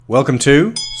Welcome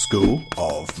to School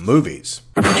of Movies.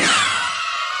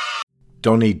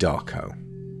 Donnie Darko.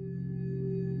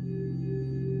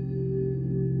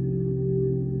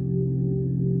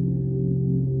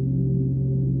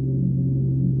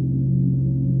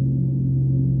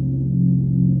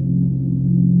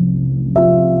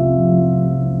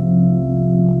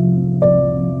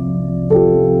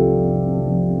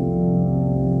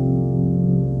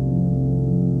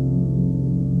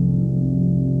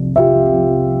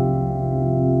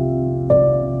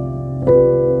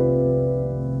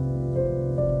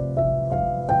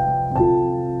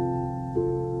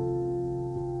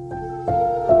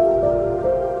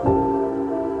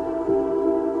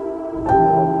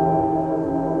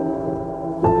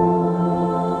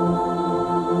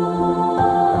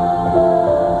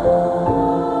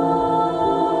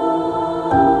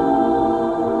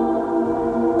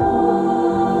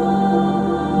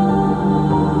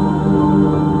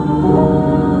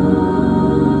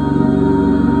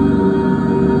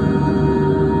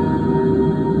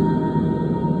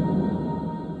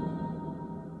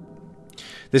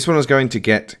 This one is going to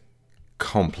get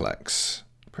complex.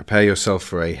 Prepare yourself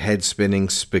for a head-spinning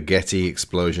spaghetti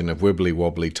explosion of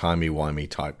wibbly-wobbly, timey-wimey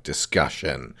type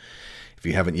discussion. If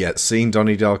you haven't yet seen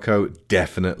Donnie Darko,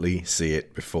 definitely see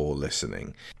it before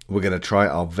listening. We're going to try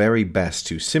our very best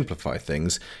to simplify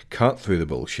things, cut through the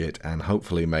bullshit, and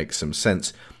hopefully make some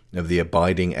sense of the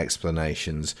abiding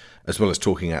explanations, as well as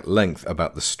talking at length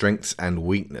about the strengths and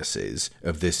weaknesses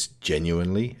of this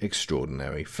genuinely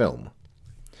extraordinary film.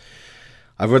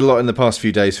 I've read a lot in the past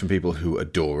few days from people who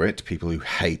adore it, people who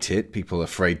hate it, people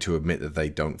afraid to admit that they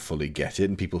don't fully get it,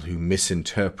 and people who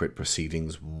misinterpret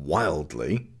proceedings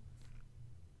wildly.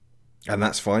 And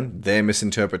that's fine. Their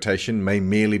misinterpretation may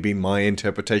merely be my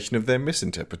interpretation of their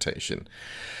misinterpretation.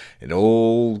 It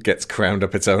all gets crowned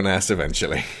up its own ass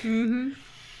eventually. Mm-hmm.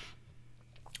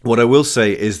 What I will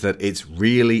say is that it's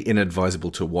really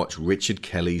inadvisable to watch Richard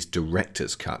Kelly's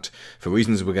director's cut. For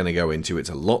reasons we're going to go into,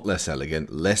 it's a lot less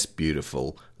elegant, less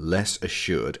beautiful, less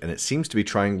assured, and it seems to be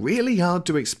trying really hard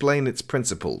to explain its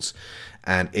principles,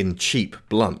 and in cheap,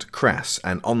 blunt, crass,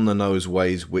 and on-the-nose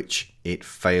ways which it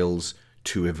fails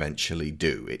to eventually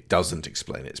do. It doesn't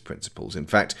explain its principles. In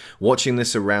fact, watching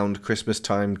this around Christmas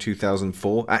time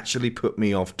 2004 actually put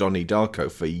me off Donnie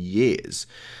Darko for years.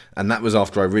 And that was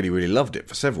after I really, really loved it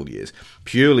for several years,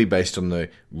 purely based on the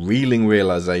reeling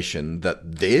realization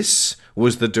that this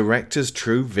was the director's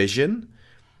true vision.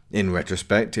 In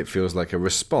retrospect, it feels like a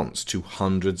response to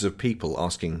hundreds of people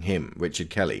asking him,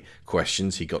 Richard Kelly,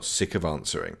 questions he got sick of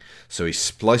answering. So he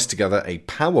spliced together a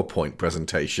PowerPoint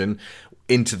presentation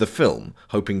into the film,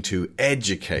 hoping to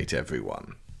educate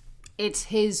everyone. It's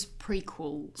his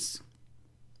prequels.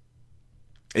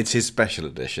 It's his special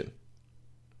edition.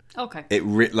 Okay.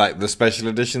 Like the special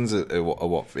editions are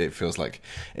what it feels like,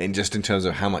 in terms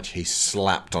of how much he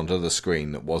slapped onto the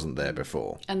screen that wasn't there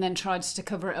before, and then tried to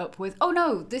cover it up with, "Oh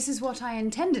no, this is what I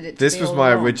intended it to be." This was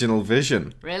my original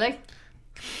vision. Really?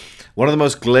 One of the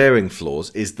most glaring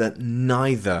flaws is that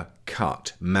neither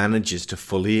cut manages to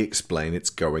fully explain its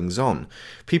goings-on.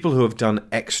 People who have done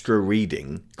extra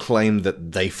reading claim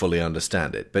that they fully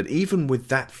understand it, but even with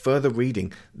that further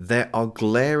reading, there are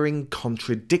glaring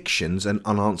contradictions and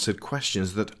unanswered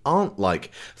questions that aren't like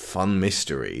fun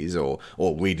mysteries, or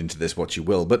read into this what you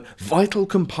will, but vital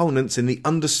components in the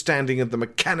understanding of the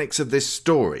mechanics of this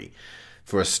story.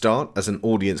 For a start, as an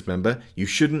audience member, you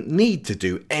shouldn't need to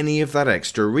do any of that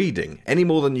extra reading, any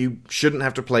more than you shouldn't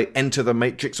have to play Enter the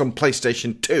Matrix on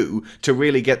PlayStation 2 to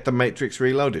really get The Matrix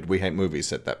Reloaded. We Hate Movies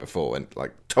said that before, and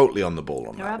totally on the ball on that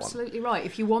one. You're absolutely right.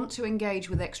 If you want to engage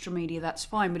with extra media, that's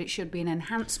fine, but it should be an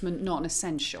enhancement, not an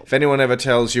essential. If anyone ever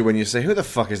tells you when you say, "Who the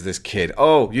fuck is this kid?"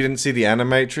 "Oh, you didn't see the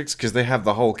Animatrix?" Because they have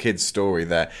the whole kid's story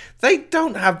there. They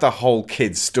don't have the whole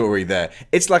kid's story there.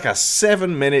 It's like a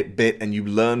 7-minute bit, and you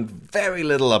learn very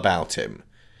little about him.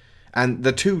 And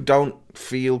the two don't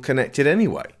feel connected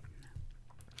anyway.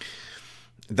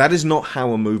 That is not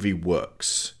how a movie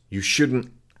works. You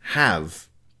shouldn't have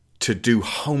to do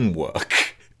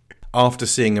homework after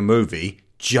seeing a movie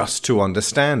just to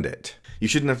understand it. You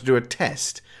shouldn't have to do a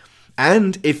test.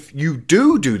 And if you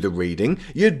do the reading,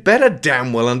 you'd better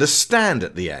damn well understand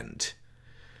at the end.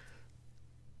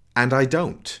 And I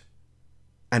don't.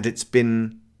 And it's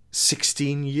been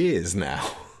 16 years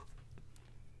now.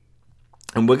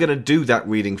 And we're going to do that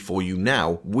reading for you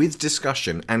now with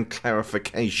discussion and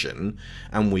clarification,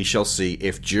 and we shall see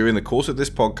if during the course of this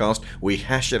podcast we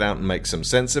hash it out and make some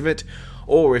sense of it,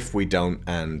 or if we don't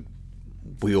and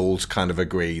we all kind of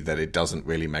agree that it doesn't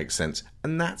really make sense,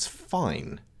 and that's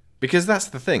fine. Because that's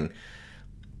the thing.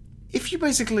 If you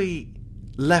basically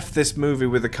left this movie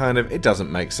with a kind of, it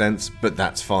doesn't make sense, but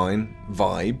that's fine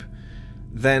vibe,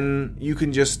 then you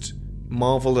can just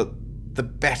marvel at the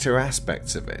better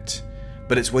aspects of it.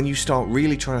 But it's when you start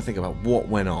really trying to think about what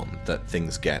went on that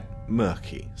things get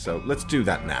murky. So let's do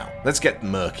that now. Let's get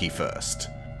murky first,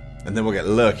 and then we'll get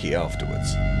lurky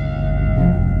afterwards.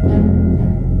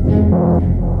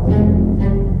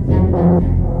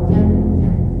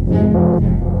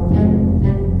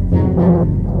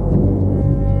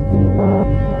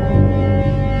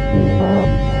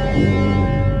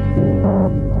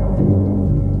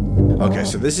 Okay,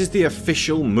 so this is the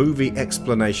official movie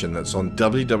explanation that's on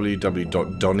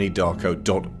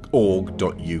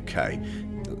www.donniedarko.org.uk.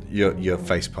 You're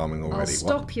face-palming already. I'll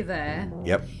stop you there.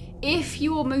 Yep. If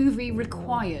your movie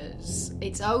requires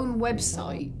its own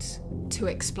website to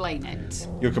explain it,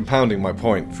 You're compounding my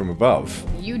point from above.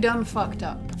 you done fucked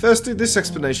up. Firstly, this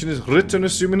explanation is written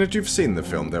assuming that you've seen the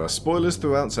film. There are spoilers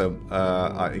throughout, so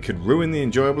it could ruin the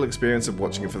enjoyable experience of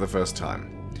watching it for the first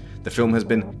time. The film has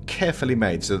been carefully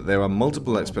made so that there are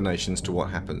multiple explanations to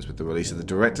what happens. With the release of the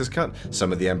director's cut,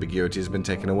 some of the ambiguity has been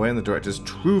taken away and the director's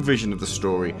true vision of the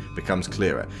story becomes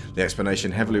clearer. The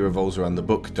explanation heavily revolves around the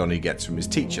book Donnie gets from his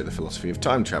teacher, The Philosophy of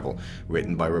Time Travel,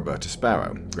 written by Roberta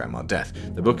Sparrow, Grandma Death.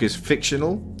 The book is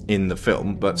fictional in the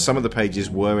film, but some of the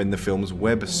pages were in the film's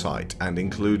website and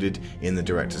included in the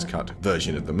director's cut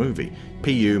version of the movie.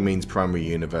 PU means primary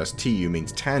universe, TU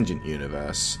means tangent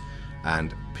universe,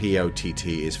 and POTT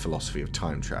is philosophy of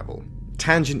time travel.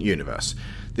 Tangent universe.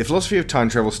 The philosophy of time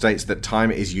travel states that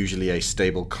time is usually a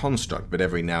stable construct, but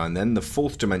every now and then the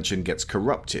fourth dimension gets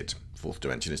corrupted. Fourth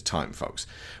dimension is time, folks.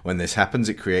 When this happens,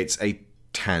 it creates a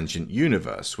tangent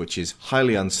universe, which is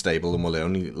highly unstable and will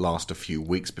only last a few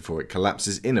weeks before it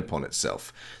collapses in upon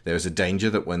itself. There is a danger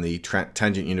that when the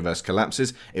tangent universe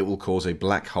collapses, it will cause a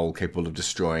black hole capable of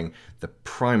destroying the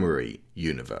primary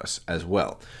universe as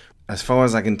well. As far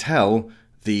as I can tell,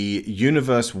 the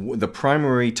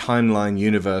primary timeline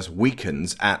universe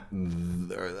weakens at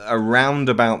around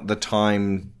about the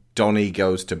time Donnie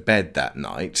goes to bed that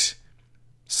night,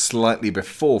 slightly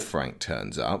before Frank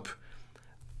turns up,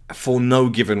 for no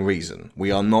given reason.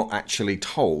 We are not actually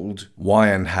told why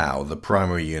and how the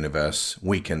primary universe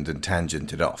weakened and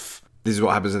tangented off. This is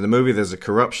what happens in the movie. There's a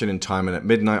corruption in time, and at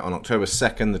midnight on October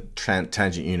 2nd, the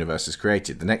tangent universe is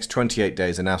created. The next 28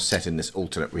 days are now set in this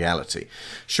alternate reality.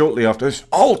 Shortly after the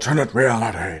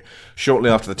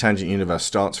tangent universe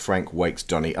starts, Frank wakes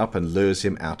Donnie up and lures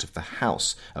him out of the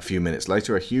house. A few minutes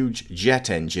later, a huge jet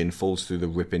engine falls through the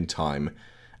rip in time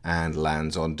and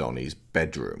lands on Donnie's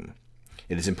bedroom.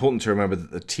 It is important to remember that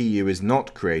the TU is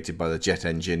not created by the jet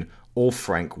engine or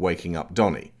Frank waking up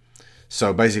Donnie.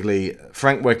 So basically,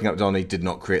 Frank waking up Donnie did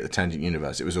not create the tangent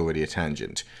universe. It was already a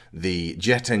tangent. The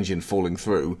jet engine falling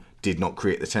through did not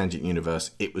create the tangent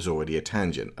universe. It was already a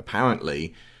tangent.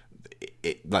 Apparently,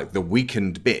 the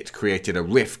weakened bit created a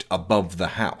rift above the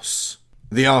house.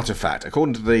 The artifact.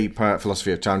 According to the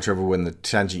philosophy of time travel, when the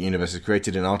tangent universe is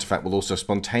created, an artifact will also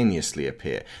spontaneously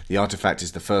appear. The artifact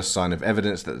is the first sign of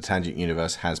evidence that the tangent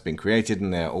universe has been created,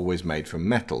 and they are always made from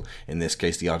metal. In this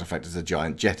case, the artifact is a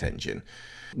giant jet engine.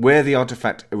 Where the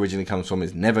artifact originally comes from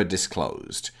is never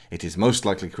disclosed. It is most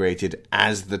likely created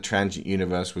as the tangent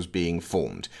universe was being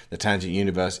formed. The tangent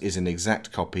universe is an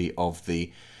exact copy of the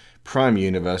prime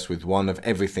universe with one of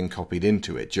everything copied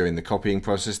into it. During the copying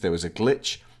process, there was a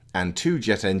glitch, and 2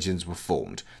 jet engines were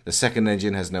formed. The second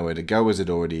engine has nowhere to go as it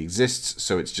already exists,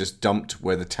 so it's just dumped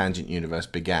where the tangent universe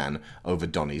began, over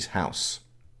Donnie's house.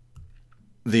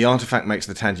 The artifact makes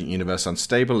the tangent universe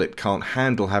unstable. It can't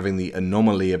handle having the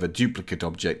anomaly of a duplicate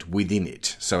object within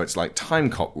it. So it's like time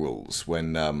cop rules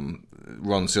when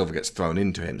Ron Silver gets thrown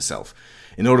into himself.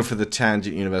 In order for the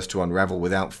tangent universe to unravel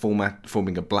without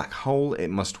forming a black hole, it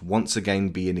must once again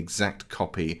be an exact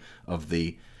copy of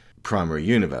the primary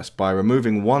universe. By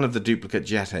removing one of the duplicate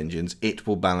jet engines, it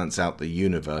will balance out the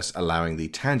universe, allowing the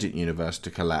tangent universe to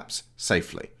collapse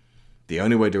safely. The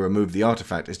only way to remove the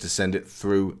artifact is to send it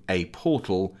through a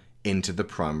portal into the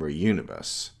primary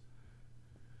universe.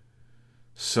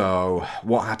 So,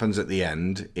 what happens at the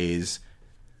end is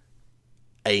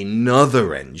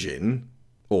another engine,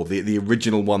 or the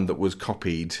original one that was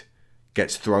copied,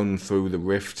 gets thrown through the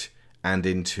rift and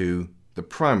into the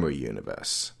primary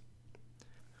universe.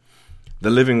 The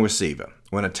living receiver.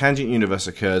 When a tangent universe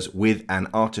occurs with an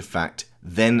artifact,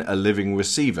 then a living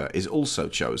receiver is also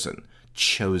chosen.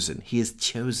 He is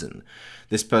chosen.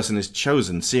 This person is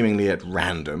chosen seemingly at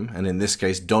random, and in this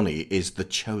case Donnie is the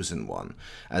chosen one.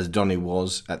 As Donnie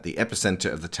was at the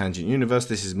epicenter of the tangent universe,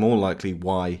 this is more likely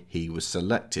why he was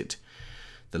selected.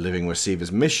 The living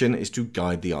receiver's mission is to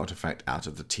guide the artifact out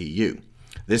of the TU.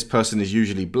 This person is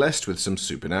usually blessed with some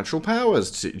supernatural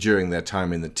powers during their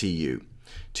time in the TU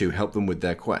to help them with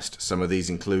their quest. Some of these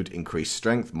include increased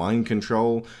strength, mind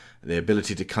control, the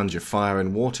ability to conjure fire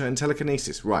and water, and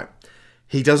telekinesis. Right.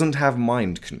 He doesn't have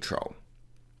mind control.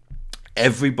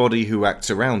 Everybody who acts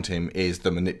around him is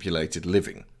the manipulated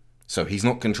living. So he's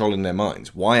not controlling their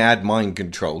minds. Why add mind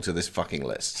control to this fucking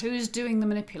list? Who's doing the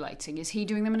manipulating? Is he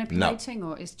doing the manipulating,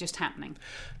 or is it just happening?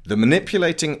 The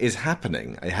manipulating is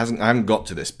happening. I haven't got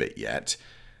to this bit yet.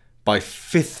 By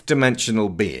fifth dimensional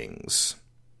beings.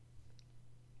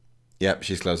 Yep,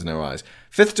 she's closing her eyes.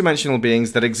 Fifth dimensional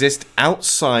beings that exist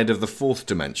outside of the fourth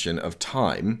dimension of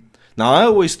time. Now, I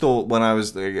always thought when I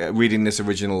was reading this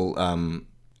original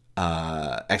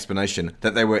explanation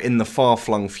that they were in the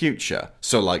far-flung future.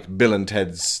 So like Bill and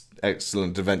Ted's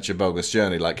Excellent Adventure Bogus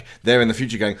Journey, like they're in the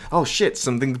future going, oh shit,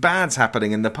 something bad's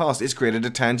happening in the past, it's created a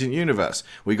tangent universe,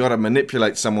 we gotta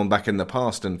manipulate someone back in the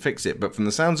past and fix it. But from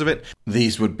the sounds of it,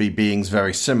 these would be beings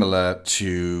very similar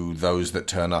to those that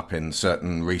turn up in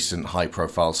certain recent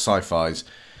high-profile sci-fis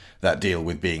that deal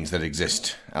with beings that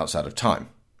exist outside of time,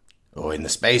 or in the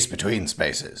space between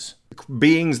spaces.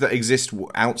 Beings that exist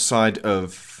outside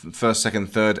of first, second,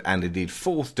 third, and indeed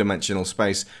fourth dimensional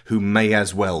space who may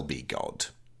as well be God.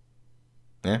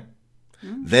 Yeah?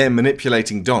 They're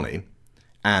manipulating Donnie,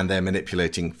 and they're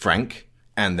manipulating Frank,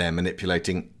 and they're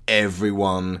manipulating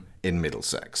everyone in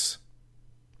Middlesex.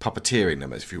 Puppeteering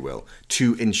them, if you will,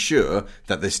 to ensure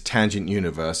that this tangent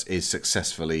universe is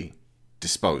successfully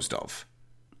disposed of.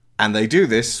 And they do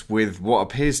this with what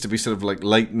appears to be sort of like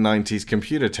late 90s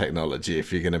computer technology,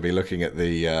 if you're going to be looking at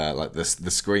the the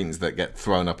screens that get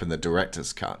thrown up in the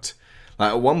director's cut.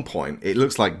 Like at one point, it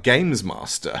looks like Games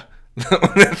Master.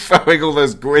 They're throwing all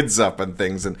those grids up and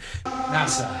things. And now,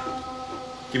 sir,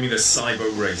 give me the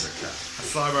Cyber Razor Cut. A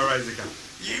Cyber Razor Cut.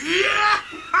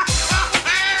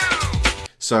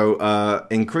 So,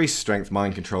 increased strength,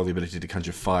 mind control, the ability to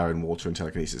conjure fire and water, and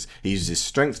telekinesis. He uses his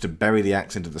strength to bury the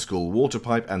axe into the school water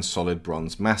pipe and solid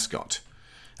bronze mascot.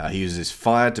 He uses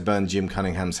fire to burn Jim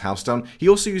Cunningham's house down. He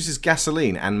also uses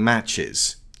gasoline and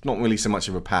matches. Not really so much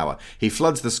of a power. He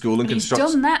floods the school and constructs...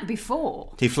 He's done that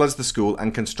before. He floods the school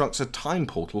and constructs a time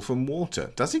portal from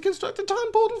water. Does he construct a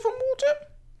time portal from water?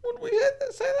 Would we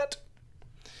say that?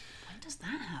 When does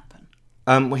that happen?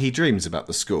 Well, he dreams about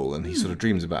the school, and he sort of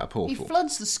dreams about a portal. He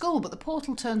floods the school, but the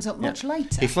portal turns up much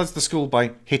later. He floods the school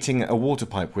by hitting a water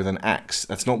pipe with an axe.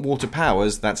 That's not water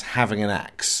powers, that's having an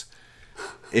axe.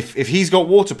 If he's got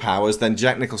water powers, then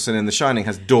Jack Nicholson in The Shining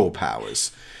has door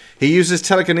powers. He uses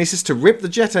telekinesis to rip the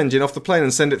jet engine off the plane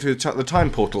and send it through the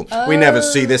time portal. Oh. We never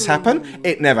see this happen.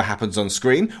 It never happens on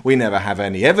screen. We never have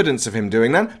any evidence of him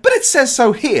doing that. But it says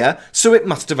so here, so it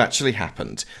must have actually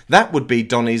happened. That would be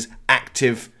Donnie's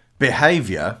active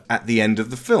behaviour at the end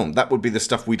of the film. That would be the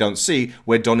stuff we don't see,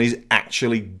 where Donnie's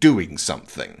actually doing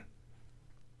something.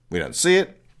 We don't see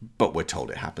it, but we're told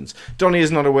it happens. Donnie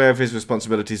is not aware of his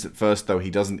responsibilities at first, though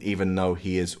he doesn't even know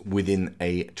he is within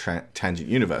a tangent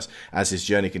universe. As his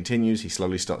journey continues, he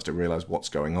slowly starts to realise what's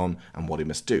going on and what he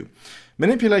must do.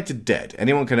 Manipulated dead.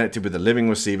 Anyone connected with a living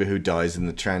receiver who dies in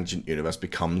the tangent universe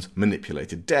becomes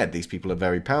manipulated dead. These people are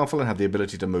very powerful and have the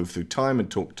ability to move through time and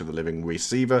talk to the living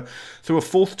receiver through a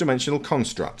fourth dimensional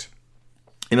construct.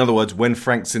 In other words, when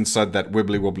Frank's inside that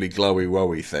wibbly-wobbly,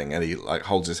 glowy-wowy thing, and he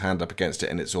holds his hand up against it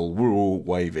and it's all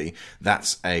wavy,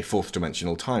 that's a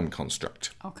fourth-dimensional time construct.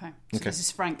 Okay. So this is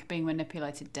Frank being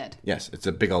manipulated dead? Yes, it's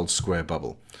a big old square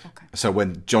bubble. Okay. So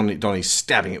when Donnie's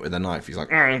stabbing it with a knife, he's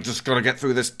like, I've just got to get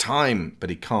through this time. But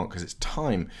he can't, because it's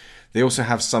time. They also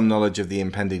have some knowledge of the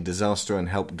impending disaster and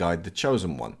help guide the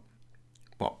Chosen One.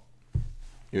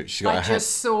 I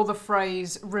just saw the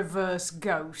phrase reverse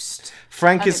ghost.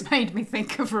 It made me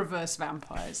think of reverse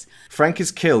vampires. Frank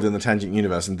is killed in the tangent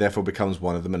universe and therefore becomes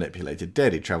one of the manipulated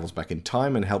dead. He travels back in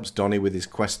time and helps Donnie with his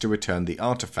quest to return the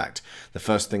artifact. The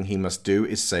first thing he must do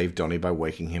is save Donnie by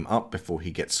waking him up before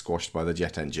he gets squashed by the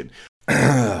jet engine.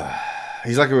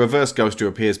 He's like a reverse ghost who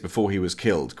appears before he was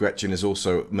killed. Gretchen is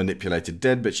also manipulated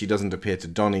dead, but she doesn't appear to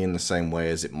Donnie in the same way,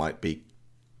 as it might be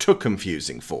too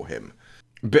confusing for him.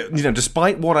 But,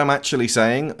 despite what I'm actually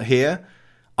saying here,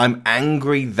 I'm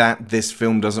angry that this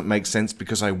film doesn't make sense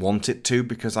because I want it to,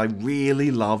 because I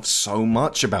really love so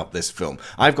much about this film.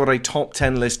 I've got a top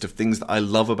 10 list of things that I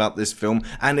love about this film,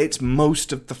 and it's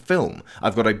most of the film.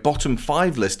 I've got a bottom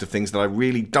 5 list of things that I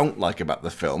really don't like about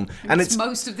the film, and it's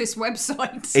most of this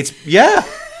website.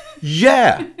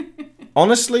 Yeah.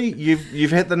 Honestly,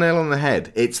 you've hit the nail on the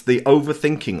head. It's the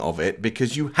overthinking of it,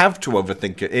 because you have to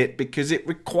overthink it because it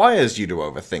requires you to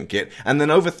overthink it. And then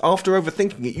after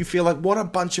overthinking it, you feel like, what a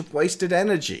bunch of wasted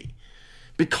energy.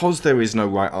 Because there is no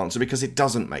right answer, because it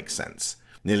doesn't make sense.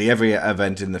 Nearly every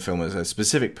event in the film has a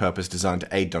specific purpose designed to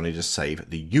aid Donnie to save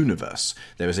the universe.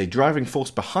 There is a driving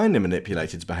force behind the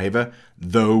manipulated's behaviour,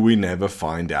 though we never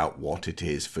find out what it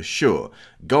is for sure.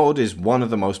 God is one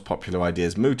of the most popular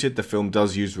ideas mooted. The film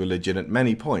does use religion at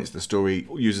many points. The story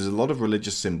uses a lot of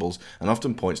religious symbols and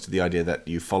often points to the idea that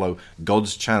you follow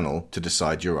God's channel to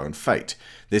decide your own fate.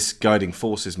 This guiding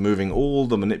force is moving all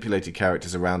the manipulated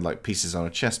characters around like pieces on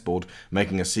a chessboard,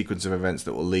 making a sequence of events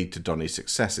that will lead to Donnie's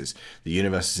successes. The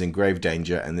universe is in grave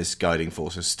danger, and this guiding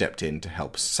force has stepped in to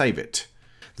help save it.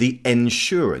 The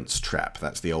Ensurance Trap,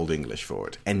 that's the Old English for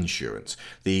it, Ensurance.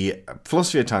 The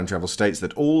philosophy of time travel states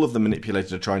that all of the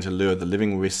manipulators are trying to lure the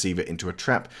living receiver into a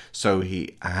trap, so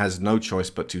he has no choice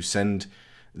but to send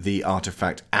the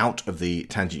artifact out of the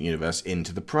tangent universe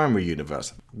into the primary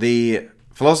universe. The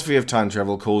philosophy of time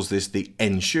travel calls this the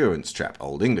Ensurance Trap,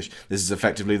 Old English. This is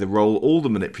effectively the role all the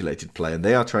manipulated play, and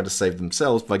they are trying to save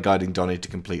themselves by guiding Donnie to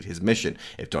complete his mission.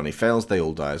 If Donnie fails, they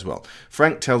all die as well.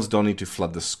 Frank tells Donnie to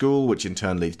flood the school, which in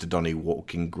turn leads to Donnie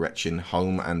walking Gretchen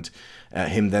home and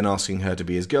him then asking her to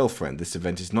be his girlfriend. This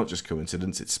event is not just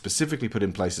coincidence, it's specifically put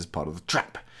in place as part of the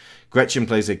trap. Gretchen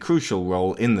plays a crucial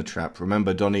role in the trap.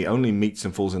 Remember, Donnie only meets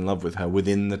and falls in love with her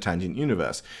within the tangent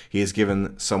universe. He is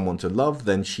given someone to love,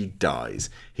 then she dies.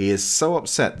 He is so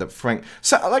upset that Frank...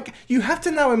 So, you have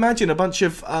to now imagine a bunch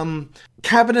of,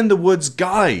 Cabin in the Woods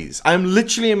guys. I'm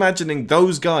literally imagining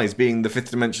those guys being the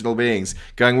fifth-dimensional beings,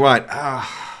 going, right,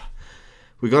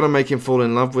 we got to make him fall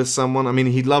in love with someone. I mean,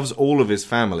 he loves all of his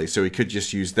family, so he could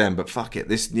just use them, but fuck it,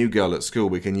 this new girl at school,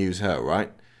 we can use her, right?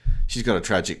 She's got a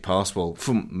tragic past. Well,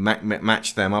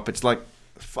 match them up. It's like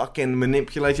fucking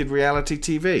manipulated reality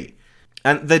TV.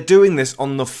 And they're doing this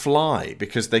on the fly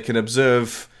because they can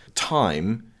observe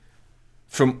time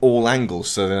from all angles,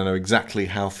 so they know exactly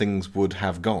how things would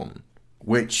have gone.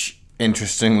 Which,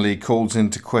 interestingly, calls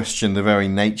into question the very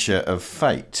nature of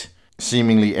fate.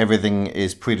 Seemingly everything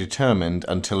is predetermined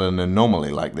until an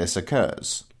anomaly like this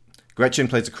occurs. Gretchen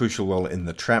plays a crucial role in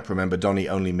the trap. Remember, Donnie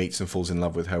only meets and falls in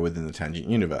love with her within the tangent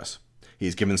universe. He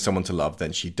is given someone to love,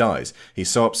 then she dies. He's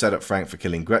so upset at Frank for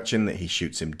killing Gretchen that he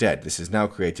shoots him dead. This has now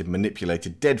created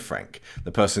manipulated dead Frank,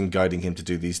 the person guiding him to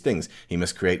do these things. He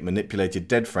must create manipulated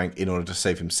dead Frank in order to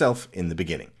save himself in the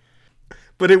beginning.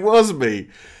 But it was me.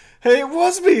 Hey, it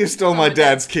was me who stole my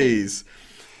dad's keys.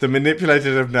 The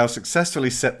manipulators have now successfully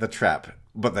set the trap,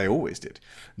 but they always did.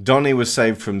 Donnie was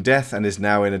saved from death and is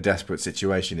now in a desperate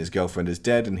situation. His girlfriend is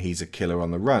dead and he's a killer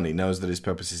on the run. He knows that his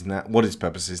purpose is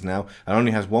now and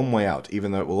only has one way out,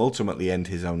 even though it will ultimately end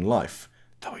his own life.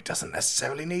 Though he doesn't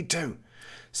necessarily need to.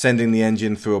 Sending the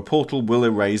engine through a portal will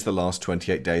erase the last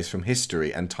 28 days from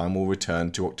history, and time will return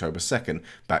to October 2nd,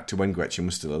 back to when Gretchen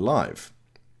was still alive.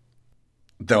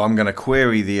 Though I'm going to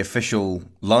query the official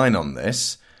line on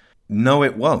this. No,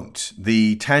 it won't.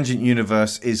 The tangent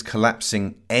universe is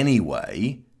collapsing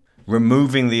anyway.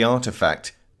 Removing the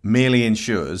artifact merely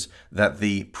ensures that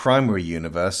the primary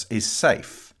universe is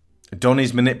safe.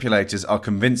 Donnie's manipulators are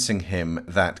convincing him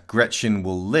that Gretchen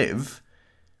will live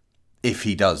if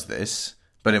he does this,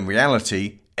 but in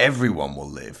reality, everyone will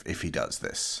live if he does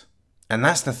this. And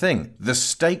that's the thing. The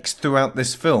stakes throughout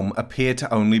this film appear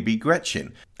to only be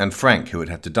Gretchen, and Frank, who would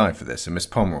have to die for this, and Miss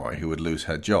Pomeroy, who would lose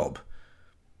her job.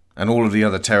 And all of the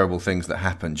other terrible things that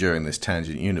happen during this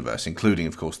tangent universe, including,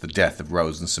 of course, the death of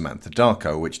Rose and Samantha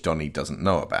Darko, which Donnie doesn't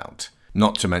know about.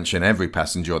 Not to mention every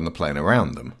passenger on the plane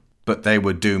around them. But they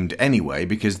were doomed anyway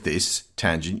because this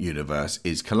tangent universe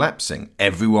is collapsing.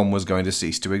 Everyone was going to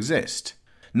cease to exist.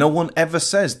 No one ever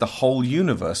says the whole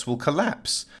universe will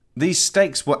collapse. These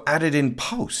stakes were added in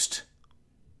post.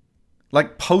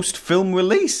 Like post-film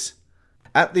release.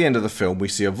 At the end of the film, we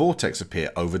see a vortex appear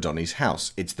over Donnie's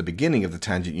house. It's the beginning of the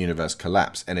tangent universe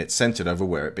collapse, and it's centered over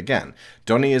where it began.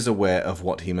 Donnie is aware of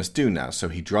what he must do now, so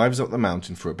he drives up the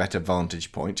mountain for a better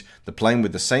vantage point. The plane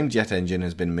with the same jet engine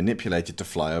has been manipulated to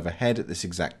fly overhead at this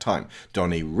exact time.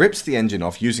 Donnie rips the engine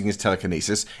off using his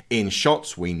telekinesis in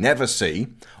shots we never see.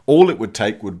 All it would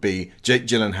take would be Jake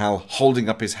Gyllenhaal holding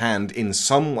up his hand in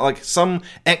some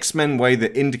X-Men way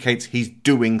that indicates he's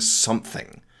doing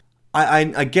something.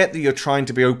 I get that you're trying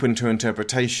to be open to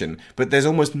interpretation, but there's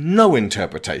almost no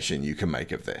interpretation you can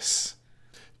make of this.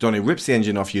 Donnie rips the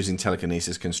engine off using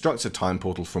telekinesis, constructs a time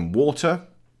portal from water,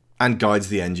 and guides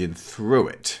the engine through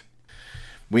it.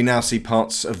 We now see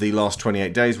parts of the last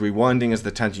 28 days rewinding as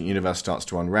the tangent universe starts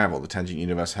to unravel. The tangent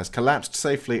universe has collapsed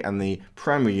safely, and the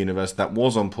primary universe that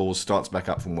was on pause starts back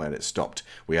up from where it stopped.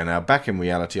 We are now back in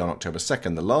reality on October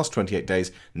 2nd. The last 28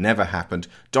 days never happened.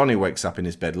 Donnie wakes up in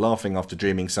his bed laughing after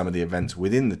dreaming some of the events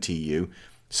within the TU.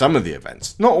 Some of the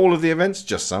events. Not all of the events,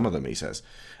 just some of them, he says.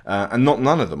 And not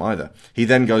none of them either. He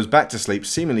then goes back to sleep,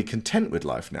 seemingly content with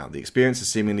life now. The experience has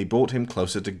seemingly brought him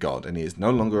closer to God, and he is no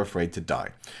longer afraid to die.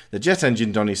 The jet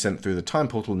engine Donnie sent through the time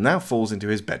portal now falls into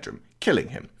his bedroom, killing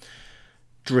him.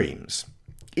 Dreams.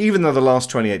 Even though the last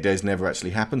 28 days never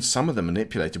actually happened, some of the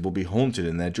manipulated will be haunted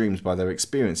in their dreams by their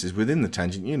experiences within the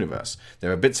Tangent Universe.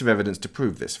 There are bits of evidence to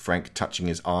prove this. Frank touching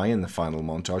his eye in the final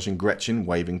montage, and Gretchen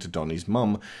waving to Donnie's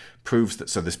mum proves that.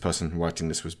 So this person writing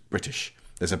this was British.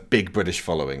 There's a big British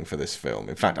following for this film.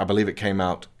 In fact, I believe it came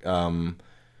out...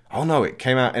 it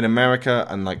came out in America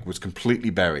and was completely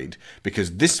buried,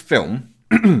 because this film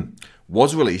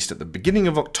was released at the beginning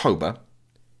of October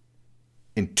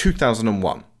in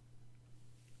 2001.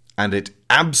 And it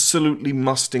absolutely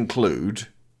must include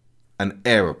an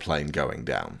aeroplane going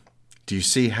down. Do you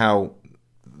see how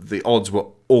the odds were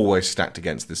always stacked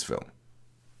against this film?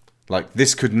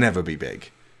 This could never be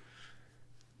big.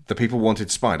 The people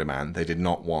wanted Spider-Man. They did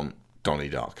not want Donnie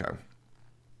Darko.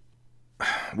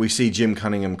 We see Jim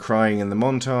Cunningham crying in the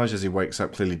montage as he wakes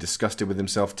up clearly disgusted with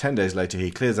himself. 10 days later, he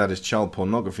clears out his child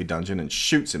pornography dungeon and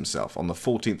shoots himself on the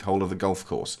 14th hole of the golf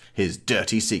course. His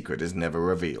dirty secret is never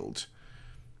revealed.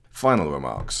 Final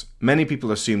remarks. Many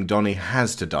people assume Donnie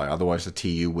has to die, otherwise the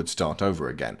TU would start over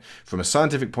again. From a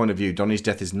scientific point of view, Donnie's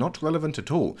death is not relevant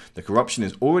at all. The corruption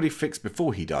is already fixed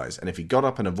before he dies, and if he got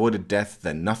up and avoided death,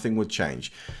 then nothing would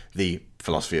change. The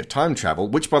Philosophy of Time Travel,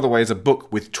 which by the way is a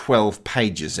book with 12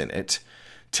 pages in it,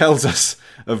 tells us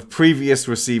of previous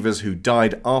receivers who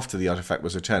died after the artifact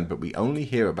was returned, but we only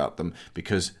hear about them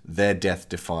because their death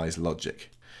defies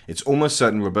logic. It's almost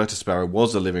certain Roberta Sparrow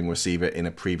was a living receiver in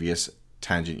a previous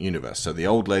Tangent Universe. So the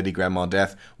old lady Grandma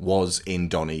Death was in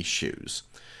Donnie's shoes.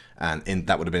 And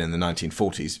that would have been in the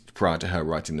 1940s, prior to her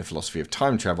writing The Philosophy of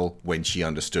Time Travel, when she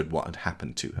understood what had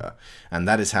happened to her. And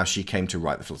that is how she came to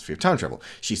write The Philosophy of Time Travel.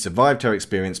 She survived her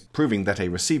experience, proving that a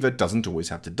receiver doesn't always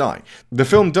have to die. The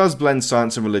film does blend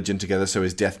science and religion together, so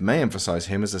his death may emphasize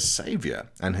him as a savior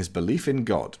and his belief in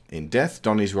God. In death,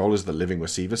 Donnie's role as the living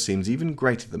receiver seems even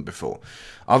greater than before.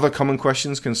 Other common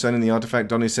questions concerning the artifact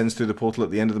Donnie sends through the portal at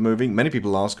the end of the movie. Many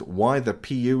people ask why the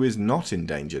PU is not in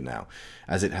danger now,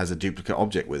 as it has a duplicate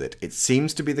object with it. It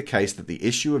seems to be the case that the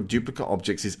issue of duplicate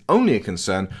objects is only a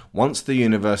concern once the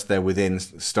universe they're within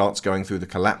starts going through the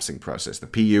collapsing process. The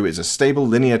PU is a stable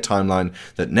linear timeline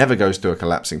that never goes through a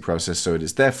collapsing process, so it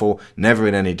is therefore never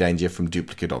in any danger from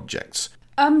duplicate objects.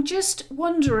 I'm just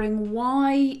wondering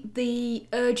why the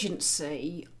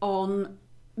urgency on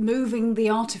moving the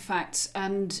artifacts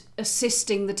and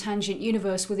assisting the Tangent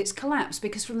Universe with its collapse,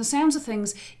 because from the sounds of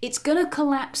things, it's going to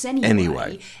collapse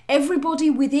anyway. Everybody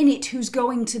within it who's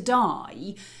going to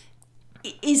die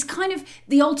is kind of...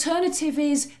 The alternative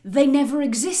is they never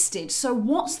existed, so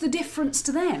what's the difference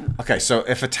to them? Okay, so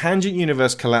if a Tangent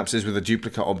Universe collapses with a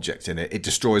duplicate object in it, it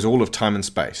destroys all of time and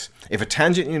space. If a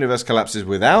Tangent Universe collapses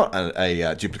without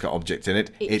a duplicate object in it...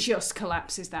 It just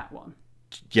collapses that one.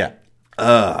 Yeah.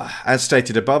 As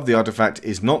stated above, the artifact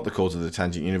is not the cause of the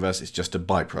Tangent Universe, it's just a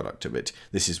byproduct of it.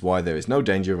 This is why there is no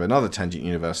danger of another Tangent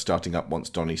Universe starting up once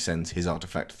Donnie sends his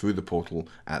artifact through the portal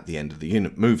at the end of the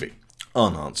movie.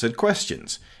 Unanswered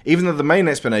questions. Even though the main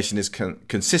explanation is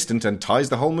consistent and ties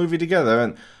the whole movie together,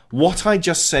 and what I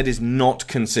just said is not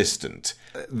consistent.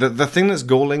 The thing that's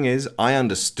galling is, I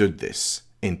understood this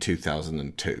in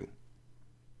 2002.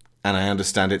 And I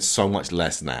understand it so much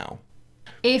less now.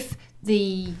 If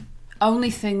the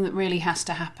only thing that really has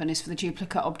to happen is for the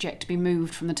duplicate object to be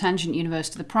moved from the Tangent Universe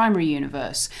to the primary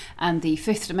universe, and the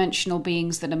fifth dimensional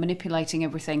beings that are manipulating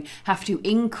everything have to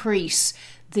increase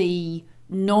the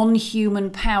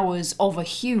non-human powers of a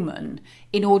human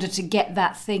in order to get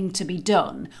that thing to be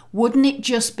done, wouldn't it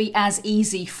just be as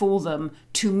easy for them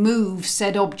to move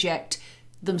said object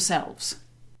themselves?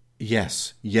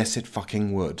 Yes it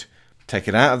fucking would. Take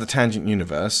it out of the Tangent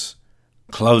Universe,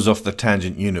 close off the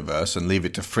Tangent Universe and leave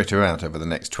it to fritter out over the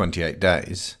next 28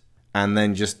 days, and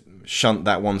then just shunt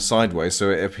that one sideways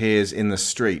so it appears in the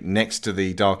street next to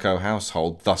the Darko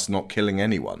household, thus not killing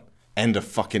anyone. End of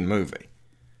fucking movie.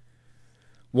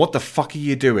 What the fuck are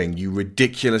you doing, you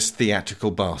ridiculous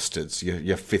theatrical bastards,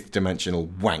 you fifth-dimensional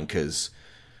wankers?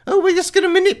 Oh, we're just going to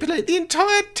manipulate the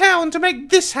entire town to make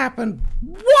this happen.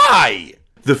 Why?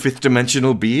 The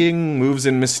fifth-dimensional being moves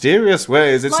in mysterious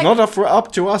ways. It's not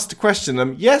up to us to question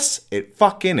them. Yes, it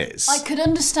fucking is. I could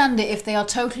understand it if they are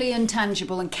totally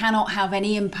intangible and cannot have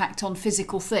any impact on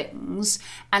physical things,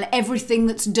 and everything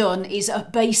that's done is a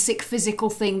basic physical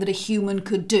thing that a human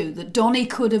could do, that Donnie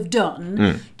could have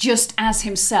done just as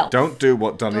himself. Don't do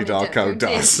what Donnie Darko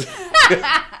does.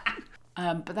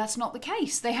 But that's not the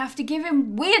case. They have to give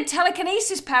him weird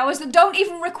telekinesis powers that don't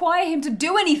even require him to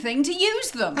do anything to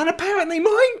use them. And apparently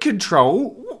mind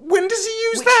control. When does he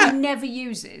use Which that? he never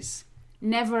uses.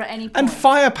 Never at any point. And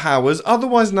fire powers,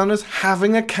 otherwise known as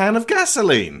having a can of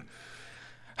gasoline.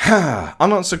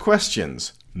 Unanswered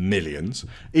questions. Millions.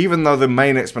 Even though the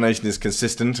main explanation is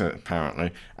consistent,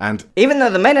 apparently, and... Even though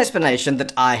the main explanation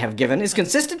that I have given is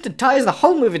consistent and ties the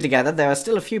whole movie together, there are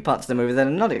still a few parts of the movie that are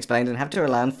not explained and have to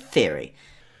rely on theory.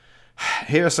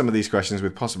 Here are some of these questions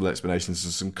with possible explanations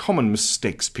of some common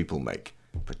mistakes people make.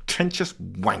 Pretentious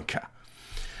wanker.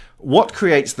 What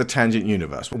creates the tangent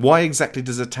universe? Why exactly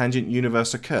does a tangent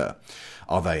universe occur?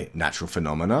 Are they natural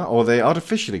phenomena, or are they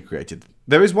artificially created?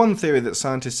 There is one theory that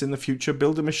scientists in the future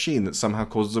build a machine that somehow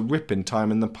causes a rip in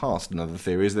time in the past. Another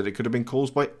theory is that it could have been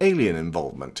caused by alien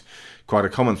involvement. Quite a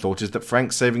common thought is that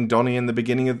Frank saving Donnie in the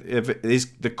beginning is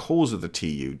the cause of the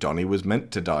TU. Donnie was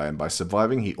meant to die, and by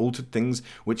surviving he altered things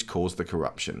which caused the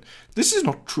corruption. This is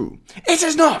not true. It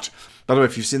is not! By the way,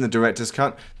 if you've seen the director's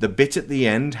cut, the bit at the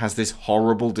end has this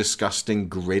horrible, disgusting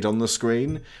grid on the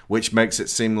screen, which makes it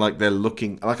seem like they're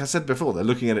looking, like I said before, they're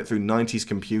looking at it through 90s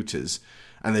computers,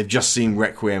 and they've just seen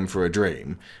Requiem for a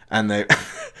Dream, and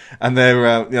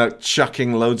they're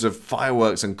chucking loads of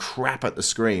fireworks and crap at the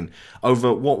screen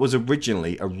over what was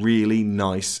originally a really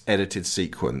nice edited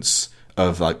sequence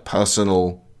of like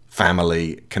personal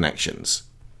family connections.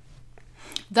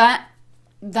 That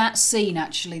scene,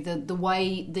 actually, the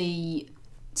way the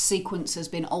sequence has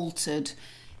been altered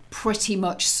pretty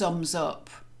much sums up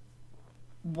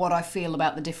what I feel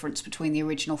about the difference between the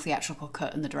original theatrical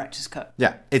cut and the director's cut.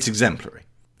 Yeah, it's exemplary.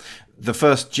 The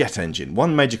first jet engine.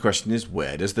 One major question is,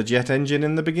 where does the jet engine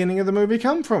in the beginning of the movie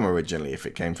come from originally? If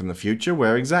it came from the future,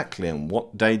 where exactly, and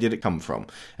what day did it come from?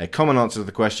 A common answer to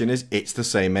the question is, it's the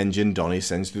same engine Donnie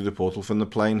sends through the portal from the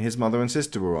plane his mother and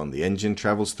sister were on. The engine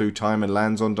travels through time and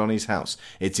lands on Donnie's house.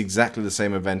 It's exactly the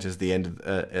same event as the end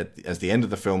of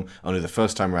the film, only the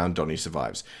first time round Donnie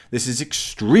survives. This is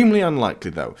extremely unlikely,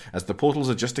 though, as the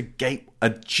portals are just a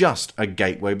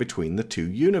gateway between the two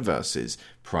universes,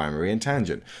 primary and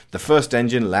tangent. The first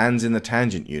engine lands in the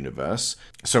tangent universe,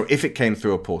 so if it came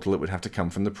through a portal, it would have to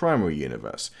come from the primary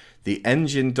universe. The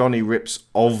engine Donnie rips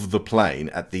of the plane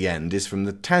at the end is from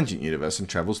the tangent universe and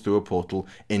travels through a portal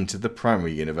into the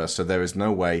primary universe, so there is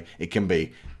no way it can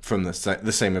be from the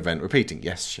same event repeating.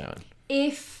 Yes, Sharon?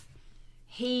 It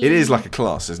is like a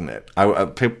class, isn't it?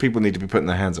 People need to be putting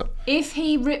their hands up. If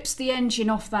he rips the engine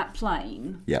off that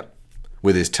plane... Yeah.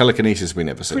 With his telekinesis we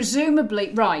never see. Presumably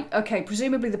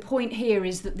the point here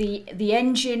is that the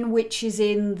engine which is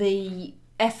in the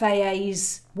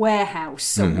FAA's warehouse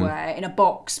somewhere in a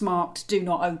box marked "Do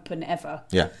not open ever."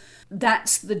 Yeah.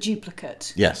 That's the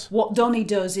duplicate. Yes. What Donnie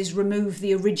does is remove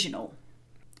the original,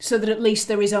 so that at least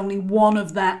there is only one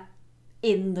of that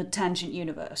in the tangent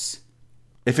universe.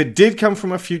 If it did come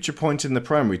from a future point in the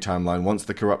primary timeline, once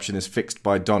the corruption is fixed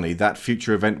by Donnie, that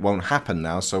future event won't happen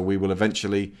now, so we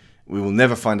will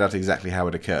never find out exactly how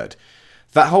it occurred.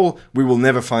 That whole "we will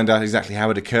never find out exactly how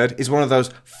it occurred" is one of those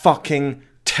fucking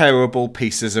terrible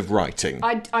pieces of writing.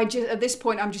 I just, at this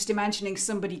point, I'm just imagining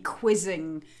somebody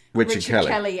quizzing Richard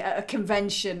Kelly at a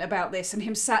convention about this, and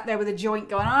him sat there with a joint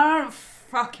going, "I don't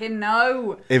fucking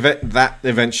know." That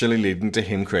eventually leading to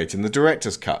him creating the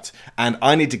director's cut. And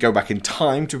I need to go back in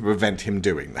time to prevent him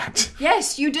doing that.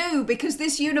 Yes, you do, because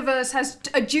this universe has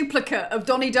a duplicate of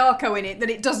Donnie Darko in it that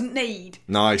it doesn't need.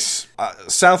 Nice.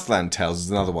 Southland Tales is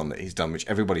another one that he's done, which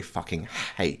everybody fucking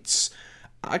hates.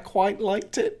 I quite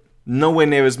liked it. Nowhere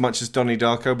near as much as Donnie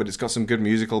Darko, but it's got some good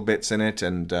musical bits in it,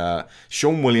 and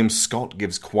Sean William Scott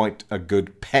gives quite a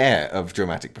good pair of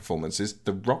dramatic performances.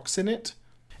 The Rock's in it.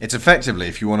 It's effectively,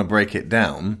 if you want to break it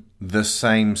down, the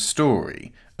same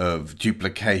story of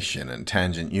duplication and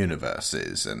tangent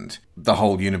universes and the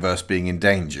whole universe being in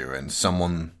danger and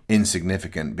someone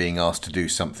insignificant being asked to do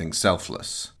something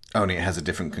selfless. Only it has a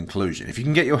different conclusion. If you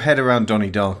can get your head around Donnie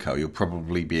Darko, you'll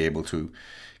probably be able to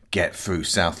get through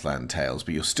Southland Tales,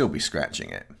 but you'll still be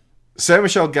scratching it. Sarah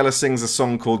Michelle Gellar sings a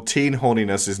song called Teen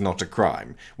Horniness Is Not a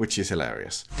Crime, which is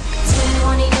hilarious. Teen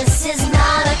horniness is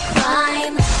not a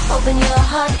crime. Open your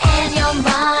heart and your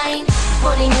mind.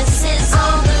 Horniness is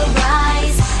on the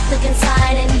rise. Look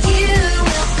inside and you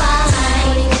will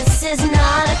find. Horniness is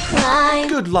not a crime.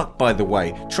 Good luck, by the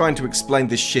way, trying to explain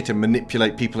this shit and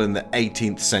manipulate people in the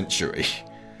 18th century.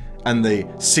 And the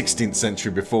 16th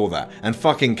century before that, and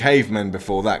fucking cavemen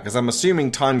before that, because I'm assuming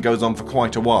time goes on for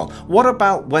quite a while. What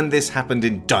about when this happened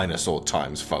in dinosaur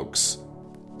times, folks?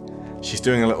 She's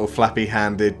doing a little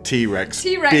flappy-handed T-Rex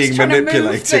being trying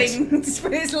manipulated. to move things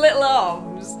with his little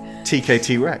arms. TK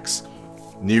T-Rex.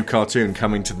 New cartoon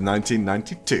coming to the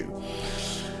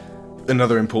 1992.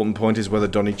 Another important point is whether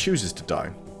Donnie chooses to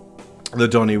die. The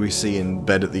Donnie we see in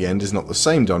bed at the end is not the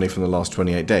same Donnie from the last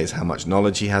 28 days. How much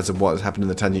knowledge he has of what has happened in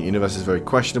the Tangent Universe is very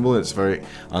questionable, and it's very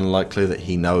unlikely that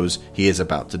he knows he is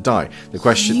about to die. The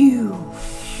question...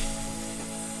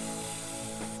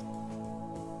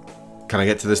 Can I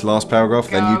get to this last paragraph?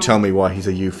 Then you tell me why he's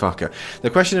a you fucker. The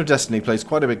question of destiny plays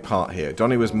quite a big part here.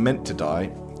 Donnie was meant to die,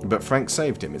 but Frank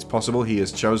saved him. It's possible he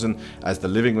is chosen as the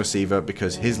living receiver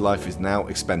because his life is now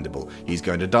expendable. He's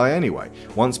going to die anyway.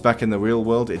 Once back in the real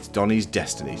world, it's Donnie's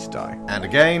destiny to die. And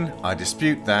again, I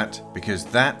dispute that, because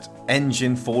that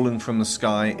engine falling from the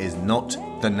sky is not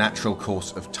the natural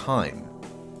course of time.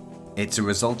 It's a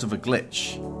result of a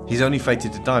glitch. He's only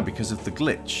fated to die because of the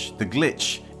glitch. The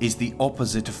glitch is the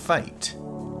opposite of fate.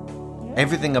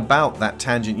 Everything about that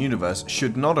Tangent Universe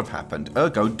should not have happened,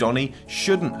 ergo Donnie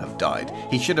shouldn't have died.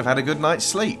 He should have had a good night's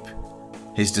sleep.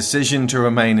 His decision to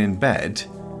remain in bed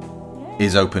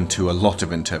is open to a lot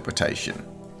of interpretation.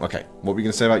 Okay, what were you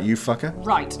going to say about you fucker?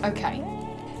 Right, okay.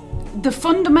 The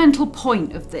fundamental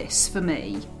point of this, for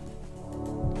me,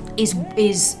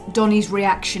 is Donnie's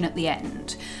reaction at the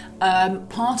end.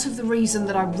 Part of the reason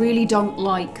that I really don't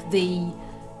like the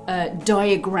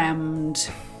diagrammed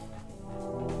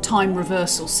time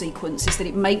reversal sequence is that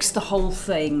it makes the whole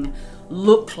thing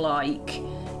look like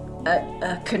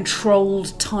a controlled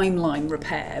timeline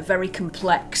repair, very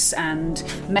complex and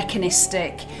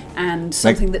mechanistic, and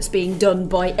something that's being done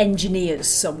by engineers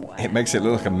somewhere. It makes it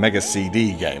look like a Mega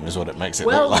CD game is what it makes it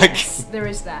Well, look like. yes, there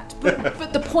is that.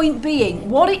 But the point being,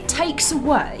 what it takes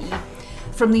away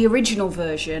from the original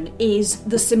version is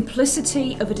the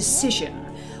simplicity of a decision.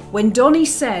 When Donnie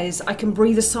says, I can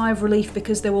breathe a sigh of relief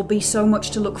because there will be so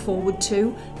much to look forward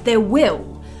to, there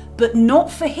will, but not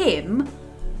for him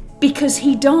because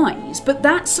he dies. But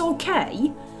that's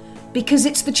okay, because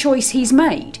it's the choice he's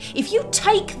made. If you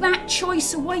take that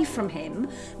choice away from him,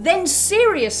 then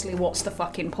seriously, what's the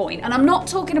fucking point? And I'm not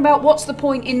talking about what's the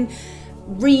point in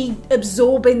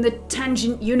reabsorbing the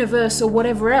Tangent Universe or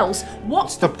whatever else.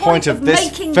 What's the point of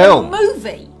this making film? the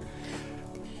movie?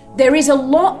 There is a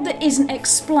lot that isn't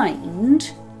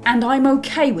explained, and I'm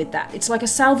okay with that. It's like a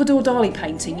Salvador Dali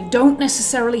painting. You don't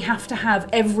necessarily have to have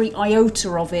every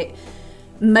iota of it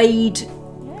made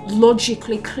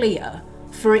logically clear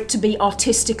for it to be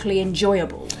artistically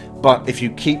enjoyable. But if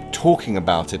you keep talking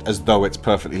about it as though it's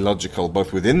perfectly logical,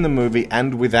 both within the movie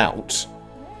and without,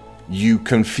 you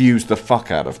confuse the fuck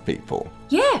out of people.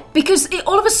 Yeah, because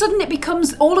all of a sudden it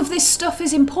becomes, all of this stuff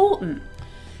is important.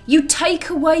 You take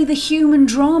away the human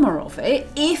drama of it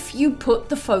if you put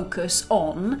the focus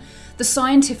on the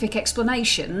scientific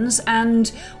explanations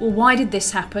and, well, why did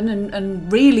this happen,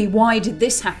 and really, why did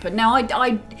this happen? Now,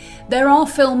 there are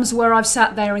films where I've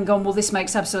sat there and gone, well, this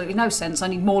makes absolutely no sense. I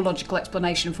need more logical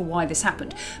explanation for why this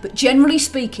happened. But generally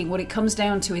speaking, what it comes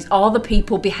down to is, are the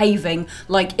people behaving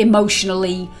like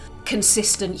emotionally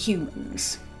consistent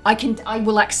humans? I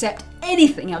will accept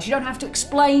anything else. You don't have to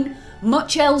explain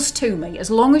much else to me, as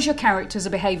long as your characters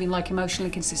are behaving like emotionally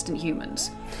consistent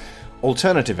humans.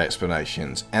 Alternative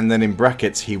explanations, and then in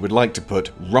brackets he would like to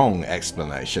put wrong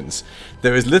explanations.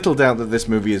 There is little doubt that this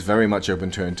movie is very much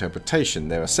open to interpretation.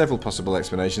 There are several possible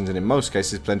explanations, and in most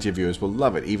cases plenty of viewers will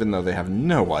love it, even though they have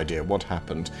no idea what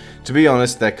happened. To be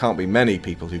honest, there can't be many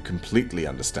people who completely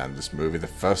understand this movie the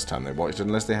first time they watched it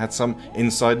unless they had some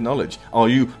inside knowledge. Are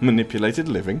you manipulated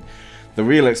living? The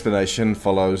real explanation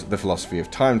follows the philosophy of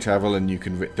time travel, and you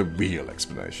can read the real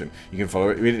explanation. You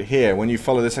can read it here. When you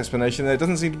follow this explanation, there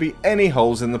doesn't seem to be any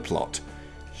holes in the plot.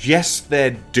 Yes,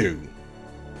 there do.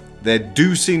 There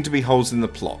do seem to be holes in the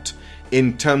plot,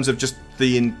 in terms of just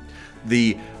the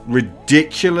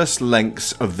ridiculous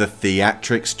lengths of the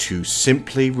theatrics to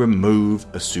simply remove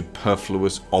a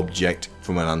superfluous object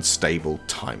from an unstable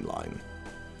timeline.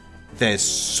 There's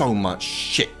so much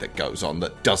shit that goes on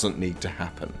that doesn't need to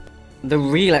happen. The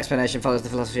real explanation follows the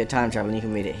philosophy of time travel, and you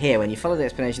can read it here. When you follow the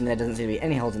explanation, there doesn't seem to be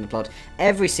any holes in the plot.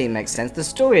 Every scene makes sense, the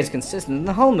story is consistent, and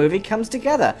the whole movie comes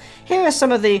together. Here are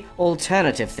some of the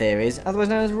alternative theories, otherwise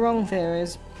known as wrong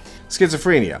theories.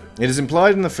 Schizophrenia. It is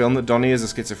implied in the film that Donnie is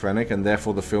a schizophrenic, and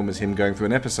therefore the film is him going through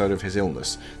an episode of his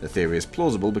illness. The theory is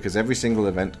plausible because every single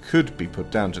event could be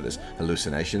put down to this.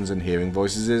 Hallucinations and hearing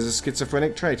voices is a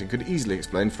schizophrenic trait and could easily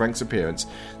explain Frank's appearance.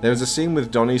 There is a scene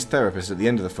with Donnie's therapist at the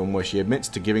end of the film where she admits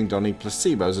to giving Donnie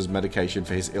placebos as medication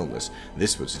for his illness.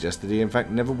 This would suggest that he in fact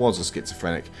never was a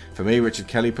schizophrenic. For me, Richard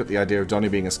Kelly put the idea of Donnie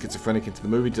being a schizophrenic into the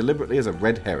movie deliberately as a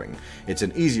red herring. It's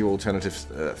an easier alternative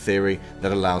theory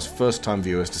that allows first-time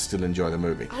viewers to still still enjoy the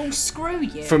movie. Oh, screw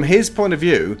you. From his point of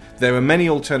view, there are many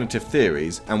alternative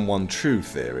theories and one true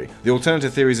theory. The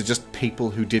alternative theories are just people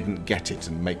who didn't get it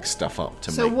and make stuff up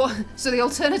to So make... what? So the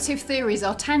alternative theories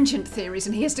are tangent theories,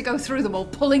 and he has to go through them all,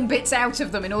 pulling bits out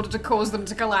of them in order to cause them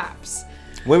to collapse.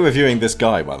 We're reviewing this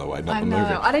guy, by the way, not I the know.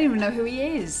 movie. I don't even know who he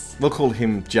is. We'll call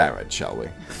him Jared, shall we?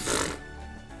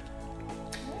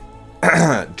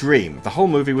 Dream. The whole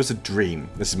movie was a dream.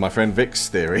 This is my friend Vic's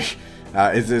theory.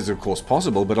 It is, of course,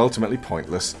 possible, but ultimately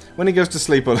pointless. When he goes to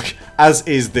sleep, as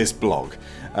is this blog,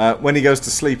 when he goes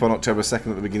to sleep on October 2nd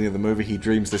at the beginning of the movie, he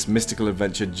dreams this mystical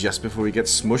adventure just before he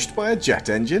gets smushed by a jet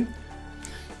engine.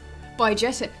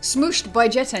 Smooshed by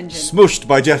jet engine. Smushed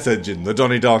by jet engine, the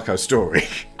Donnie Darko story.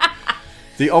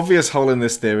 The obvious hole in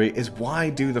this theory is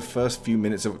why do the first few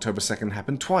minutes of October 2nd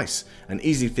happen twice? An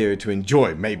easy theory to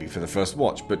enjoy, maybe for the first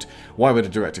watch, but why would a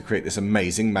director create this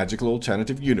amazing, magical,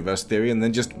 alternative universe theory and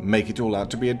then just make it all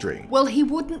out to be a dream? Well, he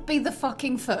wouldn't be the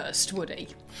fucking first, would he?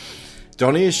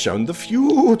 Donnie is shown the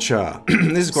future.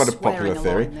 This is quite a Swearing popular a lot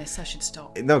theory. in this. I should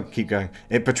stop. No, keep going.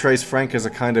 It portrays Frank as a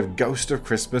kind of ghost of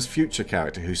Christmas future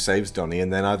character who saves Donnie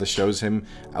and then either shows him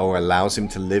or allows him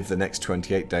to live the next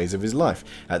 28 days of his life.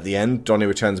 At the end, Donnie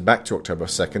returns back to October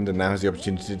 2nd and now has the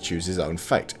opportunity to choose his own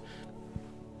fate.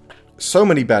 So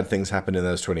many bad things happen in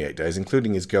those 28 days,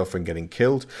 including his girlfriend getting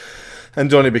killed,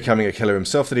 and Donnie becoming a killer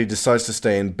himself, that he decides to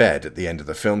stay in bed at the end of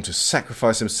the film to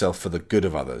sacrifice himself for the good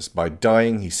of others. By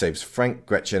dying, he saves Frank,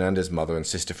 Gretchen, and his mother and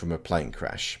sister from a plane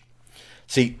crash.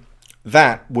 See,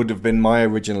 that would have been my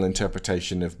original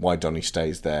interpretation of why Donnie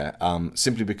stays there,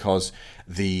 simply because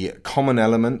the common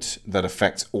element that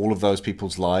affects all of those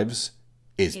people's lives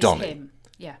is Donnie. Him.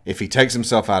 Yeah. If he takes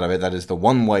himself out of it, that is the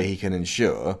one way he can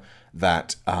ensure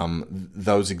that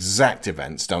those exact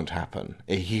events don't happen.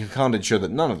 He can't ensure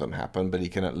that none of them happen, but he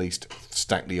can at least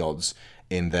stack the odds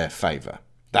in their favour.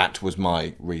 That was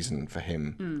my reason for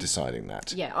him deciding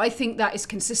that. Yeah, I think that is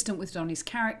consistent with Donnie's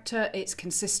character. It's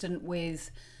consistent with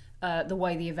the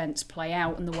way the events play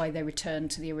out and the way they return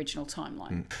to the original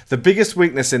timeline. The biggest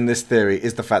weakness in this theory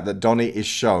is the fact that Donnie is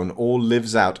shown or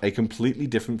lives out a completely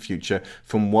different future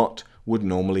from what would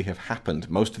normally have happened.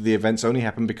 Most of the events only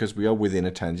happen because we are within a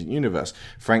tangent universe.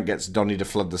 Frank gets Donnie to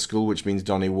flood the school, which means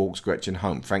Donnie walks Gretchen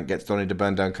home. Frank gets Donnie to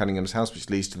burn down Cunningham's house, which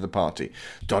leads to the party.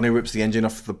 Donnie rips the engine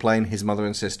off the plane his mother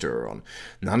and sister are on.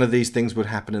 None of these things would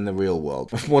happen in the real world.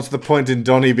 What's the point in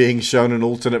Donnie being shown an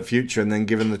alternate future and then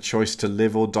given the choice to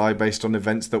live or die based on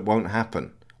events that won't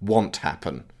happen? Won't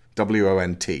happen.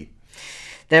 W-O-N-T.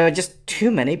 There are just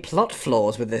too many plot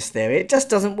flaws with this theory. It just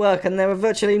doesn't work, and there are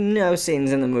virtually no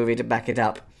scenes in the movie to back it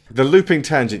up. The looping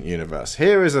tangent universe.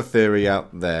 Here is a theory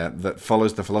out there that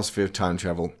follows the philosophy of time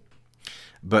travel,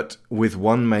 but with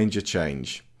one major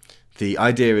change. The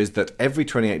idea is that every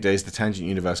 28 days the tangent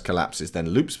universe collapses, then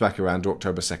loops back around to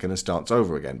October 2nd and starts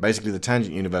over again. Basically, the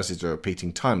tangent universe is a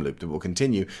repeating time loop that will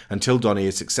continue until Donnie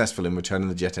is successful in returning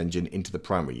the jet engine into the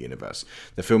primary universe.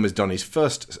 The film is Donnie's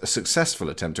first successful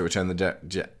attempt to return the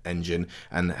jet engine,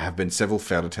 and have been several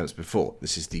failed attempts before.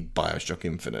 This is the Bioshock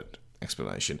Infinite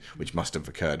explanation, which must have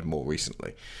occurred more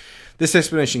recently. This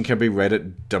explanation can be read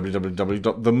at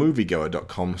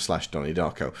www.themoviegoer.com/Donnie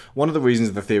Darko. One of the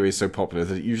reasons the theory is so popular is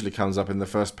that it usually comes up in the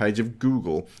first page of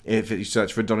Google. If you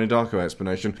search for Donnie Darko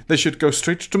explanation, they should go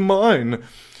straight to mine.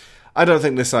 I don't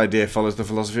think this idea follows the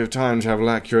philosophy of time travel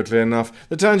accurately enough.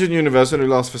 The tangent universe only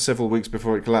lasts for several weeks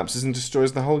before it collapses and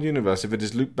destroys the whole universe. If it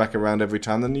is looped back around every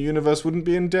time, then the universe wouldn't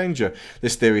be in danger.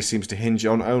 This theory seems to hinge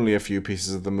on only a few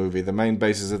pieces of the movie. The main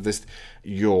basis of this,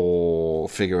 you're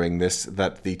figuring this,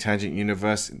 that the tangent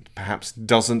universe perhaps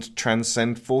doesn't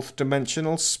transcend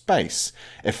fourth-dimensional space,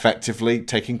 effectively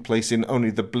taking place in only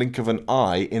the blink of an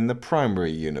eye in the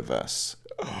primary universe.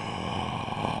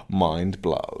 Mind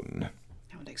blown.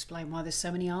 Explain why there's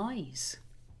so many eyes.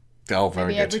 Oh, very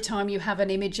Maybe good. every time you have an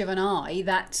image of an eye,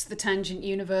 that's the tangent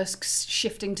universe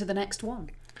shifting to the next one.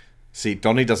 See,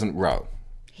 Donnie doesn't row.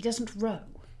 He doesn't row.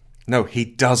 No, he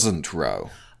doesn't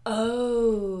row.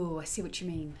 Oh, I see what you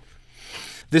mean.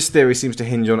 This theory seems to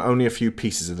hinge on only a few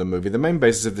pieces of the movie. The main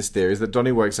basis of this theory is that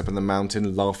Donnie wakes up on the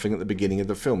mountain laughing at the beginning of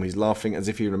the film. He's laughing as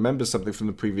if he remembers something from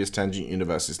the previous tangent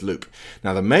universe's loop.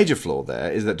 Now, the major flaw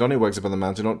there is that Donnie wakes up on the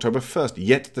mountain on October 1st,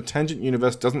 yet the tangent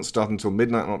universe doesn't start until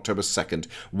midnight on October 2nd.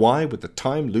 Why would the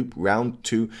time loop round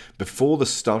to before the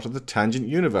start of the tangent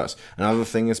universe? Another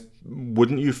thing is,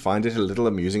 wouldn't you find it a little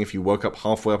amusing if you woke up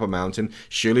halfway up a mountain?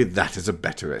 Surely that is a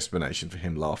better explanation for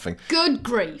him laughing. Good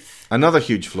grief. Another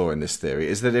huge flaw in this theory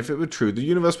is is that if it were true, the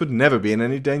universe would never be in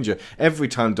any danger. Every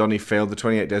time Donnie failed, the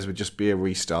 28 days would just be a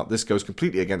restart. This goes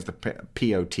completely against the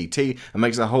POTT and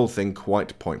makes the whole thing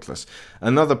quite pointless.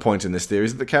 Another point in this theory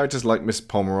is that the characters like Miss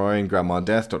Pomeroy and Grandma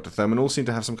Death, Dr. Thurman, all seem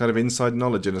to have some kind of inside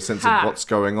knowledge and a sense of what's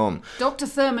going on. Dr.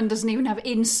 Thurman doesn't even have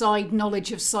inside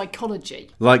knowledge of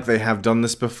psychology. Like they have done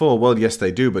this before. Well, yes,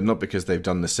 they do, but not because they've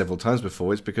done this several times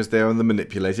before. It's because they are in the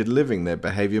manipulated living. Their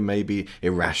behavior may be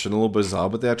irrational or bizarre,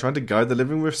 but they are trying to guide the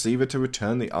living receiver to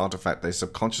return the artifact. They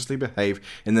subconsciously behave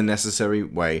in the necessary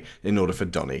way in order for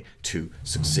Donnie to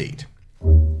succeed.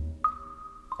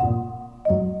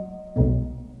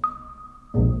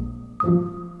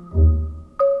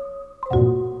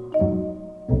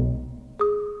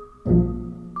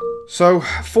 So,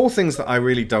 4 things that I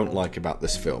really don't like about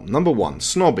this film. Number 1,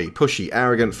 snobby, pushy,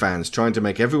 arrogant fans trying to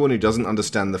make everyone who doesn't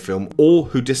understand the film or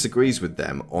who disagrees with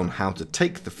them on how to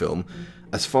take the film.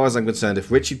 As far as I'm concerned, if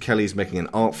Richard Kelly is making an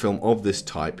art film of this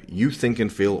type, you think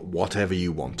and feel whatever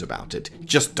you want about it.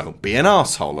 Just don't be an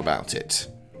arsehole about it.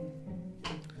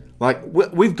 Like,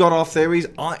 we've got our theories.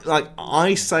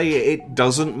 I say it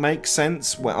doesn't make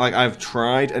sense. Like, I've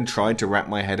tried to wrap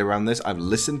my head around this. I've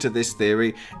listened to this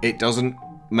theory. It doesn't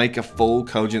make a full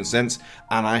cogent sense,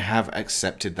 and I have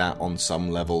accepted that on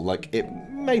some level. Like,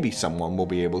 maybe someone will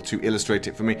be able to illustrate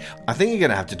it for me. I think you're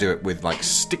going to have to do it with, like,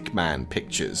 stickman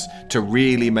pictures to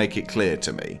really make it clear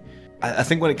to me. I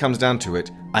think when it comes down to it,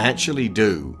 I actually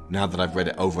do, now that I've read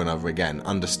it over and over again,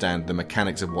 understand the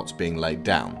mechanics of what's being laid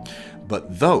down.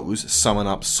 But those summon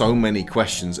up so many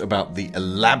questions about the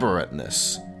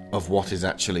elaborateness of what is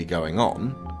actually going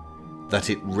on that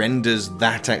it renders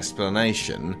that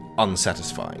explanation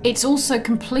unsatisfying. It's also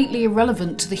completely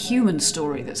irrelevant to the human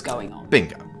story that's going on.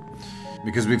 Bingo.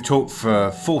 Because we've talked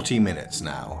for 40 minutes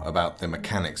now about the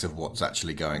mechanics of what's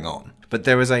actually going on. But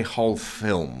there is a whole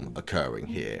film occurring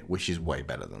here, which is way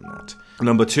better than that.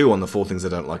 Number 2 on the 4 things I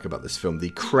don't like about this film,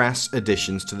 the crass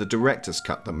additions to the director's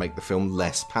cut that make the film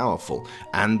less powerful.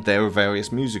 And there are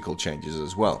various musical changes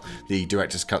as well. The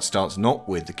director's cut starts not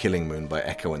with The Killing Moon by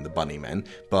Echo and the Bunnymen,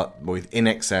 but with In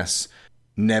Excess,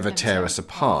 Never Tear Us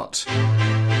Apart.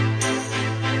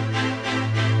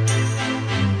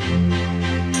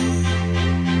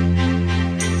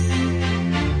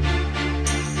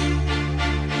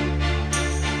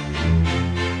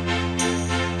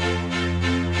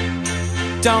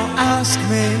 Don't ask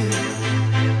me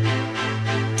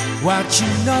what you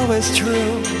know is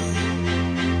true.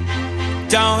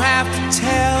 Don't have to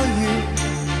tell you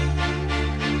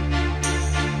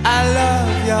I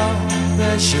love your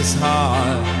precious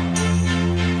heart.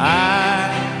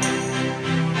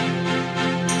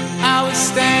 I was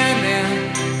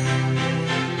standing,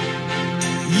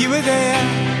 you were there.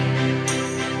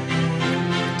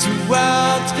 2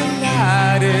 worlds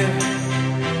collided,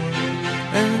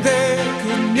 and they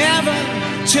could never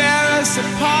tear us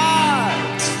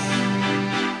apart.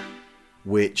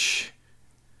 Which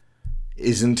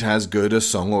isn't as good a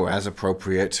song or as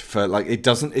appropriate for, like, it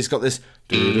doesn't, it's got this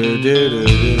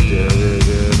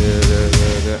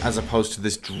as opposed to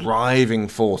this driving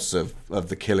force of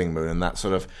The Killing Moon and that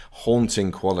sort of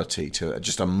haunting quality to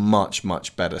just a much,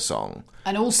 much better song.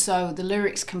 And also, the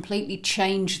lyrics completely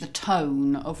change the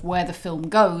tone of where the film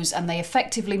goes, and they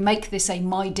effectively make this a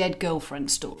My Dead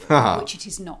Girlfriend story, which it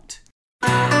is not.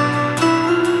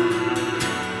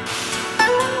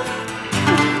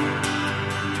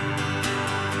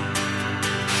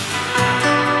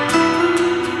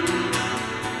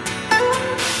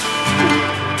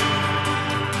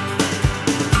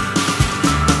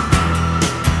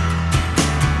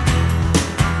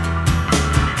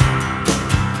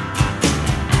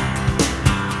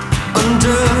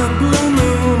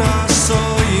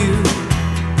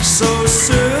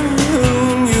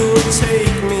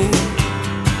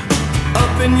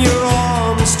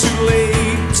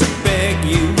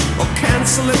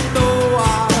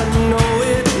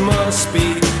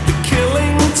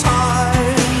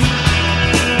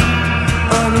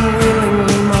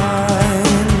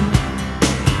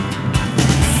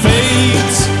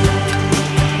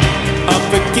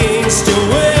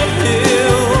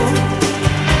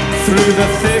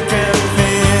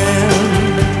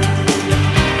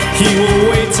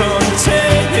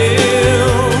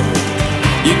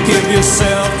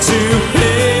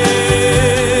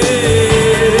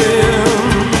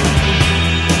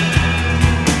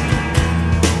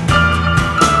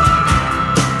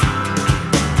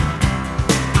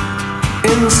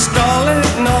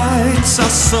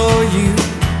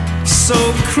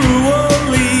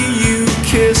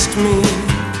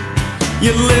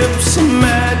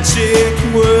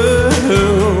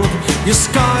 Your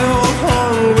sky all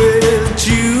hung with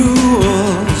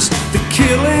jewels. The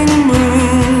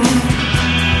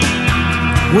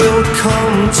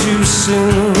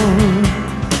soon.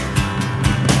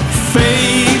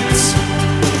 Fate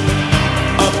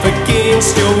up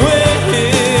against your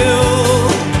will,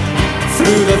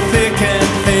 through the thick and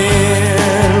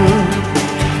thin.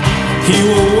 He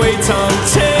will wait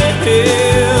until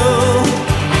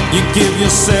you give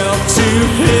yourself to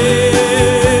him.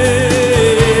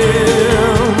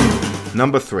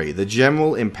 Number 3, the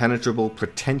general impenetrable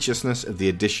pretentiousness of the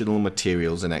additional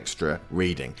materials and extra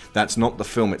reading. That's not the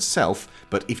film itself,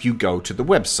 but if you go to the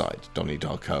website,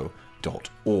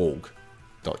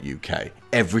 donniedarko.org.uk,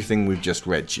 everything we've just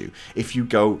read you. If you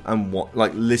go and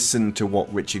listen to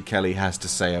what Richard Kelly has to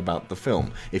say about the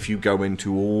film, if you go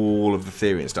into all of the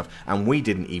theory and stuff, and we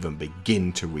didn't even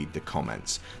begin to read the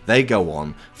comments. They go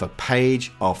on for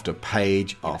page after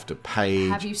page after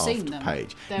page. Have you seen after them?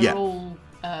 Page. They're all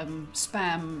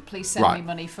spam. Please send me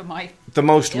money for my. The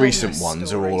most illness recent ones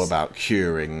stories. are all about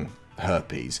curing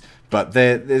herpes, but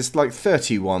there's like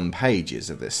 31 pages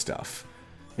of this stuff.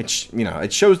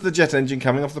 It shows the jet engine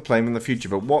coming off the plane in the future,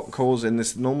 but what cause in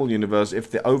this normal universe, if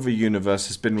the over universe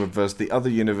has been reversed, the other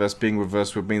universe being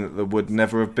reversed would mean that the wood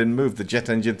never have been moved, the jet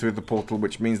engine through the portal,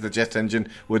 which means the jet engine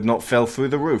would not fell through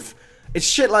the roof. It's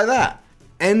shit like that.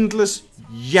 Endless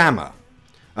yammer.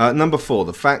 Number 4,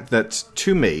 the fact that,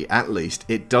 to me, at least,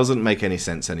 it doesn't make any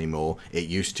sense anymore. It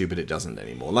used to, but it doesn't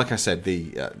anymore. Like I said,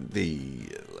 it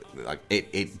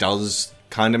does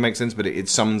kind of make sense, but it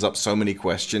sums up so many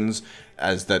questions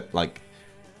as that, like,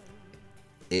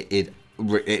 it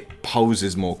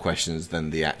poses more questions than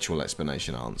the actual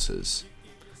explanation answers.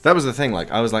 That was the thing.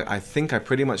 Like, I was like, I think I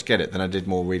pretty much get it. Then I did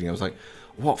more reading. I was like,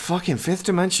 what fucking fifth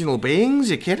dimensional beings?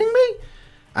 You kidding me?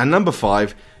 And number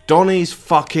 5. Donnie's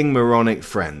fucking moronic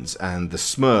friends and the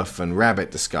Smurf and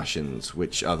Rabbit discussions,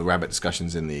 which are the Rabbit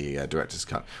discussions in the director's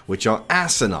cut, which are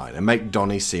asinine and make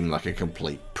Donnie seem like a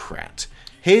complete prat.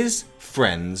 His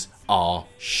friends are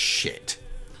shit.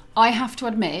 I have to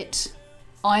admit,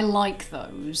 I like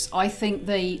those. I think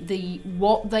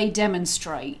what they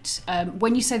demonstrate.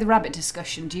 When you say the Rabbit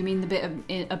discussion, do you mean the bit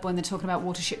of when they're talking about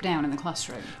Watership Down in the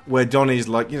classroom? Where Donnie's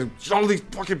like, all these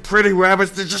fucking pretty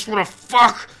rabbits, they just want to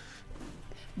fuck.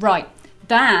 Right.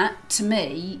 That, to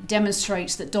me,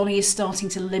 demonstrates that Donnie is starting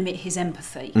to limit his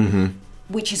empathy,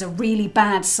 which is a really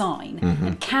bad sign.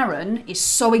 And Karen is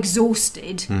so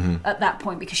exhausted at that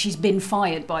point because she's been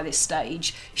fired by this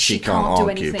stage. She can't do argue,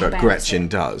 anything but about Gretchen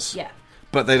it. does. Yeah.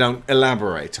 But they don't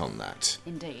elaborate on that.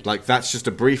 Indeed. Like, that's just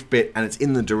a brief bit, and it's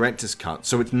in the director's cut,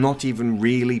 so it's not even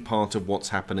really part of what's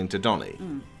happening to Donnie.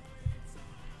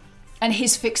 And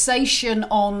his fixation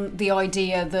on the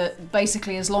idea that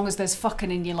basically as long as there's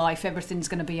fucking in your life, everything's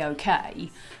going to be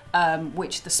okay,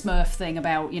 which the Smurf thing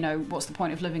about, what's the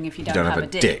point of living if you don't have a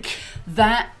dick?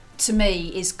 That, to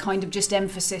me, is kind of just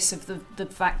emphasis of the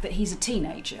fact that he's a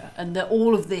teenager and that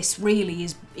all of this really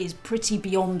is pretty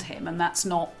beyond him, and that's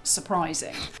not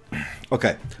surprising.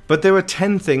 Okay, but there are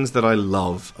 10 things that I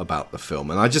love about the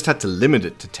film, and I just had to limit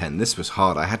it to 10. This was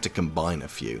hard. I had to combine a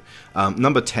few.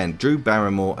 Number 10, Drew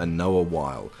Barrymore and Noah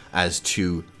Weil as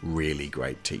 2 really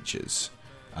great teachers.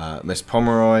 Miss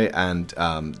Pomeroy and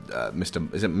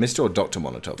Mr. Is it Mr. or Dr.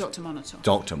 Monotov? Dr. Monotov.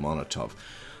 Dr. Monotov.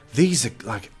 These are,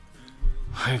 like,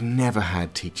 I've never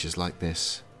had teachers like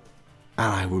this,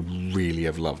 and I would really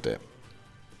have loved it.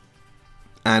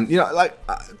 And, like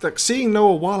seeing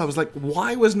Noah Weil, I was like,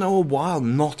 why was Noah Weil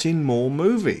not in more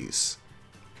movies?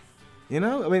 I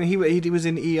mean, he was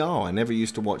in ER. I never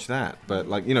used to watch that. But,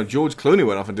 like, George Clooney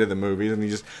went off and did the movies, and he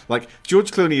just, like, George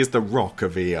Clooney is the Rock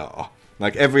of ER.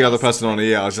 Like, every other person on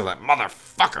ER is just like,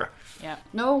 motherfucker. Yeah.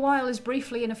 Noah Weil is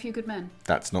briefly in A Few Good Men.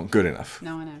 That's not good enough.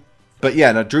 No, I know. But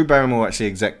yeah, no, Drew Barrymore actually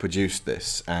exec produced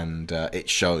this, and it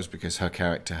shows because her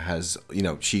character has,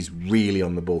 she's really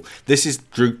on the ball. This is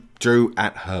Drew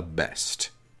at her best.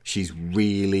 She's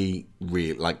really,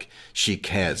 like, she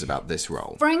cares about this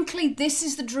role. Frankly, this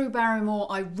is the Drew Barrymore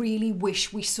I really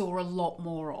wish we saw a lot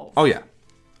more of. Oh, yeah.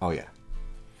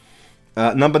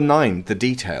 Number 9, the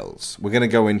details. We're going to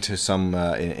go into some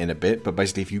in a bit, but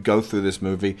basically if you go through this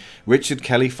movie, Richard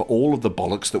Kelly, for all of the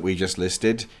bollocks that we just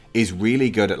listed, is really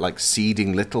good at, like,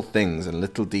 seeding little things and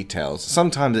little details.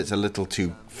 Sometimes it's a little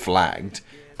too flagged,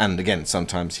 and again,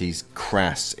 sometimes he's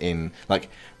crass in, like,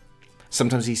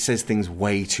 sometimes he says things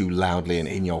way too loudly and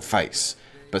in your face.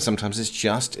 But sometimes it's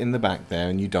just in the back there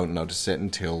and you don't notice it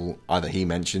until either he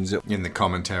mentions it in the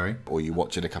commentary or you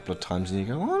watch it a couple of times and you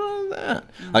go, what is that?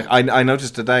 Like, I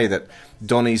noticed today that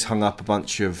Donnie's hung up a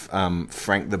bunch of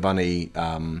Frank the Bunny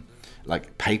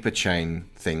like paper chain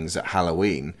things at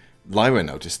Halloween Lyra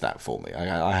noticed that for me.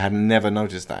 I had never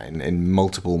noticed that in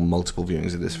multiple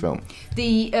viewings of this film.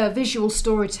 The visual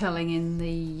storytelling in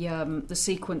the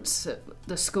sequence at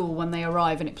the school when they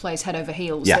arrive and it plays head over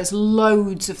heels. Yeah. There's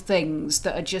loads of things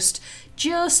that are just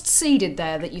seeded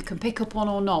there that you can pick up on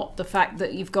or not. The fact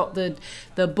that you've got the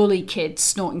bully kid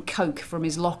snorting coke from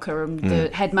his locker and the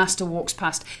headmaster walks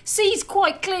past, sees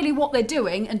quite clearly what they're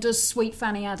doing and does sweet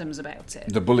Fanny Adams about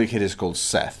it. The bully kid is called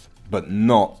Seth, but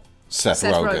not Seth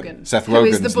Rogen. Seth who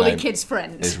is Rogen's the bully name kid's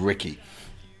friend. is Ricky.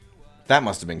 That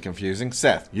must have been confusing.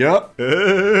 Seth. Yup.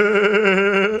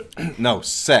 No,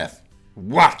 Seth.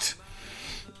 What?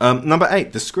 Number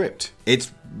 8, the script.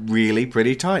 It's really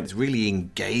pretty tight. It's really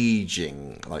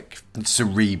engaging. Like, it's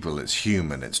cerebral, it's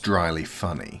human, it's dryly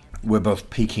funny. We're both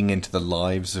peeking into the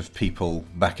lives of people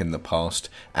back in the past,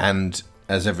 and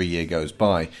as every year goes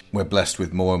by, we're blessed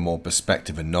with more and more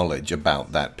perspective and knowledge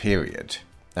about that period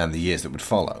and the years that would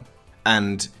follow.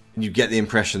 And you get the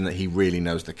impression that he really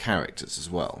knows the characters as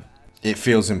well. It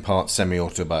feels in part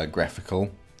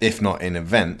semi-autobiographical, if not in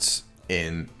events,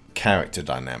 in character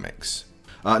dynamics.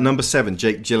 Number 7,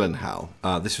 Jake Gyllenhaal.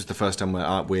 This was the first time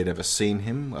we had ever seen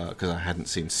him, because I hadn't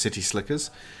seen City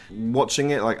Slickers. Watching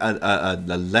it, like a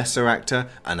lesser actor,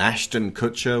 an Ashton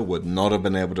Kutcher, would not have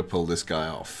been able to pull this guy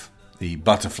off. The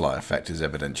butterfly effect is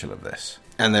evidential of this.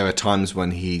 And there are times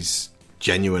when he's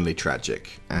genuinely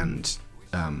tragic and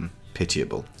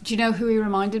pitiable. Do you know who he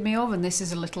reminded me of? And this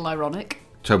is a little ironic.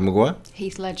 Tobey Maguire?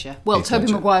 Heath Ledger. Well, Heath Tobey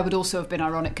Ledger. Maguire would also have been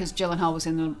ironic because Gyllenhaal was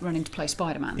in the running to play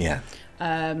Spider-Man. Yeah.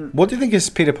 What do you think his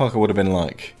Peter Parker would have been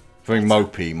like? Very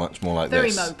mopey, much more like Very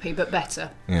this. mopey, but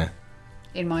better, Yeah.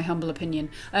 in my humble opinion.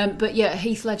 But yeah,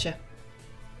 Heath Ledger.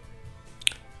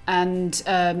 And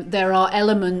there are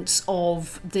elements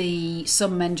of the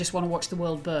some men just want to watch the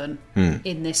world burn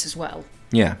in this as well.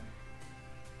 Yeah.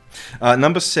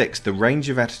 Number 6, the range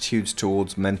of attitudes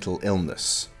towards mental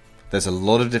illness. There's a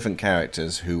lot of different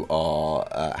characters who are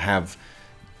have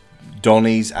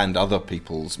Donnie's and other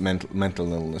people's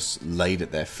mental illness laid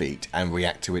at their feet and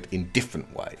react to it in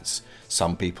different ways.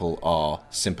 Some people are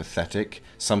sympathetic,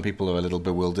 some people are a little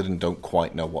bewildered and don't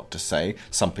quite know what to say,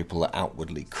 some people are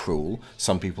outwardly cruel,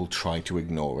 some people try to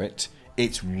ignore it.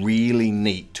 It's really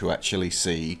neat to actually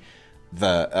see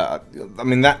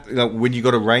when you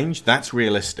got a range, that's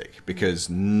realistic because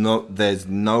there's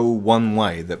no one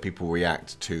way that people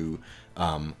react to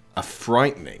a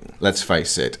frightening, let's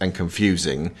face it, and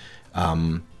confusing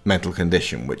mental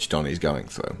condition which Donnie's going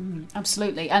through.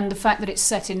 Absolutely. And the fact that it's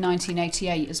set in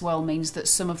 1988 as well means that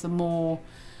some of the more,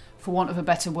 for want of a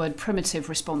better word, primitive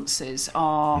responses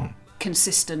are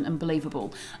consistent and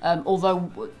believable.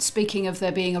 Although, speaking of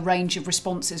there being a range of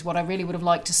responses, what I really would have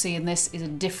liked to see in this is a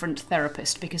different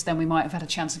therapist, because then we might have had a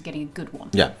chance of getting a good one.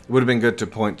 Yeah, it would have been good to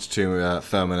point to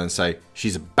Thurman and say,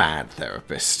 she's a bad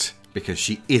therapist, because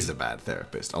she is a bad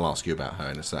therapist. I'll ask you about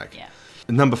her in a sec. Yeah.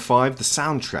 Number 5, the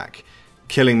soundtrack.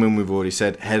 Killing Moon, we've already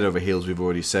said. Head Over Heels, we've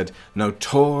already said.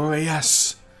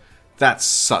 Notorious. That's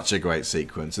such a great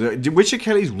sequence. Richard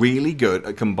Kelly's really good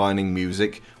at combining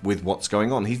music with what's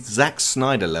going on. He's Zack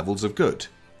Snyder levels of good.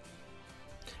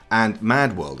 And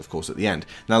Mad World, of course, at the end.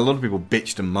 Now, a lot of people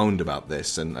bitched and moaned about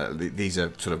this, and these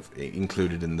are sort of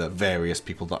included in the various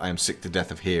people that I am sick to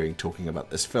death of hearing talking about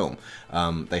this film.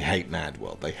 They hate Mad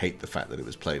World. They hate the fact that it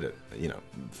was played at,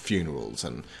 funerals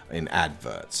and in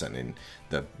adverts and in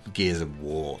the Gears of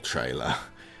War trailer.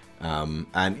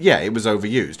 And yeah, it was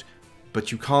overused.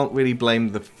 But you can't really blame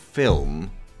the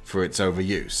film for its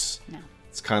overuse. No.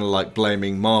 It's kind of like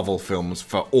blaming Marvel films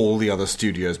for all the other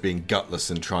studios being gutless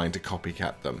and trying to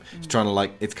copycat them.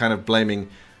 It's kind of blaming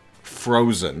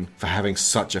Frozen for having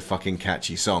such a fucking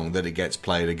catchy song that it gets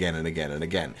played again and again and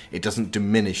again. It doesn't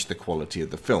diminish the quality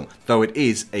of the film, though it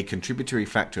is a contributory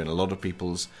factor in a lot of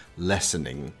people's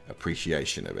lessening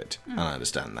appreciation of it. And I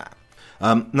understand that.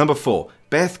 Number 4,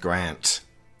 Beth Grant.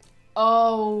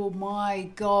 Oh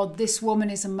my God, this woman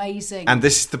is amazing. And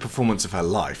this is the performance of her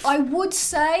life. I would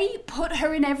say put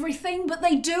her in everything, but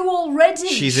they do already.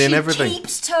 She's in everything. She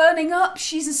keeps turning up.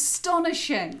 She's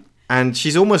astonishing. And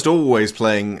she's almost always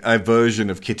playing a version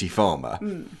of Kitty Farmer.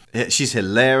 She's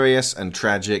hilarious and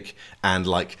tragic, and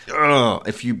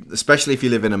especially if you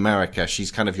live in America,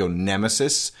 she's kind of your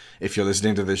nemesis if you're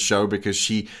listening to this show, because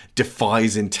she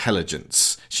defies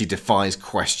intelligence, she defies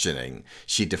questioning,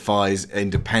 she defies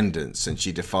independence, and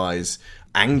she defies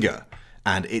anger.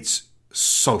 And it's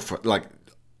so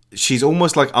she's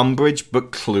almost like Umbridge,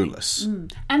 but clueless.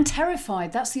 And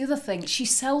terrified. That's the other thing. She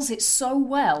sells it so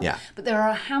well. Yeah. But there are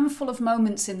a handful of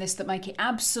moments in this that make it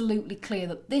absolutely clear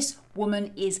that this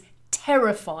woman is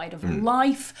terrified of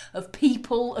life, of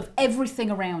people, of everything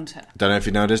around her. Don't know if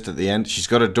you noticed at the end, she's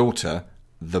got a daughter,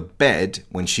 the bed,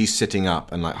 when she's sitting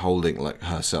up and like holding like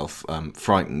herself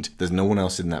frightened, there's no one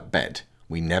else in that bed.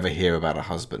 We never hear about a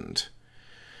husband.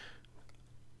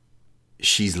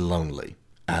 She's lonely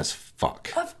as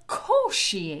fuck. Of course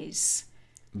she is.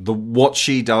 What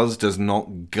she does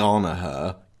not garner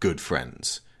her good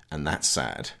friends, and that's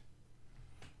sad.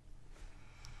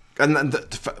 And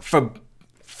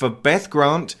for Beth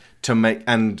Grant to make,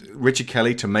 and Richard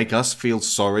Kelly to make us feel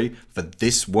sorry for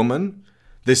this woman,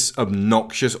 this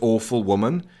obnoxious, awful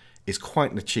woman, is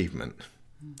quite an achievement.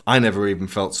 I never even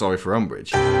felt sorry for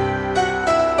Umbridge.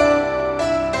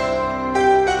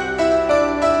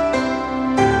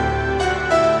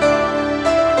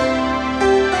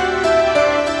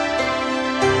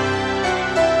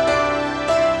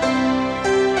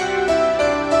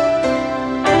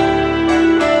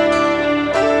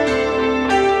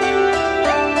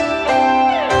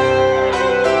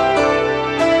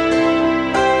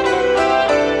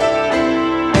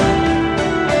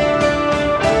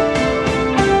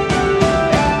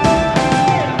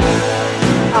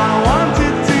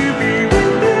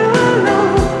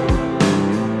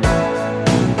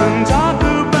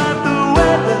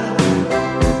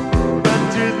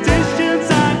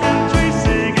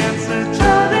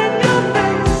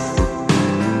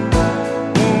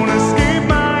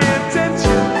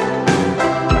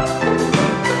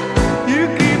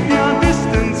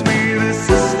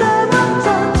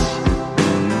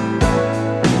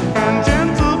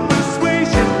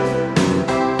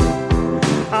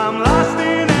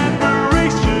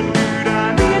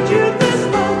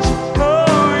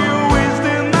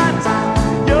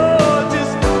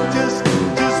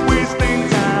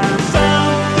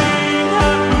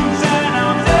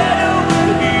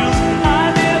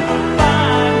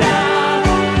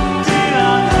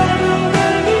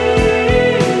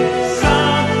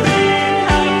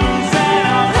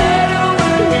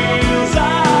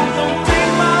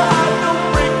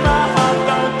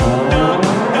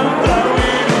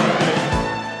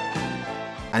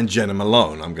 Jenna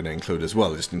Malone, I'm going to include as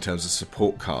well, just in terms of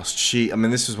support cast.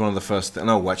 This was one of the first.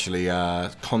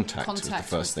 Contact was the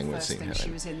first thing we've seen her in.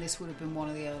 She was in. This would have been one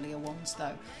of the earlier ones,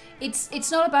 though. It's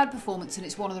not a bad performance, and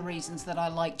it's one of the reasons that I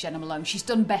like Jenna Malone. She's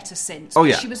done better since. Oh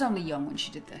yeah, she was only young when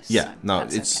she did this. Yeah, so no,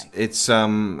 it's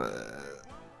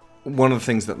one of the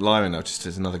things that Lyra noticed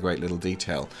is another great little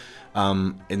detail.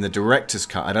 In the director's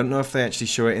cut, I don't know if they actually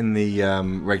show it in the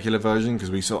regular version,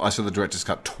 because I saw the director's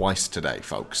cut twice today,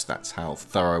 folks. That's how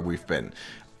thorough we've been.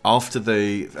 After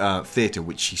the theatre,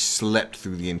 which she slept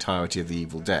through the entirety of The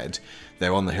Evil Dead,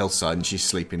 they're on the hillside and she's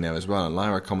sleeping there as well. And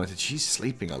Lyra commented, she's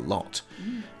sleeping a lot.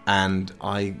 And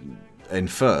I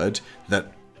inferred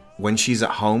that when she's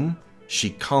at home, she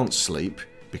can't sleep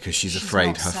because she's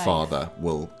afraid her father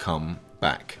will come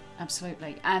back.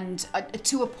 Absolutely. And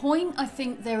to a point, I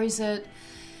think there's a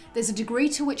degree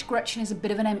to which Gretchen is a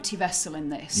bit of an empty vessel in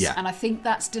this. Yeah. And I think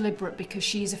that's deliberate because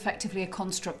she's effectively a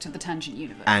construct of the Tangent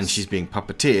Universe. And she's being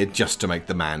puppeteered just to make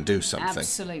the man do something.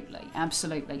 Absolutely,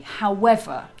 absolutely.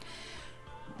 However,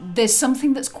 there's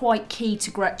something that's quite key to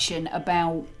Gretchen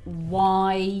about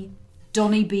why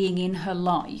Donnie being in her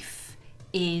life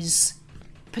is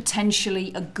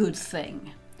potentially a good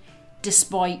thing,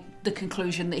 despite the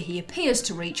conclusion that he appears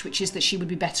to reach, which is that she would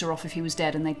be better off if he was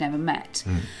dead and they'd never met.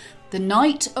 The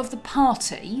night of the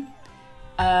party,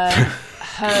 the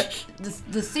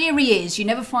theory is, you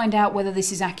never find out whether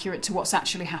this is accurate to what's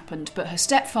actually happened, but her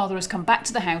stepfather has come back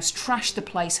to the house, trashed the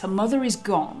place, her mother is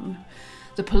gone.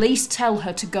 The police tell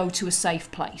her to go to a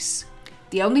safe place.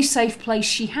 The only safe place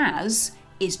she has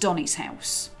is Donnie's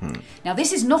house. Now,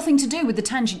 this is nothing to do with the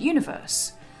Tangent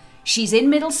Universe. She's in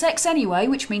Middlesex anyway,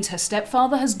 which means her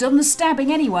stepfather has done the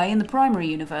stabbing anyway in the primary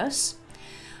universe.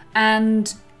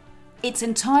 And it's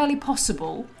entirely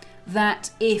possible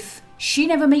that if she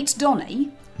never meets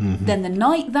Donnie, then the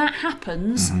night that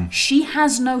happens, she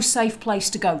has no safe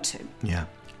place to go to. Yeah.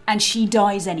 And she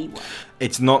dies anyway.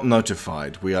 It's not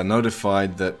notified. We are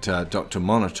notified that Dr.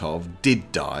 Monotov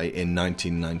did die in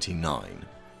 1999.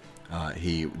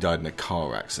 He died in a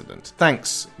car accident.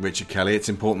 Thanks, Richard Kelly. It's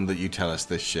important that you tell us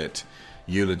this shit.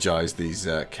 Eulogize these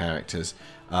characters.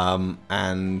 He died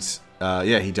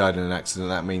in an accident.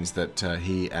 That means that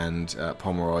he and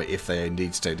Pomeroy, if they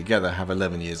indeed stay together, have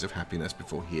 11 years of happiness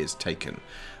before he is taken.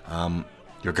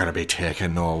 You're going to be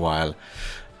taken, no while.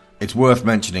 It's worth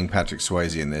mentioning Patrick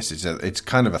Swayze in this. It's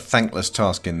kind of a thankless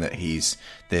task in that he's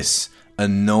this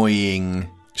annoying,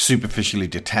 superficially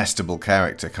detestable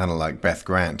character, kind of like Beth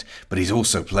Grant, but he's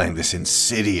also playing this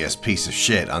insidious piece of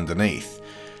shit underneath.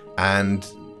 And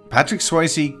Patrick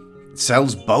Swayze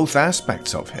sells both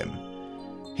aspects of him.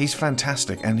 He's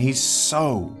fantastic, and he's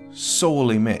so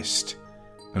sorely missed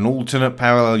An alternate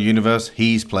parallel universe,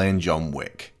 he's playing John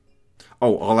Wick.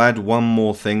 Oh, I'll add one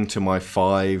more thing to my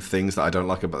 5 things that I don't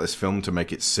like about this film to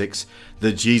make it 6.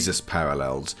 The Jesus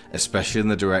parallels, especially in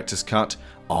the director's cut,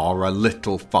 are a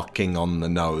little fucking on the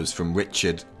nose from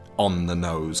Richard on the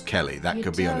nose Kelly. That You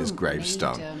could be on his don't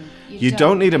gravestone. need 'em. You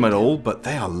don't need them at all, but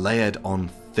they are layered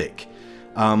on thick.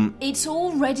 It's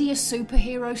already a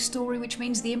superhero story, which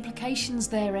means the implication's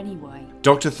there anyway.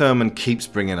 Dr. Thurman keeps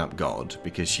bringing up God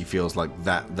because she feels like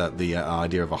that the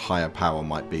idea of a higher power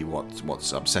might be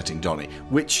what's upsetting Donnie,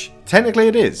 which technically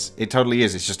it is. It totally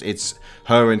is. It's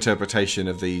her interpretation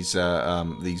of these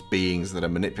beings that are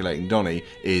manipulating Donnie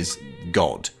is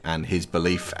God and his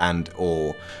belief and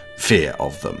or fear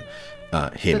of them.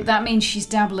 Him. But that means she's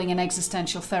dabbling in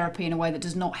existential therapy in a way that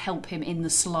does not help him in the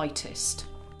slightest.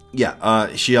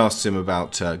 Yeah, she asks him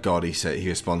about God. He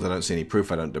responds, "I don't see any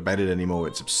proof. I don't debate it anymore.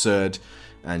 It's absurd."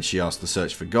 And she asks the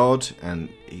search for God, and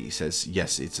he says,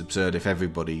 "Yes, it's absurd if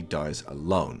everybody dies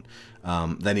alone."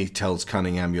 Then he tells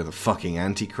Cunningham, "You're the fucking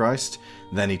Antichrist."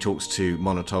 Then he talks to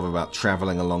Monotov about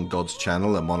travelling along God's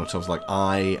channel, and Monotov's like,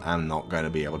 "I am not going to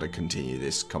be able to continue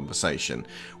this conversation,"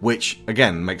 which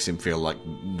again makes him feel like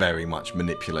very much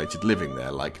manipulated living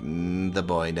there, like the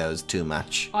boy knows too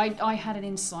much. I had an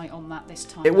insight on that this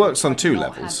time. It works on I've 2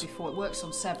 not levels. had before. It works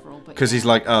on several, but Because he's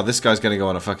like, "Oh, this guy's going to go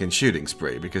on a fucking shooting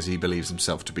spree because he believes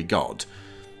himself to be God.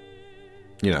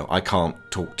 You know, I can't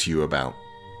talk to you about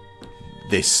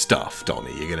this stuff,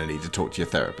 Donnie. You're going to need to talk to your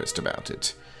therapist about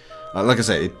it." Like I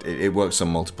say, it works on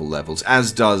multiple levels,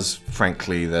 as does,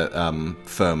 frankly, the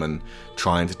Thurman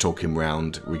trying to talk him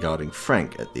round regarding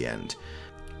Frank at the end.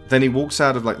 Then he walks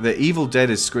out of, like, the Evil Dead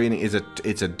is screening.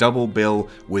 It's a double bill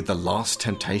with The Last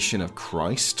Temptation of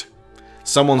Christ.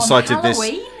 Someone cited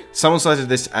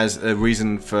this as a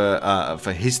reason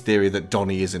for his theory that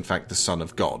Donnie is in fact the son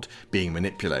of God being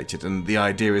manipulated, and the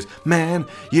idea is, man,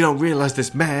 you don't realize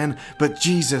this, man, but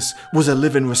Jesus was a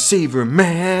living receiver,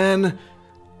 man.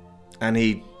 And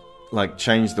he, like,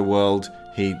 changed the world.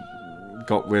 He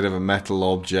got rid of a metal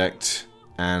object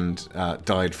and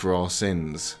died for our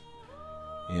sins.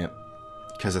 Yep.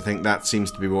 Because I think that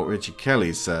seems to be what Richard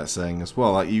Kelly's saying as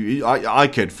well. Like, I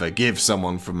could forgive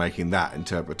someone for making that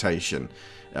interpretation,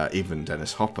 even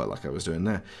Dennis Hopper, like I was doing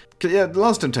there. Yeah, The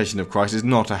Last Temptation of Christ is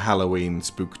not a Halloween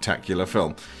spooktacular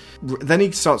film. Then he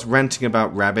starts ranting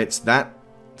about rabbits. That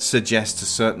suggests a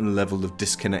certain level of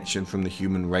disconnection from the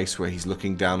human race, where he's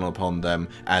looking down upon them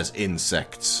as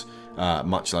insects,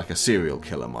 much like a serial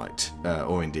killer might,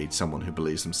 or indeed someone who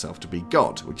believes himself to be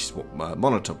God, which is what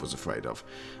Monotov was afraid of.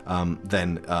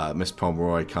 Then Miss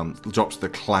Pomeroy drops the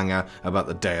clanger about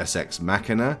the Deus Ex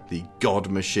Machina, the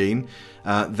God machine.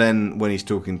 Then when he's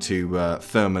talking to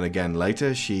Thurman again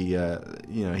later,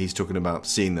 he's talking about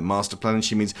seeing the master plan, and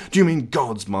she means, "Do you mean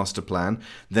God's master plan?"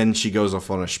 Then she goes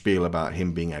off on a spiel about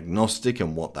him being agnostic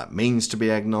and what that means to be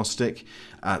agnostic.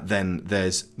 Then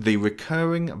there's the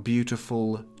recurring,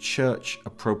 beautiful,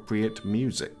 church-appropriate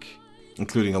music,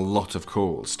 including a lot of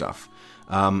choral stuff.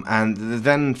 And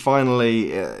then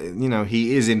finally,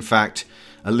 he is in fact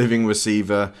a living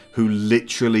receiver who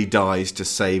literally dies to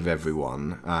save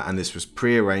everyone. And this was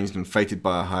prearranged and fated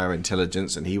by a higher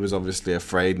intelligence, and he was obviously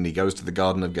afraid, and he goes to the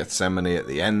Garden of Gethsemane at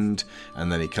the end,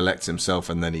 and then he collects himself,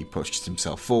 and then he pushes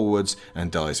himself forwards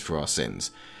and dies for our sins.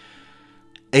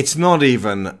 It's not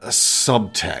even a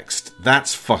subtext.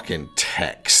 That's fucking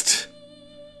text.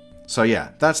 So yeah,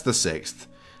 that's the 6th.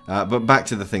 But back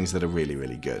to the things that are really,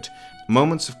 really good.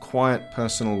 Moments of quiet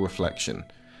personal reflection.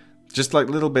 Just like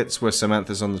little bits where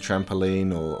Samantha's on the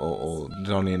trampoline, or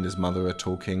Donnie and his mother are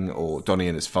talking, or Donnie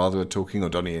and his father are talking, or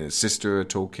Donnie and his sister are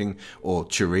talking, or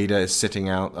Cherida is sitting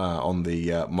out on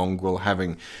the mongrel,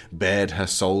 having bared her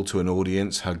soul to an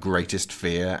audience, her greatest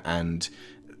fear, and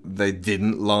they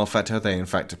didn't laugh at her, they in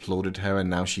fact applauded her, and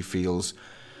now she feels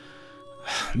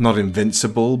not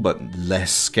invincible, but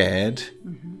less scared.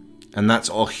 Mm-hmm. And that's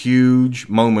a huge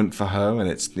moment for her, and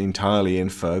it's entirely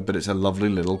inferred, but it's a lovely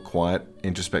little, quiet,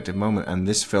 introspective moment. And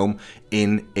this film,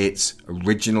 in its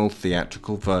original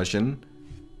theatrical version,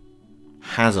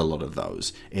 has a lot of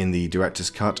those. In the director's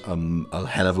cut, a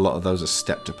hell of a lot of those are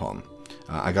stepped upon.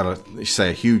 I gotta say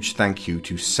a huge thank you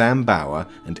to Sam Bauer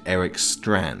and Eric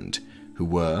Strand, who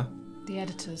were the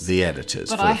editors.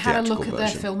 But I had a look at their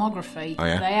filmography. Oh,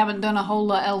 yeah? They haven't done a whole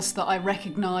lot else that I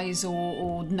recognise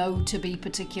or know to be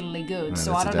particularly good.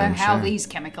 So I don't know how these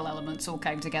chemical elements all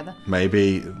came together.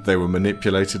 Maybe they were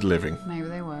manipulated living. Maybe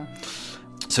they were.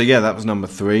 So yeah, that was number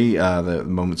 3, the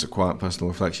Moments of Quiet Personal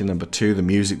Reflection. Number 2, the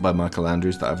music by Michael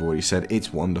Andrews that I've already said.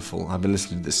 It's wonderful. I've been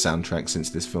listening to this soundtrack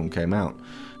since this film came out.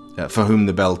 For Whom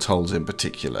the Bell Tolls in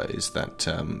particular is that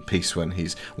piece when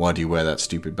he's, why do you wear that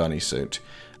stupid bunny suit?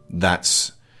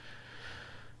 That's...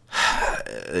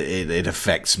 It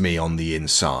affects me on the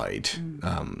inside,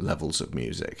 levels of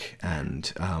music.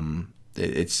 And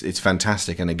it's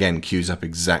fantastic. And again, cues up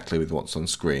exactly with what's on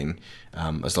screen,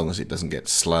 as long as it doesn't get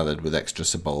slathered with extra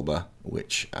Sebulba,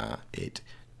 which it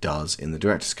does in the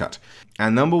director's cut.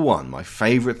 And number one, my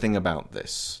favourite thing about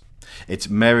this, it's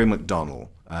Mary McDonnell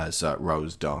as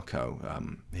Rose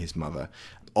Darko, his mother.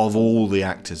 Of all the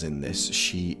actors in this,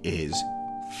 she is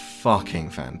fucking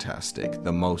fantastic.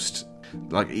 The most,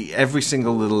 like, every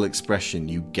single little expression,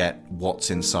 you get what's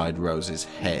inside Rose's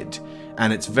head.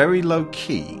 And it's very low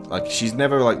key. Like, she's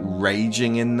never like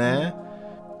raging in there,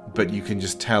 but you can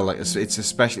just tell, like, it's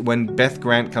especially when Beth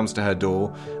Grant comes to her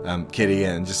door, Kitty,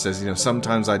 and just says,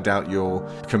 sometimes I doubt your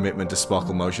commitment to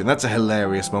Sparkle Motion. That's a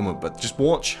hilarious moment, but just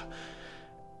watch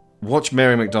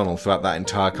Mary McDonnell throughout that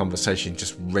entire conversation,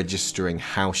 just registering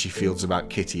how she feels about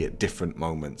Kitty at different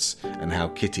moments and how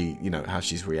Kitty, how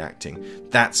she's reacting.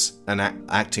 That's an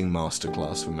acting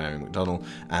masterclass for Mary McDonnell,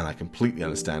 and I completely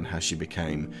understand how she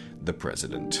became the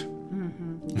president.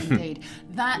 Indeed.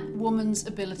 That woman's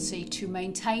ability to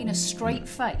maintain a straight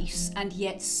face and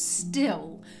yet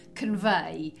still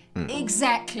convey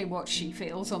exactly what she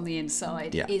feels on the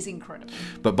inside is incredible.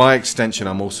 But by extension,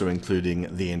 I'm also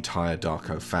including the entire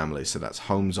Darko family. So that's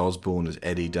Holmes Osborne as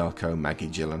Eddie Darko, Maggie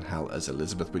Gyllenhaal as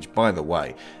Elizabeth, which, by the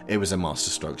way, it was a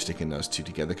masterstroke sticking those two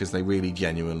together because they really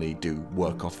genuinely do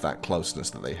work off that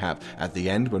closeness that they have. At the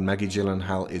end, when Maggie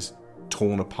Gyllenhaal is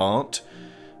torn apart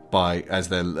as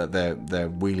they're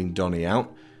wheeling Donnie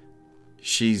out,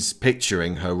 she's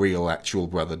picturing her real, actual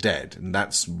brother dead, and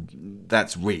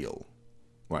that's real,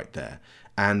 right there.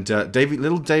 And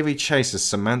little Davy Chase as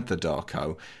Samantha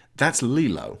Darko, that's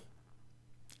Lilo,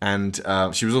 and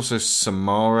she was also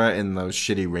Samara in those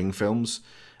shitty Ring films.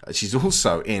 She's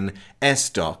also in S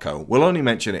Darko. We'll only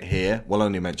mention it here. We'll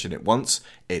only mention it once.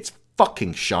 It's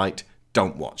fucking shite.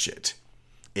 Don't watch it.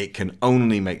 It can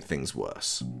only make things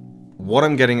worse. What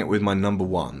I'm getting at with my number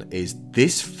one is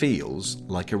this feels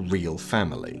like a real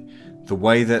family. The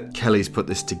way that Kelly's put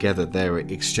this together, their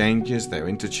exchanges, their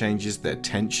interchanges, their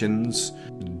tensions,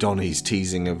 Donnie's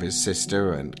teasing of his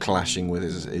sister and clashing with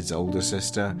his older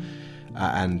sister,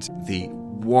 and the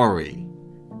worry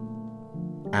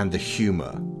and the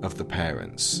humour of the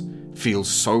parents feels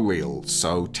so real,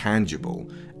 so tangible,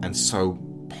 and so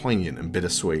poignant and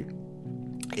bittersweet.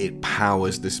 It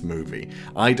powers this movie.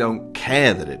 I don't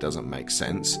care that it doesn't make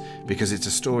sense because it's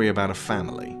a story about a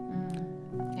family.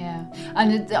 Yeah,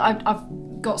 and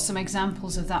I've got some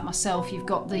examples of that myself. You've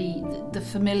got the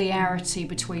familiarity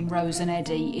between Rose and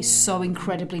Eddie is so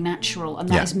incredibly natural, and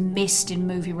that is missed in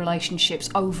movie relationships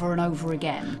over and over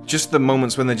again. Just the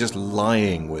moments when they're just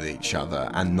lying with each other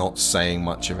and not saying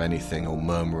much of anything or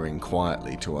murmuring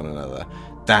quietly to one another,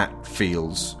 that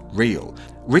feels real.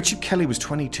 Richard Kelly was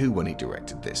 22 when he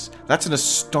directed this. That's an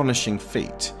astonishing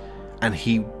feat. And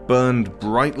he burned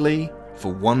brightly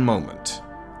for one moment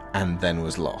and then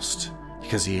was lost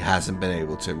because he hasn't been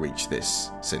able to reach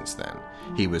this since then.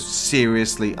 He was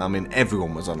seriously,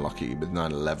 everyone was unlucky with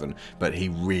 9/11, but he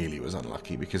really was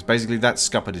unlucky because basically that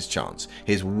scuppered his chance,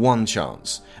 his one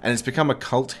chance. And it's become a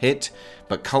cult hit,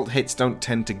 but cult hits don't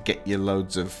tend to get you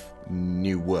loads of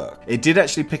new work. It did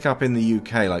actually pick up in the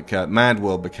UK, like Mad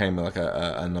World became like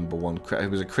a number one, it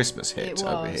was a Christmas hit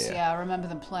over here. Yeah, I remember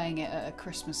them playing it at a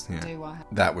Christmas do.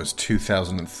 That was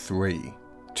 2003,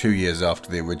 2 years after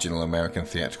the original American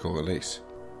theatrical release.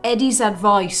 Eddie's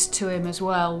advice to him as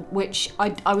well, which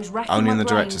I was racking only my in the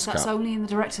brains, director's that's cut. only in the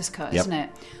director's cut, isn't it?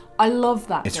 I love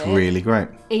that It's bit. really great.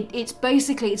 It's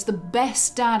basically, it's the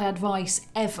best dad advice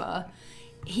ever.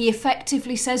 He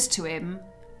effectively says to him,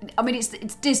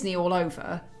 it's Disney all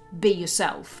over, be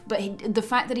yourself. But the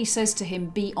fact that he says to him,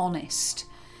 be honest.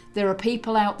 There are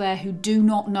people out there who do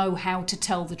not know how to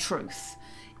tell the truth.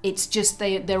 It's just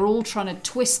they're all trying to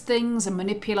twist things and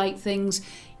manipulate things.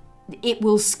 It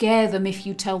will scare them if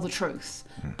you tell the truth,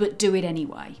 but do it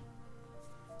anyway.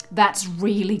 That's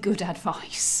really good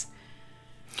advice.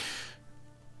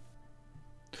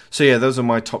 So yeah, those are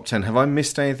my top 10. Have I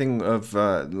missed anything of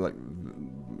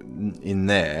in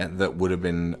there that would have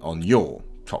been on your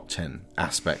top 10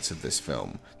 aspects of this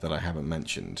film that I haven't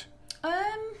mentioned?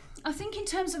 I think in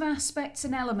terms of aspects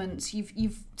and elements,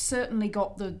 you've certainly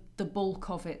got the bulk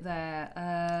of it there.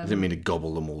 I didn't mean to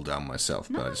gobble them all down myself,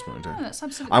 but I just wanted to. No, that's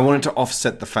absolutely I wanted fine. to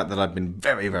offset the fact that I've been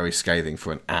very, very scathing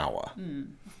for an hour.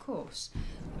 Of course.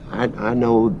 I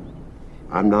know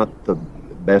I'm not the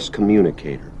best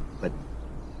communicator, but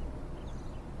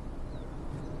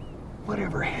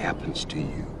whatever happens to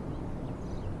you,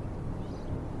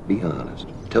 Be honest.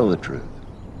 Tell the truth.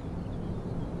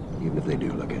 Even if they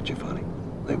do look at you funny,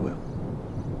 they will.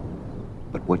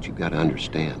 But what you gotta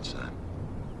understand, son,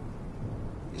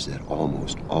 is that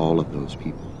almost all of those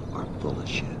people are full of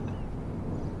shit.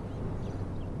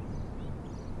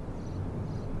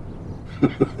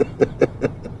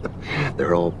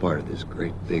 They're all part of this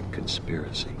great big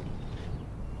conspiracy.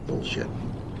 Bullshit.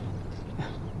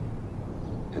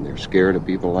 And they're scared of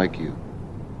people like you.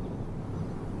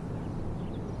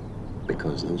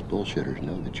 Because those bullshitters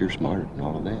know that you're smarter than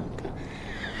all of them.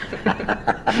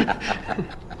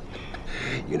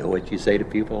 You know what you say to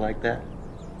people like that?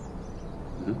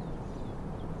 Hmm?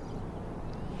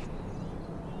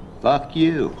 Fuck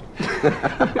you.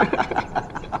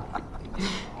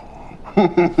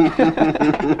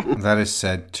 That is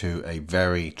said to a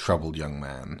very troubled young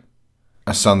man.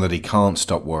 A son that he can't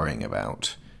stop worrying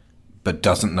about, but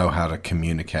doesn't know how to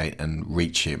communicate and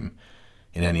reach him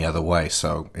in any other way.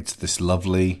 So it's this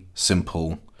lovely,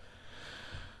 simple,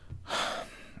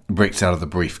 bricks out of the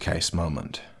briefcase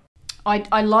moment.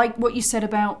 I like what you said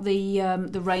about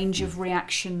the range of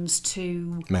reactions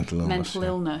to Mental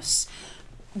illness.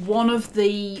 One of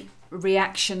the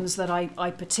reactions that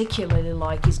I particularly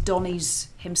like is Donnie's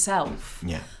himself.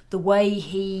 Yeah. The way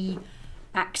he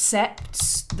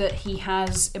accepts that he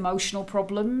has emotional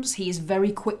problems. He is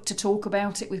very quick to talk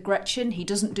about it with Gretchen. He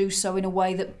doesn't do so in a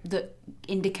way that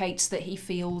indicates that he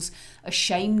feels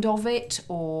ashamed of it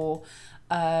or...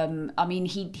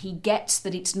 he gets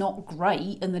that it's not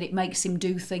great and that it makes him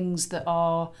do things that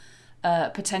are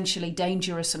potentially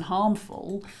dangerous and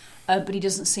harmful, but he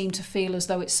doesn't seem to feel as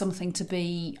though it's something to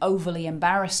be overly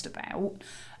embarrassed about,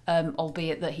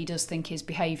 albeit that he does think his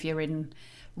behaviour in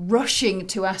rushing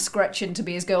to ask Gretchen to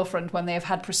be his girlfriend when they have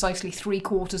had precisely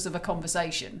 3/4 of a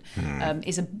conversation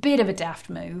is a bit of a daft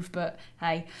move, but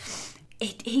hey...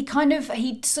 He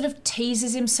sort of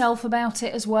teases himself about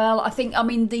it as well.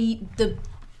 The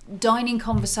dining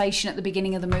conversation at the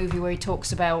beginning of the movie where he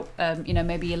talks about,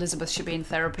 maybe Elizabeth should be in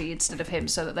therapy instead of him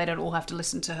so that they don't all have to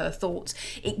listen to her thoughts.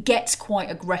 It gets quite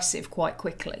aggressive quite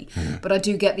quickly. But I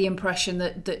do get the impression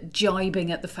that jibing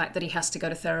at the fact that he has to go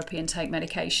to therapy and take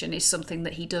medication is something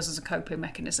that he does as a coping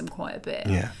mechanism quite a bit.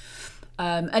 Yeah.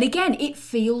 And again, it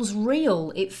feels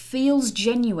real. It feels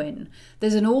genuine.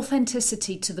 There's an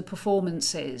authenticity to the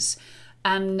performances,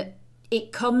 and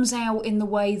it comes out in the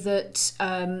way that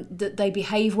that they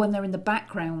behave when they're in the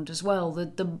background as well.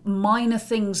 The minor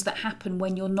things that happen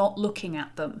when you're not looking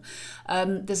at them.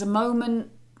 There's a moment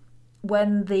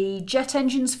when the jet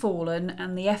engine's fallen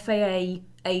and the FAA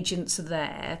agents are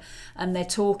there and they're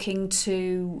talking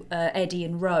to Eddie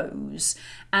and Rose,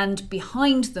 and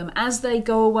behind them, as they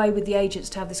go away with the agents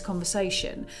to have this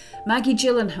conversation, Maggie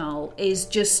Gyllenhaal is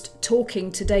just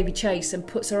talking to Davy Chase and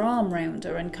puts her arm around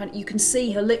her, and you can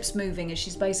see her lips moving as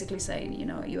she's basically saying,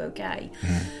 are you okay?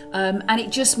 And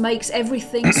it just makes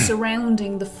everything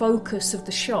surrounding the focus of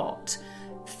the shot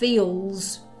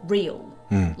feels real.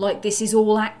 Like this is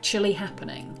all actually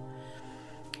happening.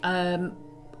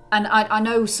 And I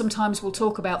know sometimes we'll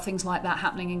talk about things like that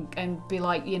happening and be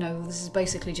like, this is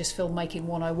basically just filmmaking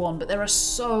 101. But there are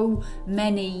so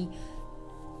many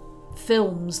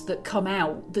films that come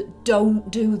out that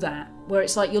don't do that, where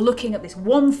it's like you're looking at this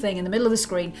one thing in the middle of the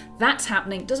screen, that's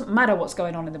happening, it doesn't matter what's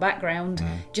going on in the background,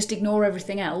 just ignore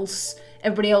everything else.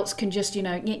 Everybody else can just,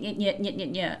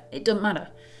 it doesn't matter.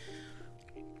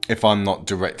 If I'm not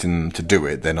directing them to do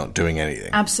it, they're not doing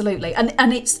anything. Absolutely.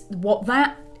 And it's what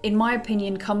that, in my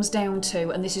opinion, comes down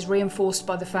to, and this is reinforced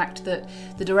by the fact that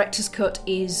the director's cut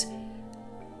is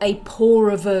a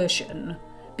poorer version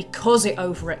because it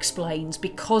over-explains,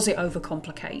 because it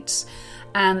overcomplicates.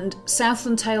 And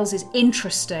Southland Tales is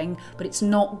interesting, but it's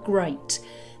not great.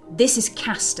 This is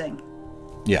casting.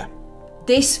 Yeah.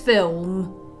 This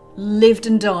film lived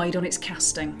and died on its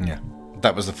casting. Yeah.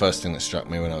 That was the first thing that struck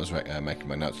me when I was making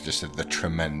my notes, just the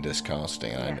tremendous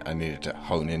casting. And I needed to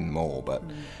hone in more, but...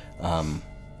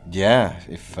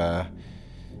 if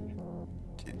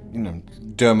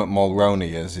Dermot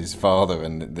Mulroney as his father,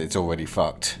 and it's already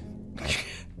fucked.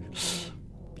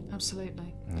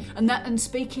 Absolutely. And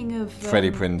speaking of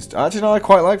Freddie Prinze, actually, no, I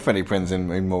quite like Freddie Prinze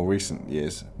in more recent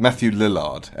years. Matthew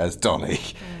Lillard as Donnie.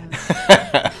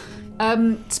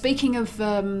 Speaking of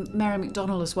Mary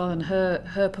McDonnell as well, and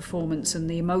her performance and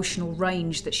the emotional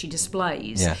range that she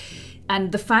displays. Yeah.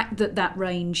 And the fact that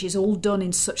range is all done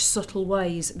in such subtle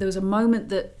ways. There was a moment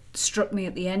that struck me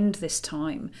at the end this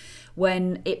time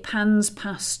when it pans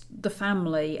past the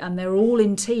family and they're all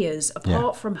in tears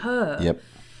apart from her. Yep.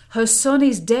 Her son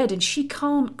is dead and she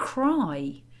can't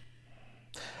cry.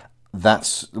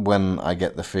 That's when I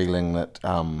get the feeling that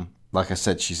like I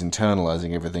said, she's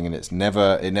internalizing everything, and it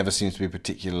never seems to be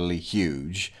particularly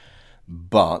huge,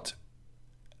 but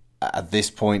at this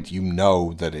point you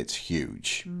know that it's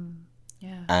huge.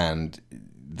 Yeah. And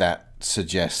that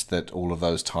suggests that all of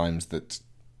those times that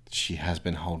she has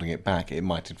been holding it back, it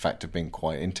might in fact have been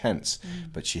quite intense,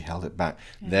 but she held it back.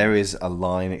 There is a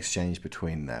line exchange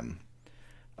between them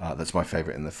that's my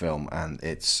favourite in the film, and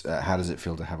it's how does it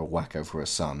feel to have a wacko for a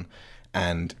son?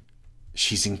 And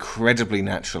she's incredibly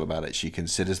natural about it. She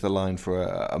considers the line for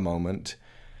a moment,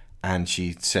 and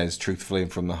she says truthfully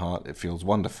and from the heart, it feels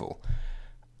wonderful.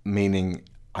 Meaning,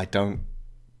 I don't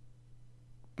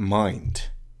mind.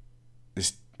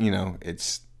 This,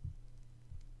 it's,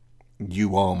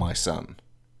 you are my son.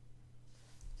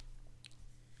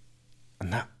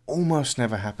 And that almost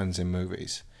never happens in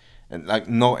movies. And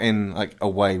not in a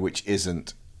way which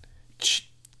isn't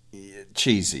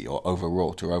cheesy or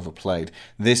overwrought or overplayed.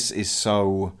 This is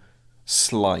so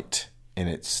slight in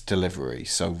its delivery,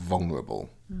 so vulnerable.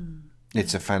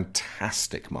 It's a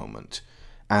fantastic moment,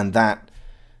 and that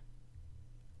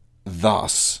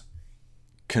thus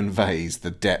conveys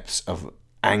the depths of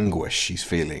anguish she's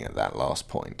feeling at that last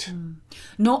point.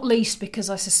 Not least because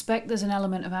I suspect there's an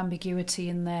element of ambiguity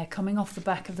in there coming off the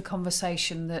back of the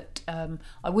conversation that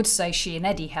I would say she and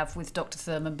Eddie have with Dr.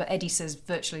 Thurman, but Eddie says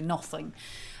virtually nothing.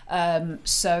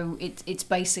 So it's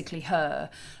basically her.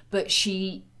 But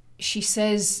she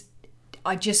says,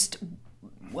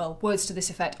 words to this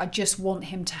effect, I just want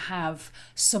him to have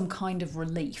some kind of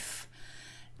relief.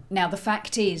 Now, the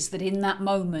fact is that in that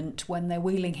moment when they're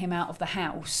wheeling him out of the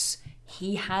house,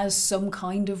 he has some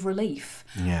kind of relief.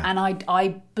 Yeah. And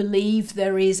I believe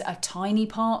there is a tiny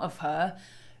part of her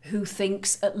who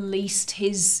thinks at least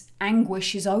his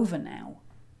anguish is over now.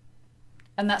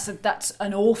 And that's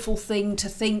an awful thing to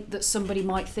think that somebody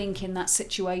might think in that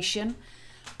situation.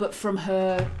 But from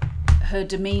her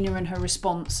demeanour and her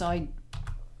response, I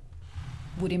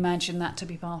would imagine that to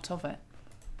be part of it.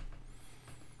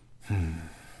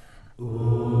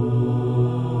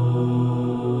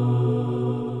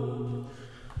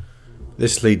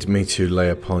 This leads me to lay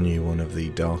upon you one of the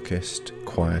darkest,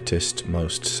 quietest,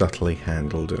 most subtly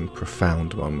handled and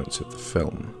profound moments of the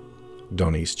film,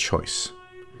 Donnie's choice.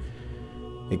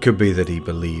 It could be that he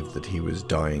believed that he was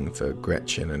dying for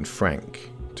Gretchen and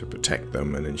Frank, to protect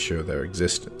them and ensure their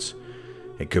existence.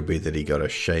 It could be that he got a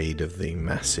shade of the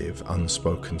massive,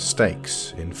 unspoken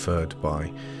stakes inferred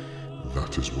by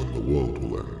 "That is when the world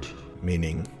will end."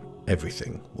 Meaning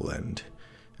everything will end,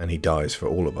 and he dies for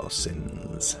all of our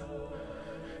sins.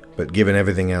 But given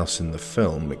everything else in the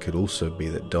film, it could also be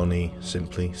that Donnie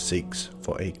simply seeks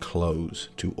for a close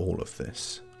to all of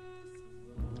this.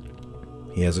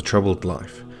 He has a troubled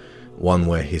life, one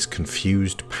where his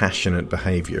confused, passionate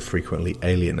behaviour frequently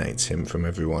alienates him from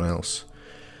everyone else.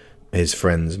 His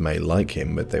friends may like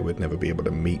him, but they would never be able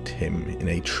to meet him in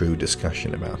a true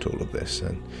discussion about all of this,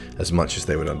 and as much as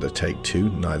they would undertake to,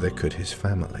 neither could his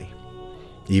family.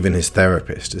 Even his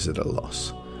therapist is at a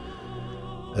loss.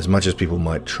 As much as people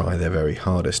might try their very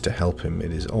hardest to help him,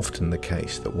 it is often the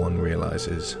case that one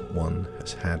realises one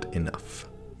has had enough.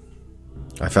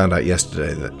 I found out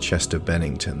yesterday that Chester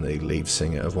Bennington, the lead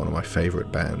singer of one of my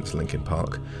favourite bands, Linkin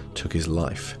Park, took his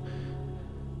life.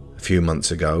 A few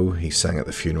months ago, he sang at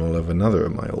the funeral of another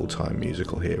of my all-time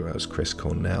musical heroes, Chris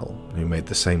Cornell, who made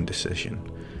the same decision.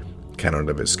 Cannot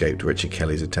have escaped Richard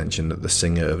Kelly's attention that the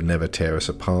singer of Never Tear Us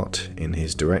Apart, in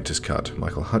his director's cut,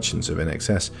 Michael Hutchence of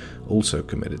INXS, also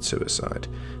committed suicide,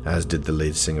 as did the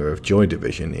lead singer of Joy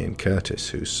Division, Ian Curtis,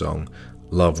 whose song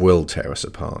Love Will Tear Us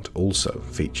Apart also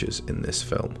features in this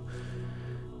film.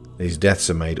 These deaths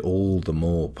are made all the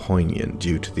more poignant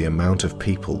due to the amount of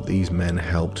people these men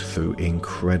helped through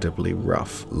incredibly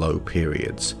rough, low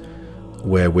periods,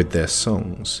 where with their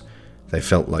songs, they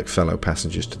felt like fellow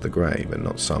passengers to the grave and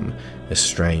not some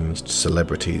estranged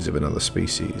celebrities of another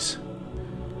species.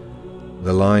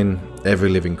 The line, "Every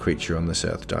living creature on this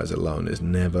earth dies alone," is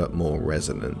never more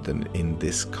resonant than in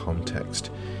this context.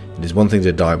 It is one thing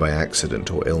to die by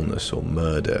accident or illness or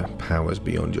murder, powers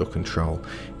beyond your control.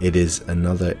 It is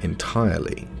another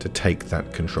entirely to take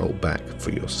that control back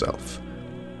for yourself.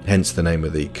 Hence the name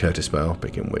of the Curtis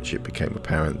biopic, in which it became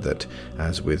apparent that,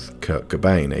 as with Kurt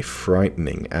Cobain, a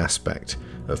frightening aspect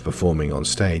of performing on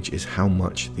stage is how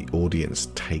much the audience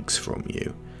takes from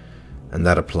you. And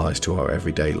that applies to our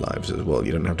everyday lives as well.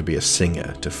 You don't have to be a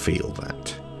singer to feel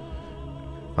that.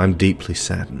 I'm deeply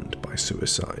saddened by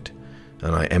suicide,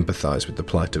 and I empathise with the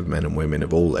plight of men and women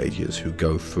of all ages who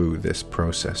go through this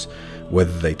process,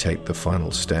 whether they take the final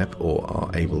step or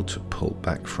are able to pull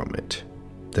back from it.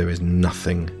 There is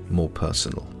nothing more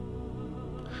personal.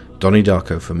 Donnie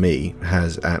Darko, for me,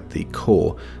 has at the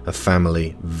core a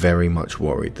family very much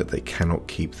worried that they cannot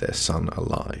keep their son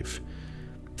alive.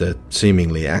 The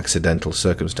seemingly accidental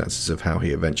circumstances of how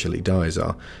he eventually dies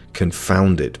are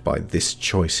confounded by this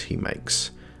choice he makes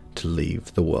to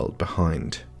leave the world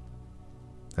behind.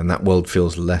 And that world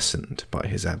feels lessened by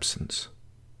his absence.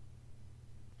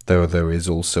 Though there is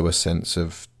also a sense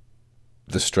of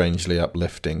the strangely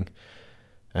uplifting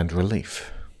and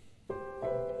relief.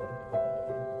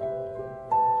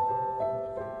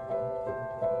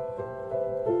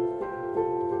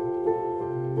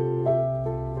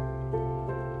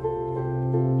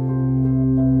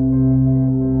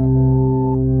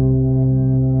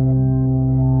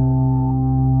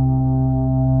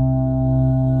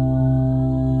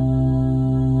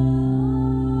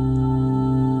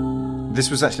 This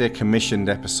was actually a commissioned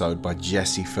episode by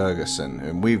Jesse Ferguson,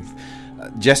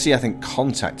 and Jesse, I think,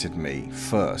 contacted me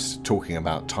first talking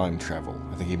about time travel.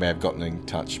 I think he may have gotten in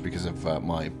touch because of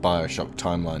my Bioshock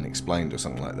Timeline Explained or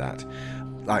something like that.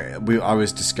 I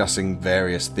was discussing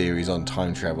various theories on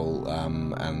time travel,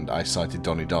 and I cited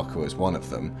Donnie Darko as one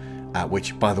of them,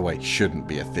 which, by the way, shouldn't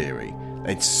be a theory.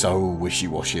 It's so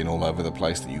wishy-washy and all over the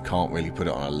place that you can't really put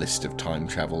it on a list of time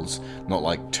travels, not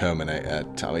like Terminator,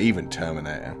 even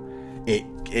Terminator.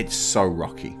 It's so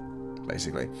rocky,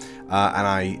 basically. And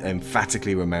I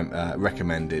emphatically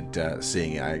recommended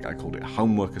seeing it. I called it a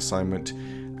homework assignment,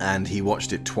 and he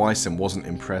watched it twice and wasn't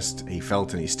impressed. He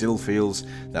felt, and he still feels,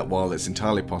 that while it's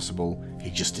entirely possible,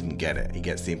 he just didn't get it. He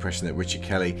gets the impression that Richard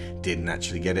Kelly didn't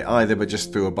actually get it either, but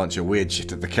just threw a bunch of weird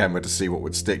shit at the camera to see what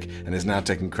would stick, and is now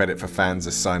taking credit for fans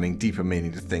assigning deeper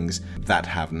meaning to things that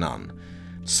have none.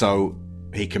 So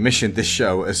he commissioned this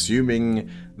show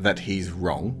assuming that he's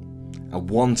wrong,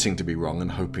 wanting to be wrong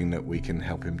and hoping that we can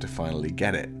help him to finally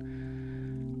get it.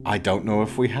 I don't know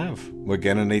if we have. We're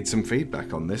going to need some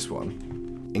feedback on this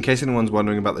one. In case anyone's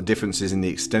wondering about the differences in the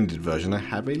extended version, I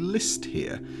have a list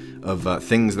here of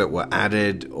things that were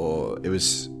added, or it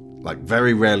was like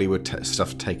very rarely were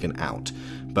stuff taken out.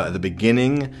 But at the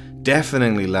beginning,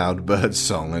 definitely loud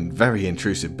birdsong and very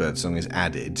intrusive birdsong is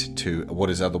added to what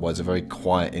is otherwise a very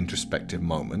quiet, introspective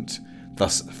moment.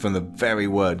 Thus, from the very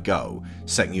word go,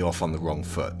 setting you off on the wrong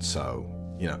foot. So,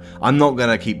 I'm not going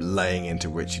to keep laying into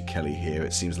Richard Kelly here.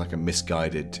 It seems like a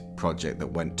misguided project that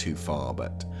went too far.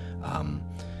 But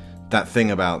that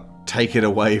thing about take it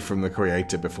away from the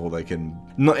creator before they can...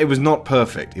 it was not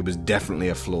perfect. It was definitely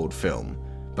a flawed film.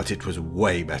 But it was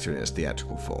way better in its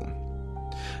theatrical form.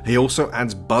 He also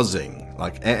adds buzzing.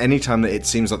 Like, anytime that it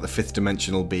seems like the fifth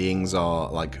dimensional beings are,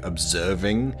 like,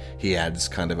 observing, he adds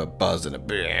kind of a buzz and a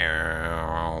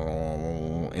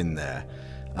in there,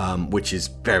 which is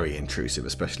very intrusive,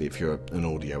 especially if you're an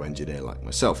audio engineer like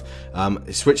myself.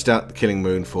 He switched out The Killing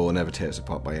Moon for Never Tear Us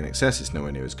Apart by INXS. It's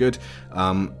nowhere near as good.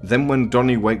 Then when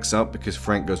Donnie wakes up, because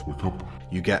Frank goes, wake up,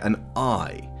 you get an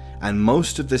eye. And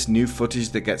most of this new footage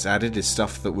that gets added is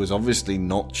stuff that was obviously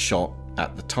not shot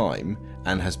at the time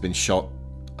and has been shot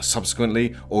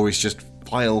subsequently, or is just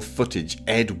file footage,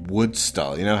 Ed Wood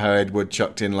style. You know how Ed Wood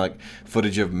chucked in like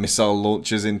footage of missile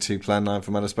launches into Plan 9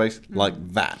 from outer space? Like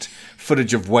that.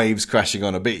 Footage of waves crashing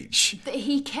on a beach.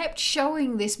 He kept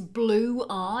showing this blue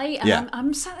eye, and yeah.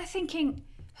 I'm sat there thinking,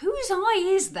 whose eye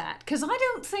is that? Because I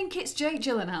don't think it's Jake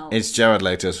Gyllenhaal. It's Jared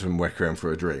Leto's from Requiem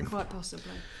for a Dream. Quite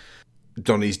possibly.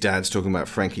 Donnie's dad's talking about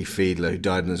Frankie Fiedler, who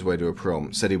died on his way to a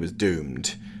prom, said he was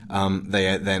doomed.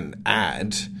 They then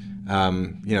add...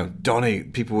 Donnie,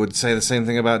 people would say the same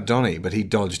thing about Donnie, but he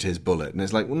dodged his bullet. And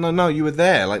it's like, well, no, you were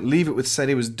there. Like, leave it with said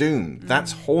he was doomed.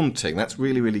 That's haunting. That's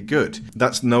really, really good.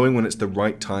 That's knowing when it's the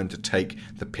right time to take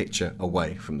the picture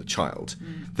away from the child.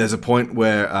 There's a point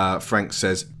where Frank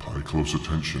says, pay close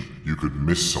attention. You could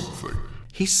miss something.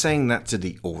 He's saying that to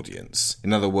the audience.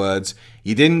 In other words,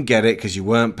 you didn't get it because you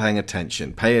weren't paying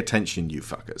attention. Pay attention, you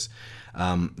fuckers.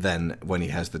 Then when he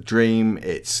has the dream,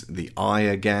 it's the eye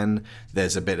again.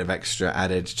 There's a bit of extra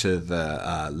added to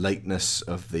the lateness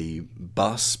of the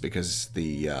bus because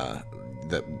the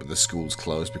school's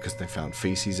closed because they found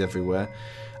feces everywhere.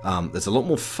 There's a lot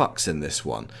more fucks in this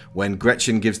one. When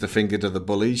Gretchen gives the finger to the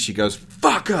bullies, she goes,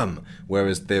 fuck 'em!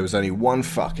 Whereas there was only one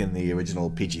fuck in the original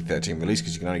PG-13 release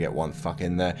because you can only get one fuck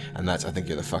in there, and that's, I think,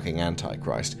 you're the fucking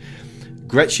Antichrist.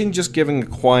 Gretchen just giving a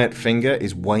quiet finger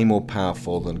is way more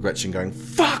powerful than Gretchen going,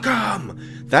 fuck 'em!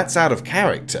 That's out of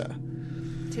character.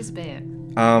 Tis a bit.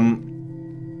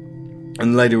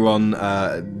 And later on,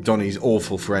 Donnie's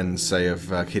awful friends say of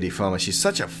Kitty Farmer, she's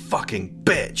such a fucking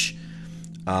bitch.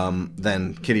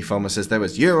 Then Kitty Farmer says there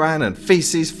was urine and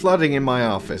feces flooding in my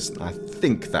office. I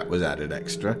think that was added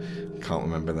extra. Can't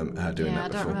remember them doing that I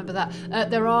before. don't remember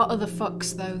that. There are other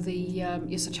fucks though. The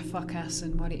you're such a fuck ass,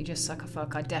 and why don't you just suck a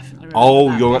fuck? I definitely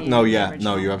remember that You're being no, the yeah,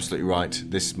 original. no, you're absolutely right.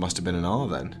 This must have been an R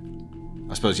then.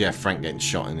 I suppose, yeah, Frank getting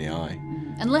shot in the eye.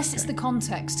 Unless it's the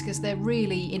context, because they're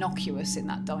really innocuous in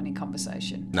that dining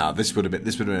conversation. No, this would have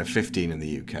been a 15 in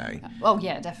the UK. Oh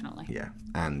yeah, definitely. Yeah,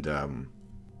 and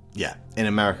yeah, in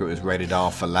America it was rated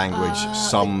R for language,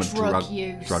 some drug drug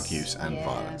use. use and Yeah.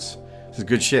 violence. This is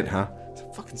good shit, huh? It's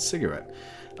a fucking cigarette.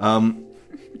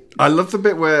 I love the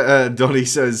bit where Donnie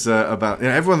says about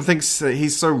everyone thinks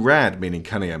he's so rad, meaning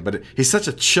Cunningham, but he's such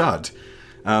a chud.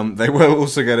 They were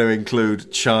also going to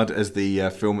include Chud as the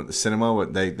film at the cinema.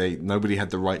 But they nobody had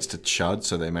the rights to Chud,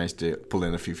 so they managed to pull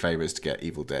in a few favours to get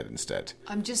Evil Dead instead.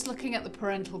 I'm just looking at the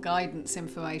parental guidance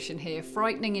information here.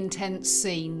 Frightening, intense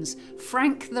scenes.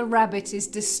 Frank the Rabbit is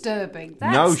disturbing.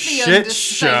 That's No the shit, understatement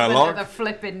Sherlock. of the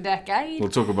flipping decade. We'll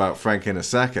talk about Frank in a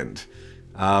second.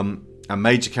 A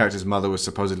major character's mother was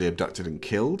supposedly abducted and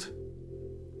killed.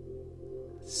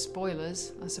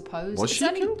 Spoilers, I suppose. Was she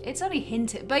killed? It's only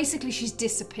hinted. Basically, she's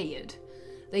disappeared.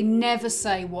 They never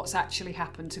say what's actually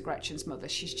happened to Gretchen's mother.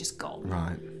 She's just gone.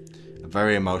 Right. A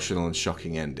very emotional and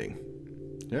shocking ending.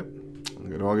 Yep. I'm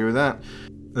going to argue with that.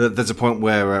 There's a point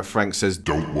where Frank says,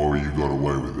 Don't worry, you got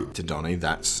away with it. to Donnie.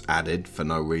 That's added for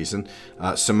no reason.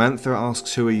 Samantha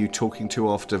asks, who are you talking to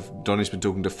after Donnie's been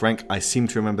talking to Frank? I seem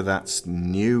to remember that's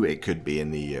new. It could be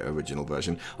in the original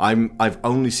version. I've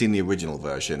only seen the original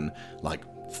version like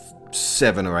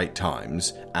 7 or 8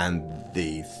 times, and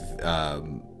the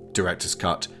director's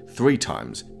cut 3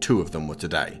 times. 2 of them were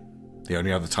today. The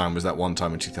only other time was that one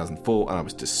time in 2004, and I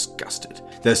was disgusted.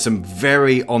 There's some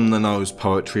very on-the-nose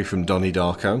poetry from Donnie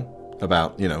Darko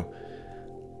about,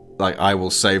 like, I will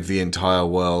save the entire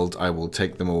world, I will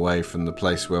take them away from the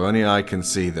place where only I can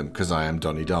see them, because I am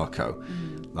Donnie Darko.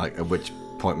 Like, at which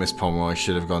point Miss Pomeroy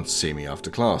should have gone to see me after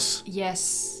class.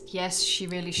 Yes, she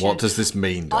really should. What does this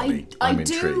mean, Donnie? I'm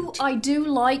intrigued. I do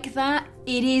like that.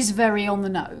 It is very on the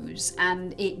nose,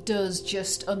 and it does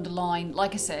just underline,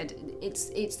 like I said,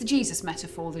 it's the Jesus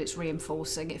metaphor that it's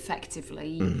reinforcing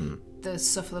effectively. The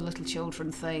suffer the little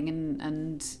children thing,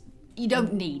 and you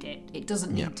don't need it. It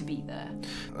doesn't need to be there.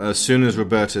 As soon as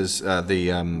Roberta's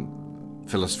the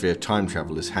philosophy of time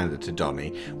travel is handed to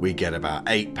Donnie, we get about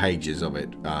 8 pages of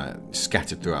it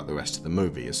scattered throughout the rest of the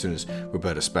movie. As soon as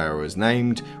Roberta Sparrow is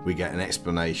named, we get an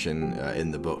explanation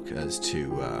in the book as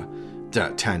to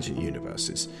tangent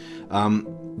universes.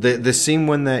 The scene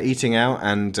when they're eating out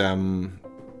and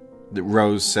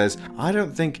Rose says, I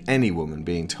don't think any woman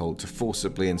being told to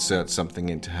forcibly insert something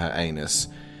into her anus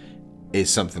is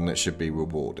something that should be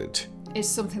rewarded. It's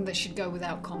something that should go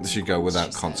without consequences. It should go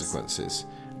without she consequences.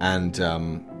 And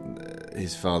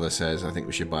his father says, I think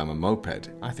we should buy him a moped.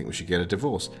 I think we should get a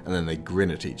divorce. And then they grin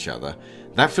at each other.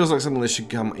 That feels like something that should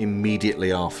come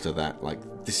immediately after that. Like,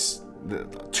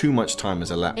 too much time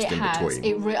has elapsed in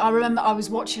between. I remember I was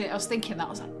watching it, I was thinking that, I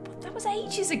was like, but that was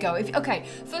ages ago.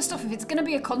 First off, if it's going to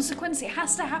be a consequence, it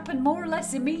has to happen more or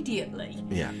less immediately.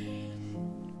 Yeah.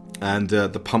 And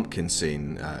the pumpkin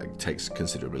scene takes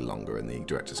considerably longer in the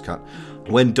director's cut.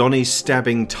 When Donnie's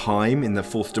stabbing time in the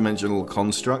 4th dimensional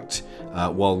construct,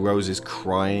 while Rose is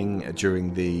crying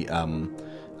during the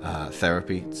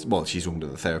therapy, well, she's talking to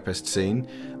the therapist scene,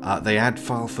 they add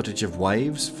file footage of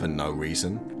waves for no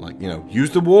reason. Like, use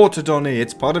the water, Donnie,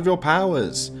 it's part of your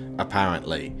powers,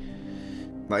 apparently.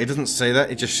 Like, it doesn't say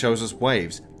that, it just shows us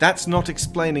waves. That's not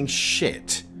explaining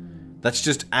shit. That's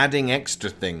just adding extra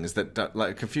things that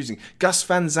are confusing. Gus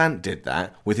Van Sant did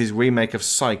that with his remake of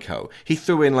Psycho. He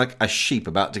threw in like a sheep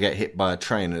about to get hit by a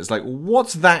train, and it's like,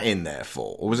 what's that in there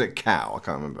for? Or was it cow? I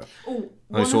can't remember. I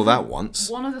only saw that once.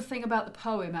 One other thing about the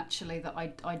poem, actually, that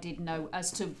I did know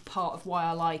as to part of why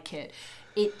I like it.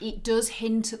 It does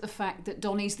hint at the fact that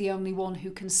Donnie's the only one who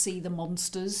can see the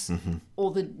monsters or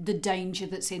the danger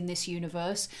that's in this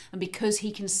universe. And because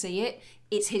he can see it,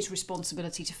 it's his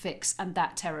responsibility to fix, and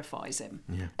that terrifies him.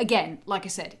 Yeah. Again, like I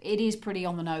said, it is pretty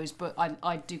on the nose, but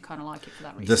I do kind of like it for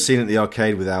that reason. The scene at the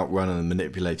arcade with Outrun and the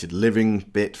manipulated living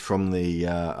bit from the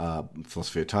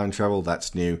Philosophy of Time Travel,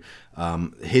 that's new.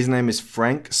 His name is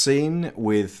Frank scene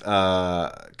with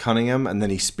Cunningham, and then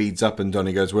he speeds up and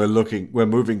Donnie goes, we're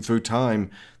moving through time.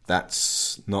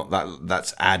 That's not that.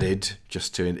 That's added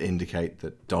just to indicate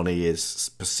that Donnie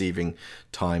is perceiving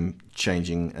time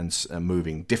changing and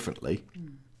moving differently.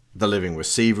 The living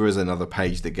receiver is another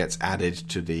page that gets added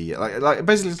to the like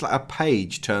basically it's like a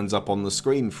page turns up on the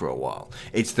screen for a while.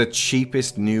 It's the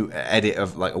cheapest new edit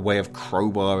of like a way of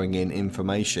crowbarring in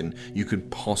information you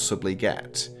could possibly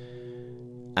get,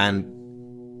 and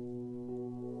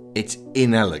it's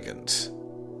inelegant.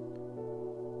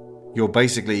 You're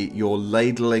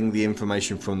ladling the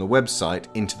information from the website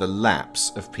into the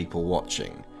laps of people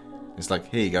watching. It's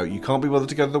like, here you go, you can't be bothered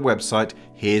to go to the website,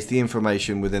 here's the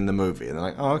information within the movie. And they're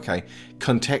like, oh, okay.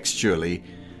 Contextually,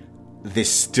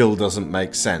 this still doesn't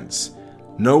make sense.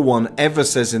 No one ever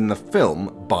says in the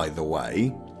film, by the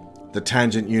way, the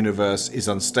tangent universe is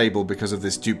unstable because of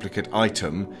this duplicate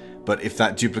item, but if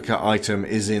that duplicate item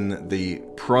is in the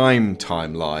prime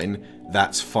timeline,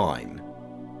 that's fine.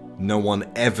 No one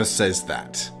ever says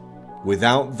that.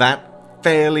 Without that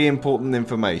fairly important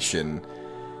information,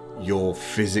 your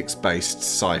physics-based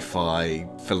sci-fi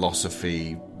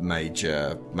philosophy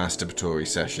major masturbatory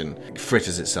session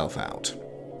fritters itself out.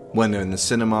 When they're in the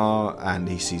cinema and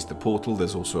he sees the portal,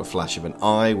 there's also a flash of an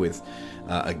eye with,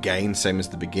 again, same as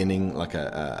the beginning, like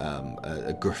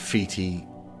a graffiti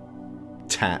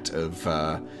tat of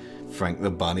Frank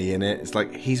the Bunny in it. It's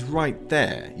like, he's right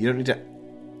there. You don't need to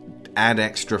add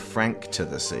extra Frank to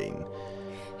the scene.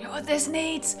 You know what this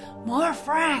needs? More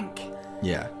Frank.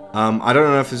 Yeah. I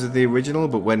don't know if this is the original,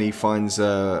 but when he finds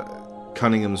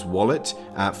Cunningham's wallet,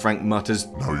 Frank mutters,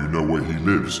 Now you know where he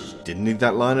lives. Didn't need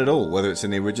that line at all, whether it's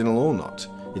in the original or not.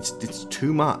 It's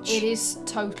too much. It is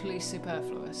totally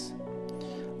superfluous.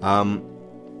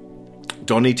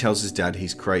 Donnie tells his dad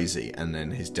he's crazy, and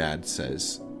then his dad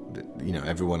says that,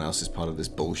 everyone else is part of this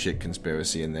bullshit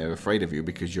conspiracy and they're afraid of you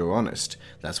because you're honest.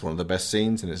 That's one of the best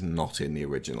scenes, and it's not in the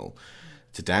original.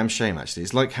 It's a damn shame, actually.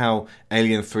 It's like how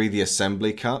Alien 3, the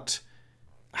assembly cut,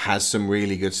 has some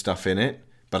really good stuff in it,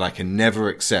 but I can never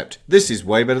accept this is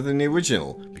way better than the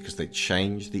original because they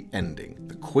changed the ending.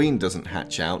 The Queen doesn't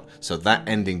hatch out, so that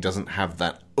ending doesn't have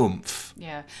that oomph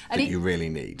that you really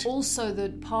need. Also, the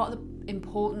part of the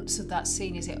importance of that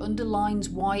scene is it underlines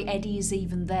why Eddie is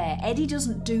even there. Eddie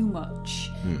doesn't do much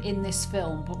in this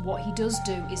film, but what he does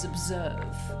do is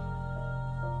observe.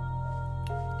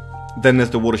 Then there's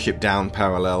the Watership Down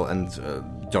parallel,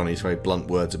 and Donnie's very blunt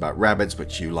words about rabbits,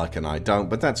 which you like and I don't,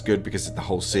 but that's good because the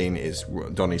whole scene is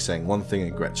Donnie saying one thing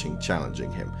and Gretchen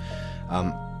challenging him.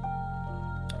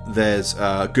 There's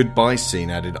a goodbye scene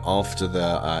added after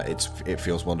the It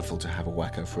Feels Wonderful to Have a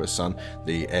Wacko for a Son,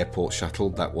 the airport shuttle.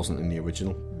 That wasn't in the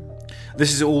original.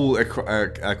 This is all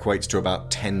equates to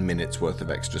about 10 minutes worth of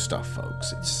extra stuff,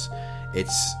 folks.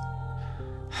 It's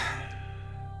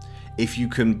if you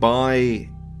can buy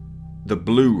the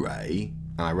Blu-ray,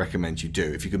 and I recommend you do,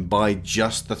 if you can buy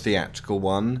just the theatrical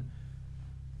one,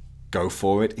 go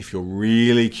for it. If you're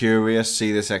really curious,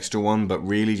 see this extra one, but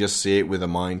really just see it with a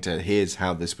mind to here's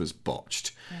how this was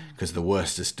botched, because the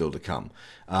worst is still to come.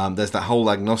 There's that whole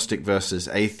agnostic versus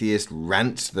atheist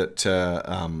rant that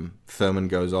Thurman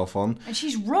goes off on. And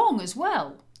she's wrong as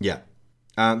well. Yeah.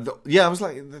 I was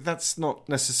like, that's not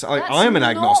necessarily... I'm an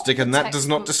agnostic, and that does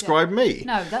not describe me.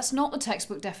 No, that's not the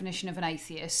textbook definition of an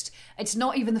atheist. It's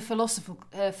not even the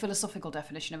philosophical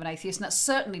definition of an atheist, and that's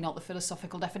certainly not the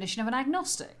philosophical definition of an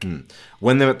agnostic.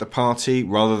 When they're at the party,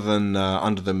 rather than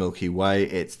Under the Milky Way,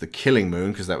 it's the Killing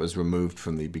Moon, because that was removed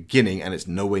from the beginning, and it's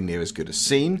nowhere near as good a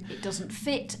scene. It doesn't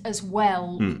fit as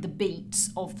well the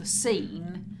beats of the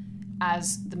scene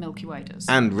as the Milky Way does.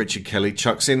 And Richard Kelly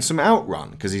chucks in some Outrun,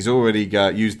 because he's already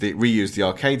reused the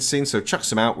arcade scene, so chuck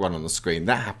some Outrun on the screen.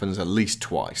 That happens at least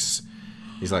twice.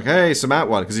 He's like, hey, some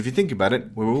Outrun, because if you think about it,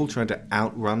 we're all trying to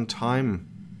outrun time.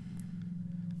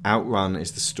 Outrun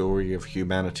is the story of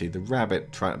humanity. The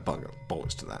rabbit trying to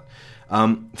bollocks to that.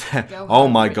 Oh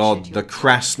my God, the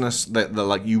crassness that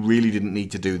like you really didn't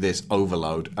need to do this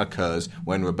overload occurs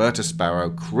when Roberta Sparrow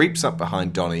creeps up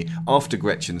behind Donnie after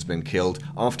Gretchen's been killed,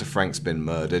 after Frank's been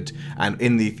murdered, and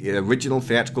in the original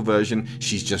theatrical version,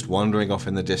 she's just wandering off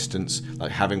in the distance,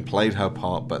 like having played her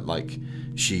part, but like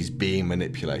she's being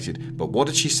manipulated. But what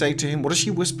did she say to him? What does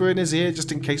she whisper in his ear,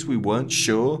 just in case we weren't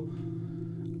sure?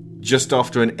 Just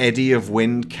after an eddy of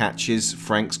wind catches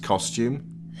Frank's costume.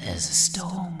 There's a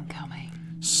storm coming.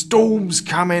 Storm's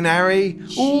coming, Harry.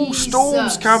 Oh,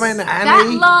 storm's coming,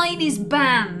 Annie. That line is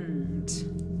banned.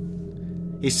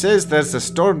 He says there's a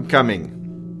storm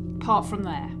coming. Apart from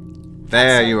there.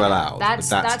 There you're allowed.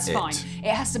 That's it. fine.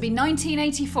 It has to be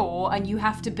 1984 and you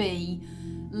have to be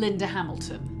Linda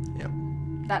Hamilton. Yep.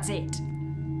 That's it.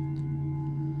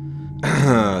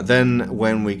 Then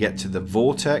when we get to the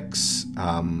vortex,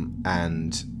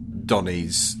 and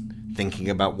Donnie's thinking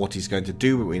about what he's going to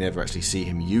do, but we never actually see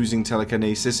him using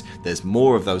telekinesis. There's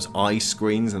more of those eye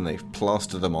screens, and they've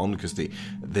plastered them on because the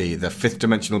fifth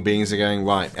dimensional beings are going,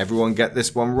 right, everyone get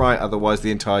this one right, otherwise the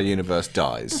entire universe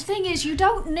dies. The thing is, you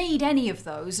don't need any of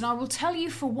those, and I will tell you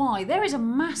for why. There is a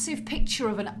massive picture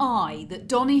of an eye that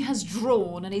Donnie has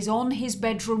drawn and is on his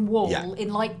bedroom wall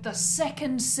in like the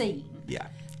second scene. Yeah.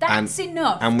 That's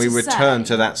enough. And we to return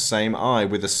say, to that same eye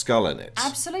with a skull in it.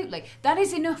 Absolutely. That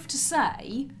is enough to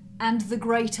say, and the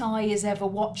great eye is ever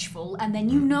watchful, and then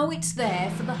you know it's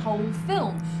there for the whole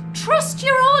film. Trust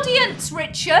your audience,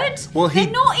 Richard. Well,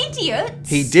 they're not idiots.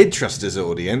 He did trust his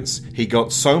audience. He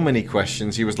got so many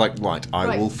questions, he was like, right,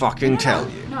 I will fucking tell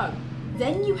you. No.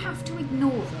 Then you have to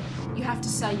ignore them. You have to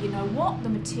say, you know what, the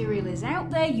material is out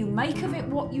there, you make of it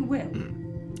what you will.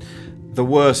 The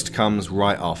worst comes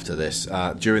right after this.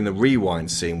 During the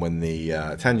rewind scene, when the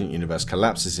Tangent Universe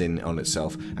collapses in on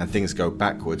itself and things go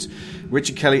backwards,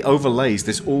 Richard Kelly overlays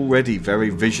this already very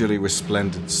visually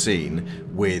resplendent scene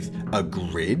with a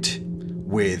grid,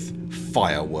 with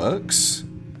fireworks,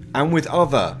 and with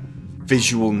other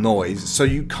visual noise, so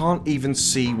you can't even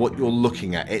see what you're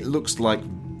looking at. It looks like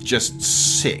just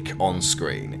sick on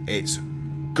screen. It's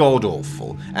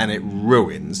god-awful, and it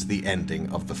ruins the ending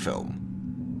of the film.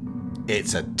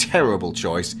 It's a terrible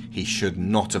choice. He should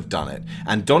not have done it.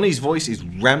 And Donnie's voice is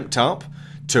ramped up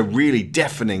to really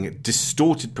deafening,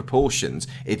 distorted proportions.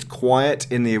 It's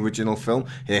quiet in the original film.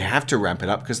 They have to ramp it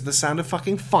up because of the sound of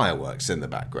fucking fireworks in the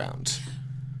background.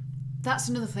 That's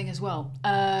another thing as well.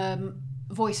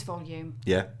 Voice volume.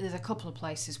 Yeah. There's a couple of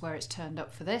places where it's turned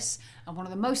up for this. And one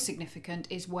of the most significant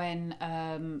is when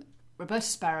Roberta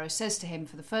Sparrow says to him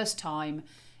for the first time,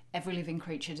 every living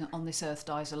creature on this earth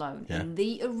dies alone. Yeah. In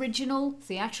the original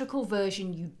theatrical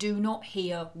version, you do not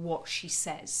hear what she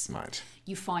says. Right.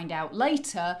 You find out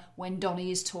later when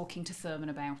Donnie is talking to Thurman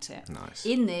about it. Nice.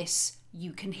 In this,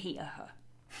 you can hear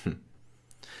her.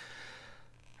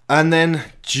 And then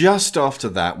just after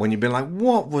that, when you've been like,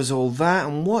 what was all that?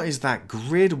 And what is that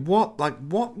grid? What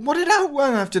did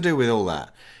Outrun have to do with all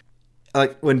that?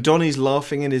 Like, when Donnie's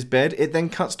laughing in his bed, it then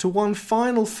cuts to one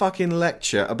final fucking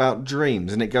lecture about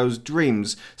dreams. And it goes,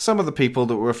 dreams. Some of the people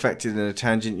that were affected in a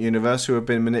Tangent Universe who have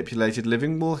been manipulated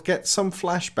living will get some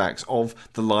flashbacks of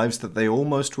the lives that they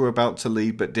almost were about to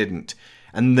lead but didn't.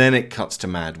 And then it cuts to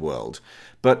Mad World.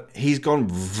 But he's gone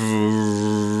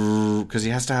because he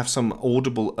has to have some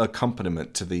audible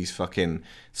accompaniment to these fucking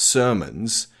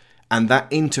sermons. And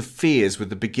that interferes with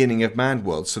the beginning of Mad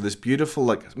World. So this beautiful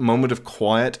like moment of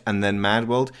quiet and then Mad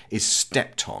World is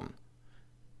stepped on.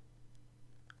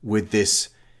 With this,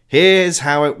 here's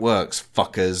how it works,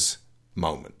 fuckers,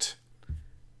 moment.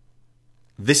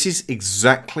 This is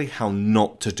exactly how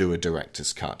not to do a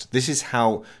director's cut. This is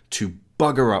how to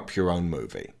bugger up your own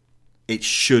movie. It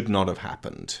should not have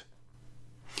happened.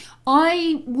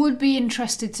 I would be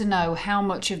interested to know how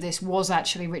much of this was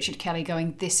actually Richard Kelly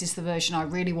going, this is the version I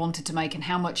really wanted to make, and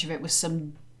how much of it was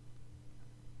some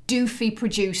doofy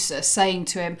producer saying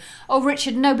to him, oh,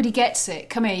 Richard, nobody gets it.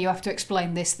 Come here, you have to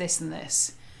explain this, this, and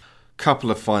this.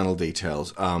 Couple of final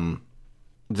details.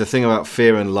 The thing about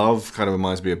fear and love kind of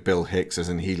reminds me of Bill Hicks, as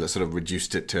in he sort of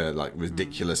reduced it to like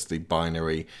ridiculously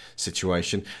binary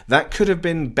situation. That could have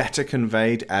been better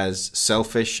conveyed as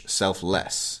selfish,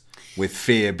 selfless. With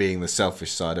fear being the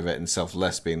selfish side of it and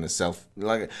selfless being the self...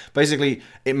 Like, basically,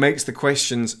 it makes the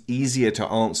questions easier to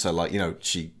answer. Like, you know,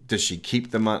 does she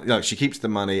keep the money? No, she keeps the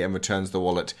money and returns the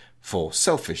wallet for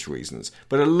selfish reasons.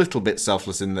 But a little bit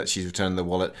selfless in that she's returned the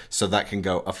wallet so that can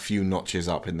go a few notches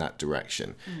up in that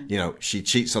direction. You know, she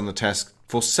cheats on the test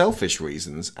for selfish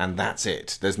reasons and that's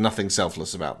it. There's nothing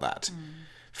selfless about that.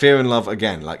 Fear and love,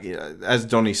 again, like as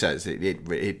Donnie says,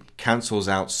 it cancels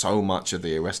out so much of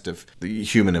the rest of the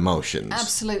human emotions.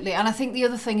 Absolutely. And I think the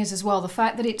other thing is as well, the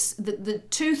fact that it's the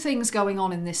two things going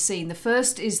on in this scene. The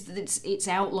first is that it's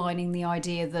outlining the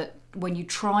idea that when you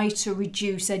try to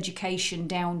reduce education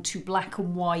down to black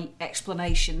and white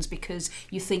explanations because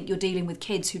you think you're dealing with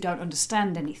kids who don't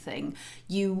understand anything,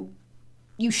 you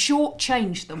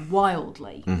shortchange them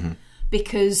wildly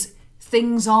because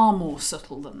things are more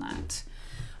subtle than that.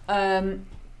 And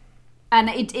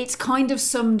it's kind of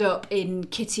summed up in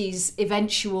Kitty's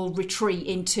eventual retreat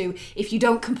into, if you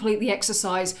don't complete the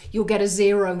exercise, you'll get a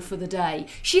 0 for the day.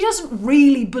 She doesn't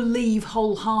really believe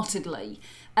wholeheartedly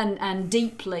and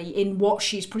deeply in what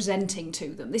she's presenting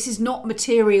to them. This is not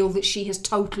material that she has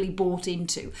totally bought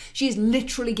into. She is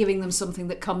literally giving them something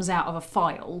that comes out of a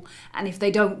file, and if they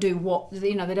don't do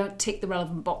they don't tick the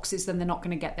relevant boxes, then they're not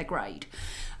going to get their grade.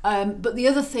 But the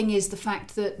other thing is the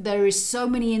fact that there is so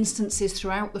many instances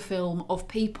throughout the film of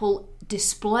people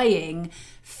displaying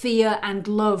fear and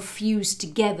love fused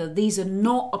together. These are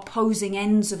not opposing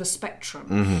ends of a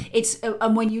spectrum. It's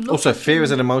and when you look also, fear is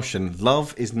an emotion.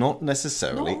 Love is not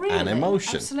necessarily not really, an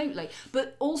emotion. Absolutely.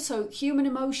 But also, human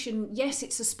emotion, yes,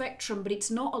 it's a spectrum, but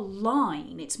it's not a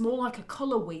line. It's more like a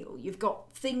colour wheel. You've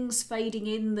got things fading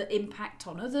in that impact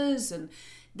on others, and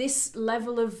this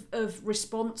level of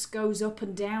response goes up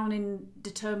and down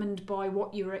determined by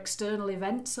what your external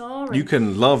events are. And you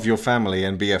can love your family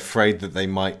and be afraid that they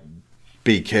might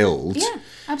be killed. Yeah,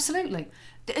 absolutely.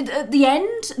 At the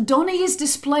end, Donnie is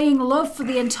displaying love for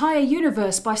the entire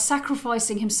universe by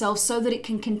sacrificing himself so that it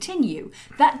can continue.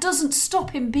 That doesn't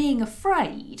stop him being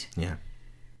afraid. Yeah.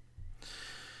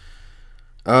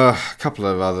 A couple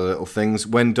of other little things.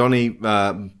 When Donnie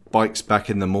bikes back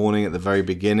in the morning at the very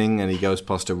beginning and he goes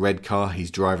past a red car,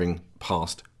 he's driving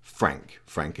past Frank.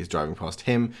 Frank is driving past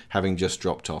him, having just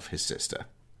dropped off his sister.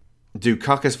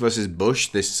 Dukakis versus Bush,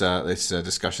 this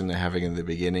discussion they're having in the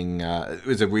beginning, it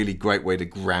was a really great way to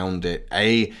ground it.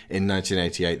 In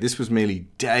 1988, this was merely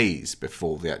days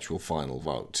before the actual final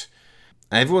vote.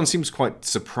 Everyone seems quite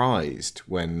surprised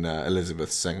when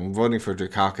Elizabeth's saying, I'm voting for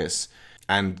Dukakis.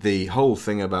 And the whole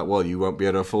thing about, well, you won't be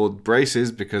able to afford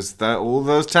braces because all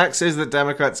those taxes that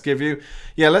Democrats give you.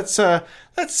 Yeah, let's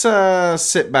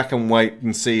sit back and wait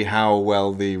and see how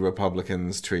well the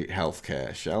Republicans treat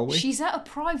healthcare, shall we? She's at a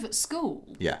private school.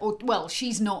 Yeah. Well,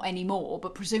 she's not anymore,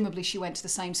 but presumably she went to the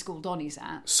same school Donnie's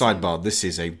at. Sidebar, this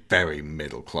is a very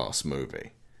middle-class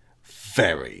movie.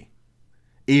 Very.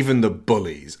 Even the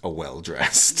bullies are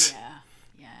well-dressed.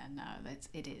 Yeah, no,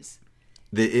 it is.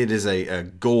 It is a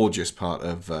gorgeous part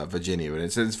of Virginia, and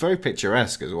it's very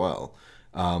picturesque as well.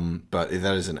 But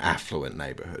that is an affluent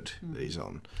neighborhood that he's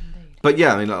on. Indeed. But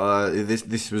yeah, I mean,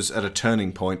 this was at a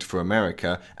turning point for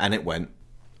America, and it went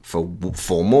for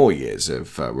 4 more years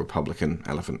of Republican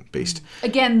elephant beast.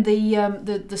 Again,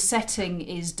 the setting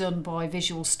is done by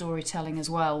visual storytelling as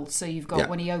well. So you've got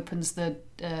when he opens the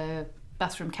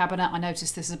bathroom cabinet, I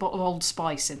noticed there's a bottle of Old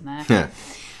Spice in there. Yeah.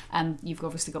 And you've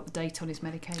obviously got the date on his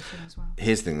medication as well.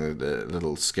 Here's the thing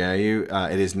that'll scare you.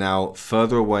 It is now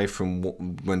further away from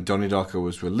when Donnie Darko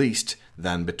was released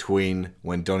than between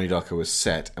when Donnie Darko was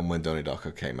set and when Donnie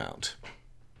Darko came out.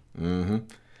 Mm-hmm.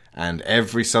 And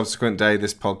every subsequent day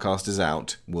this podcast is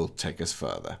out will take us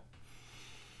further.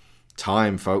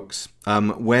 Time, folks.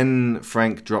 When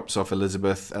Frank drops off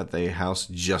Elizabeth at the house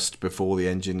just before the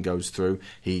engine goes through,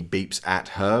 he beeps at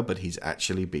her, but he's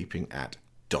actually beeping at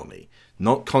Donnie.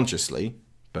 Not consciously,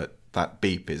 but that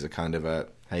beep is a kind of a,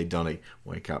 hey, Donnie,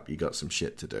 wake up, you got some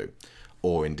shit to do.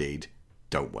 Or indeed,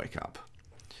 don't wake up.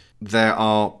 There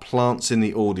are plants in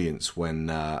the audience when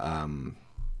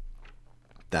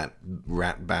that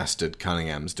rat bastard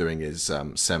Cunningham's doing his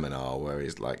seminar where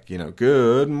he's like,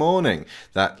 good morning.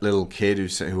 That little kid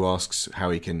who asks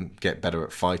how he can get better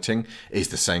at fighting is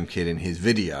the same kid in his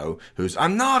video who's,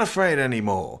 I'm not afraid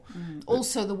anymore.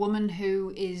 Also, the woman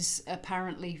who is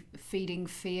apparently feeding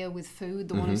fear with food,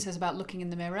 the one who says about looking in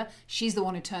the mirror, she's the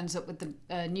one who turns up with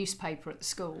the newspaper at the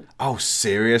school. Oh,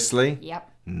 seriously? Yep.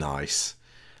 Nice.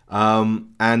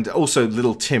 And also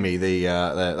little Timmy, the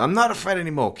I'm not afraid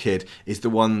anymore kid, is the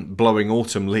one blowing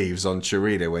autumn leaves on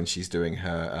Cherita when she's doing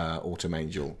her Autumn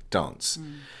Angel dance.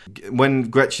 When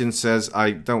Gretchen says,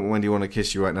 when do you want to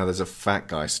kiss you right now, there's a fat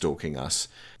guy stalking us,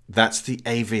 that's the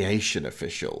aviation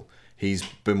official. He's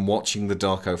been watching the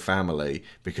Darko family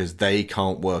because they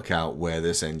can't work out where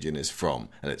this engine is from,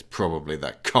 and it's probably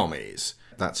the commies.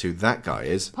 That's who that guy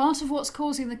is. Part of what's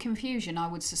causing the confusion, I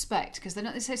would suspect, because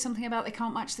they say something about they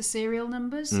can't match the serial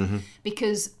numbers,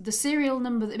 because the serial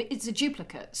number, it's a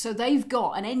duplicate, so they've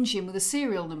got an engine with a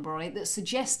serial number on it that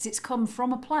suggests it's come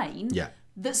from a plane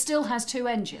that still has 2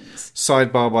 engines.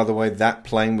 Sidebar, by the way, that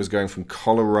plane was going from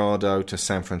Colorado to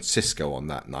San Francisco on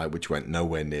that night, which went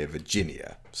nowhere near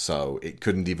Virginia. So it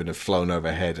couldn't even have flown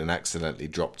overhead and accidentally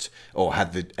dropped or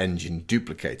had the engine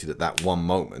duplicated at that one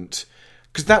moment.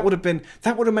 Because that would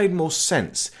have made more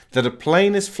sense that a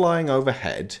plane is flying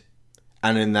overhead,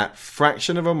 and in that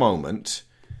fraction of a moment,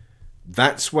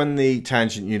 that's when the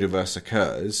tangent universe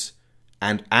occurs,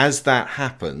 and as that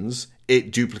happens,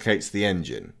 it duplicates the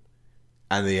engine,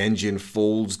 and the engine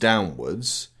falls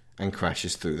downwards and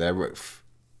crashes through their roof.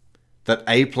 That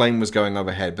a plane was going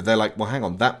overhead, but they're like, well, hang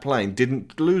on, that plane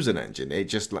didn't lose an engine. It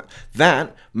just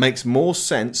that makes more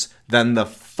sense than the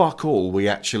fuck all we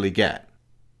actually get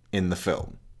in the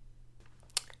film.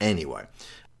 Anyway,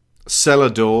 cellar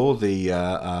door, the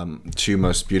 2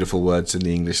 most beautiful words in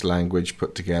the English language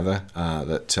put together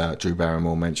that Drew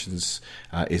Barrymore mentions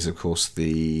is, of course,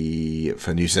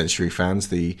 for New Century fans,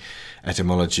 the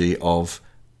etymology of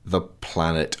the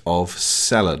planet of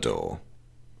Celador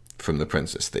from The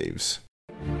Princess Thieves.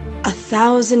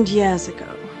 1,000 years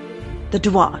ago, the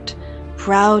Duat,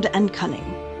 proud and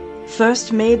cunning,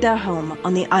 first made their home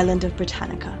on the island of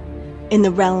Britannica, in the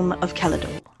realm of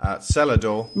Celador.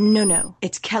 Celador? No,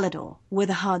 it's Celador, with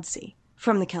a hard C,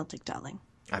 from the Celtic, darling.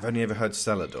 I've only ever heard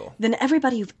Celador. Then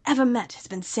everybody you've ever met has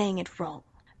been saying it wrong.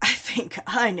 I think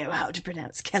I know how to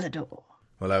pronounce Celador.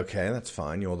 Well, okay, that's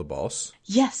fine. You're the boss.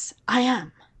 Yes, I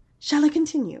am. Shall I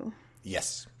continue?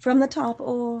 Yes. From the top,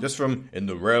 or...? Just from In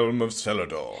the Realm of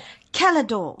Celador.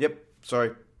 Celador. Yep,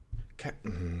 sorry.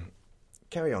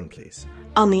 Carry on, please.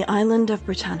 On the island of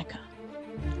Britannica.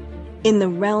 In the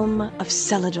realm of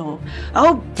Celador.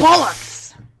 Oh,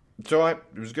 bollocks! It's alright,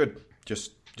 it was good.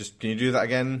 Just, can you do that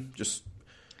again? Just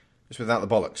without the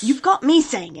bollocks. You've got me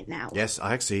saying it now. Yes,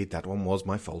 I accede. That one was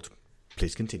my fault.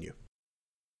 Please continue.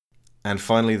 And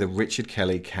finally, the Richard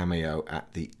Kelly cameo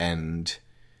at the end.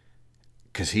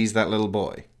 Because he's that little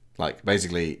boy. Like,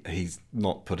 basically, he's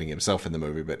not putting himself in the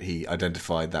movie, but he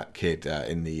identified that kid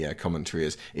in the commentary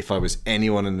as, if I was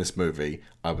anyone in this movie,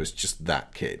 I was just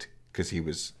that kid. Because he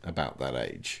was about that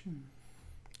age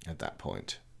at that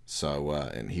point. So,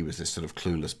 and he was this sort of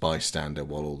clueless bystander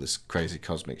while all this crazy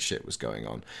cosmic shit was going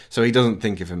on. So he doesn't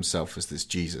think of himself as this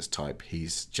Jesus type.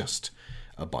 He's just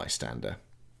a bystander.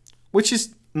 Which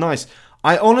is nice.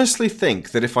 I honestly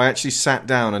think that if I actually sat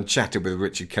down and chatted with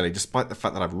Richard Kelly, despite the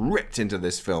fact that I've ripped into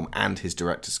this film and his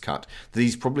director's cut, that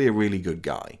he's probably a really good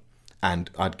guy. And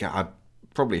I'd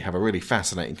probably have a really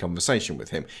fascinating conversation with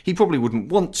him. He probably wouldn't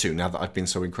want to, now that I've been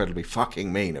so incredibly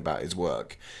fucking mean about his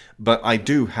work. But I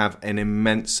do have an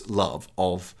immense love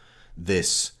of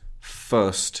this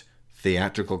first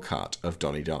theatrical cut of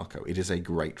Donnie Darko. It is a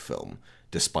great film,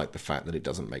 despite the fact that it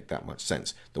doesn't make that much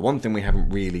sense. The one thing we haven't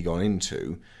really gone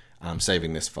into, I'm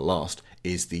saving this for last,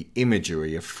 is the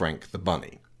imagery of Frank the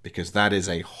Bunny. Because that is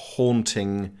a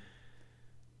haunting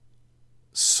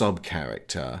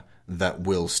sub-character that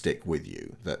will stick with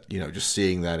you. That, you know, just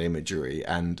seeing that imagery,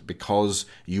 and because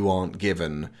you aren't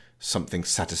given something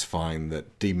satisfying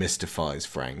that demystifies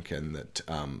Frank and that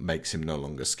makes him no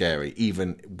longer scary,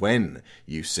 even when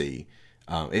you see...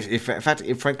 in fact,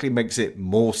 it frankly makes it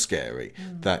more scary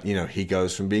that, you know, he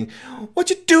goes from being, what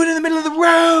you doing in the middle of the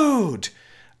road?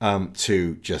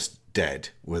 To just dead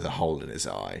with a hole in his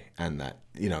eye. And that,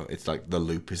 you know, it's like the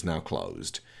loop is now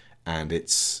closed. And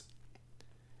it's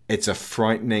a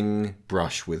frightening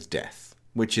brush with death,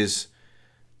 which is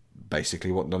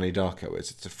basically what Donnie Darko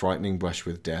is. It's a frightening brush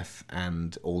with death,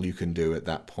 and all you can do at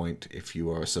that point, if you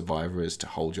are a survivor, is to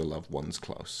hold your loved ones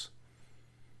close.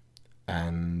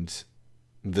 And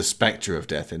the spectre of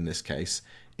death in this case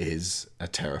is a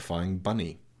terrifying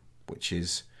bunny, which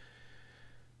is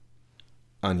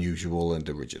unusual and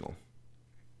original.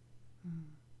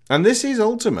 And this is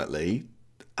ultimately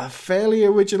a fairly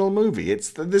original movie. It's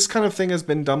this kind of thing has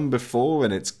been done before,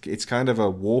 and it's kind of a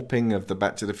warping of the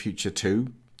Back to the Future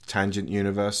 2 tangent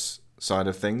universe side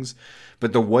of things.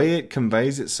 But the way it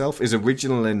conveys itself is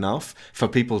original enough for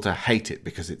people to hate it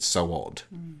because it's so odd.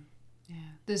 Yeah,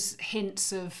 there's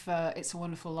hints of It's a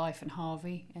Wonderful Life and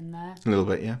Harvey in there. A little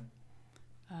bit, yeah.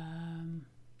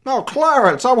 Oh,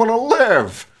 Clarence, I want to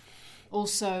live!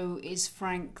 Also, is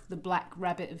Frank the Black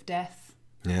Rabbit of Death?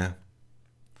 Yeah.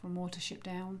 From Watership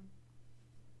Down.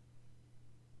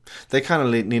 They kind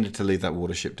of needed to leave that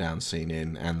Watership Down scene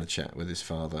in, and the chat with his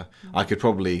father. I could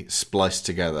probably splice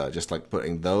together, just like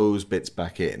putting those bits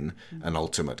back in, an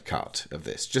ultimate cut of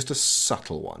this. Just a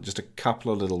subtle one, just a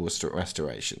couple of little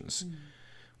restorations,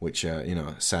 which are, you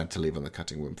know, sad to leave on the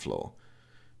cutting room floor.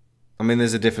 I mean,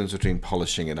 there's a difference between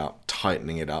polishing it up,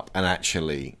 tightening it up, and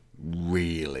actually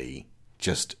really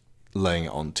just laying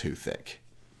it on too thick.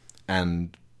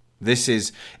 And this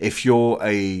is, if you're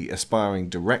a aspiring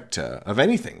director of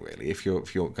anything really, if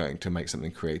you're going to make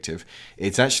something creative,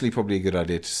 it's actually probably a good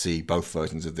idea to see both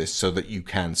versions of this so that you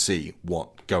can see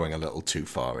what going a little too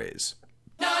far is.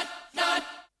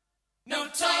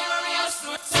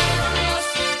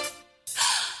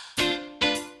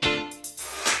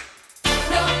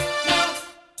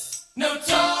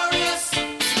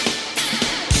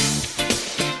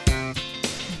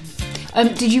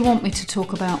 Did you want me to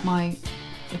talk about my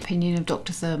opinion of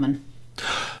Dr. Thurman?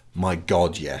 My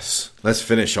God, yes. Let's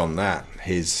finish on that.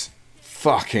 His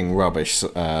fucking rubbish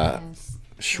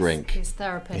shrink. His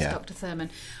therapist, yeah. Dr. Thurman.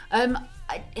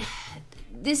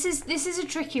 This is a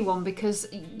tricky one because,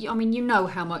 I mean, you know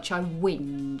how much I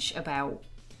whinge about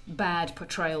bad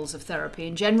portrayals of therapy,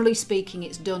 and generally speaking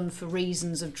it's done for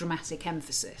reasons of dramatic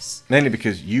emphasis. Mainly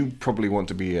because you probably want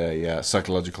to be a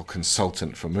psychological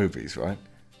consultant for movies, right?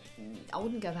 I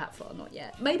wouldn't go that far, not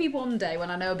yet. Maybe one day when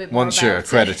I know a bit more about it. Once you're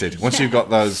accredited. Once you've got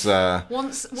those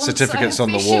certificates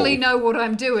on the wall. Once I officially know what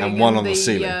I'm doing. And one on the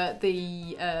ceiling.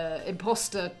 The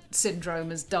imposter syndrome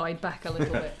has died back a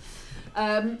little bit.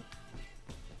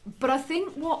 But I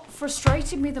think what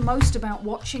frustrated me the most about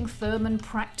watching Thurman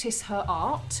practice her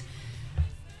art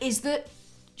is that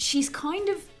she's kind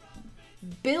of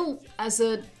built as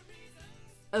a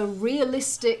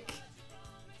realistic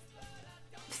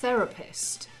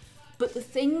therapist, but the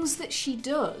things that she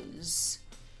does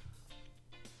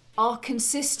are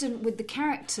consistent with the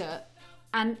character,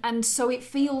 and so it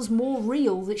feels more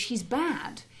real that she's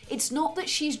bad. It's not that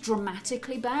she's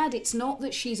dramatically bad, it's not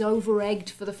that she's over-egged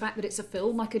for the fact that it's a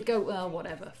film. I could go, well,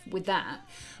 whatever, with that.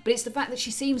 But it's the fact that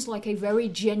she seems like a very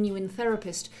genuine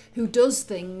therapist who does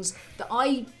things that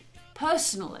I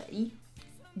personally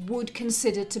would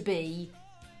consider to be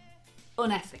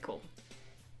unethical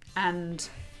and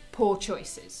poor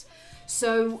choices.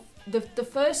 So the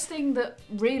first thing that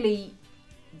really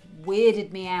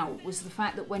weirded me out was the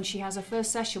fact that when she has her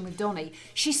first session with Donnie,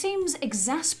 she seems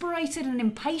exasperated and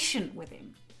impatient with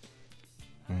him.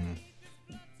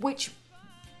 Which,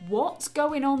 what's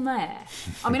going on there?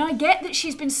 I mean, I get that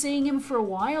she's been seeing him for a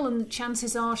while and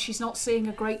chances are she's not seeing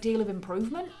a great deal of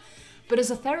improvement, but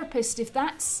as a therapist, if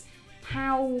that's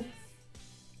how...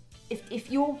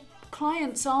 If your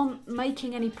clients aren't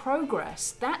making any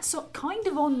progress, that's kind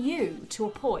of on you to a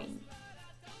point.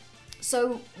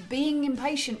 So being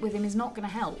impatient with him is not going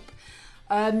to help.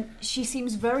 She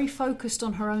seems very focused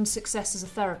on her own success as a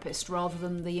therapist rather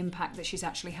than the impact that she's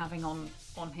actually having on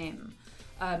him.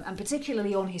 And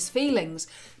particularly on his feelings.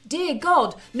 Dear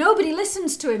God, nobody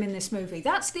listens to him in this movie.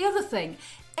 That's the other thing.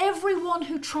 Everyone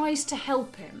who tries to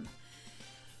help him,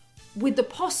 with the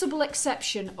possible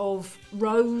exception of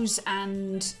Rose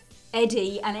and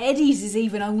Eddie, and Eddie's is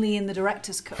even only in the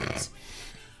director's cut.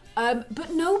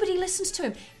 But nobody listens to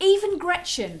him. Even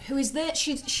Gretchen, who is there,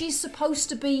 she's supposed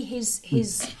to be his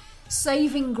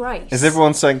saving grace. Is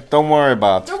everyone saying, don't worry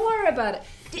about it? Don't worry about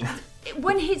it.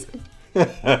 When his...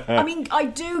 I mean, I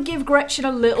do give Gretchen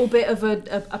a little bit of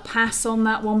a pass on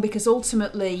that one, because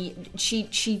ultimately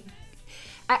she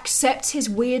accepts his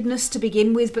weirdness to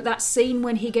begin with, but that scene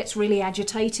when he gets really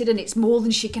agitated and it's more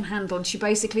than she can handle, and she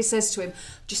basically says to him,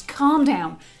 just calm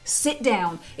down, sit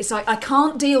down. It's like, I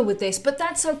can't deal with this, but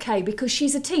that's okay because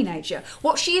she's a teenager.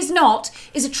 What she is not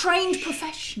is a trained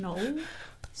professional.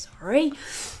 Sorry.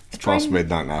 It's past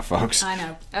midnight now, folks. I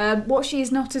know. What she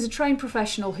is not is a trained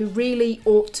professional who really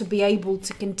ought to be able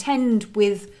to contend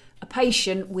with a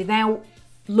patient without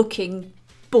looking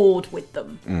bored with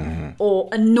them or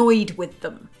annoyed with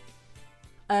them.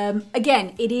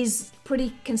 Again, it is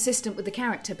pretty consistent with the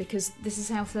character because this is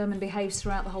how Thurman behaves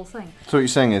throughout the whole thing. So what you're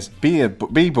saying is, be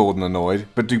bored and annoyed,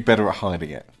 but do better at hiding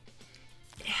it.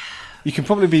 You can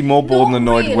probably be more bored and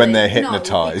annoyed really, when they're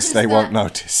hypnotised. They won't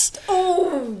notice.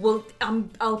 Oh, well,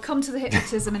 I'll come to the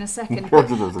hypnotism in a second.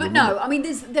 But no, I mean,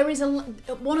 there is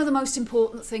one of the most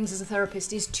important things as a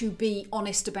therapist is to be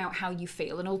honest about how you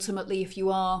feel. And ultimately, if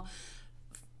you are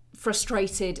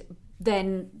frustrated,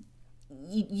 then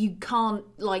you can't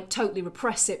like totally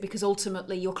repress it, because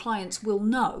ultimately your clients will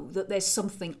know that there's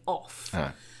something off.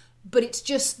 But it's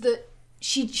just that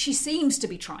she seems to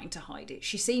be trying to hide it.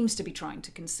 She seems to be trying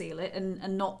to conceal it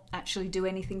and not actually do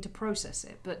anything to process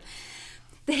it. But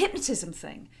the hypnotism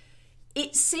thing,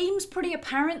 it seems pretty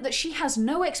apparent that she has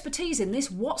no expertise in this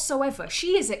whatsoever.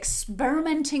 She is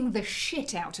experimenting the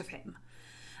shit out of him.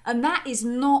 And that is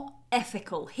not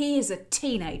ethical. He is a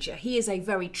teenager. He is a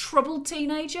very troubled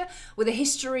teenager with a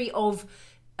history of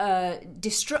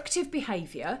destructive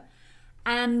behaviour,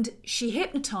 and she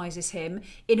hypnotises him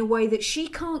in a way that she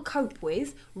can't cope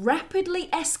with, rapidly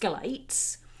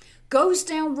escalates, goes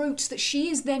down routes that she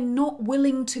is then not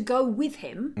willing to go with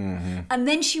him, and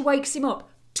then she wakes him up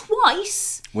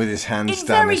twice with his hands in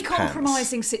down very his pants.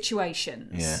 compromising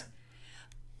situations. Yeah.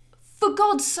 For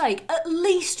God's sake, at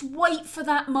least wait for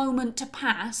that moment to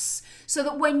pass so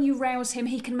that when you rouse him,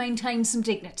 he can maintain some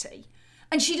dignity.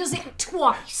 And she does it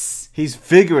twice. He's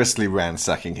vigorously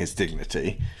ransacking his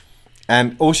dignity.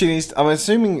 And all she needs... I'm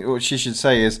assuming what she should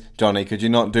say is, Donnie, could you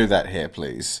not do that here,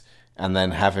 please? And then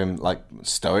have him, like,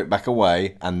 stow it back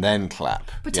away and then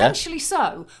clap. Potentially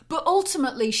so. But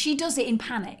ultimately, she does it in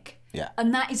panic. Yeah.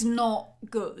 And that is not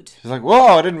good. She's like,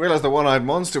 whoa, I didn't realise the one-eyed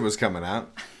monster was coming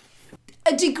out.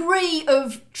 A degree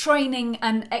of training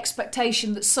and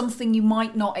expectation that something you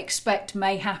might not expect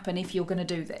may happen if you're going to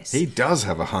do this. He does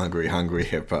have a hungry, hungry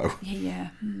hippo. Yeah.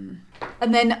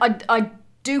 And then I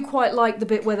do quite like the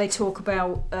bit where they talk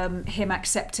about him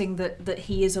accepting that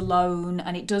he is alone,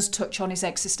 and it does touch on his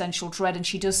existential dread, and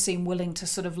she does seem willing to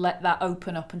sort of let that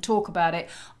open up and talk about it.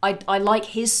 I like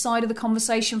his side of the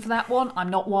conversation for that one. I'm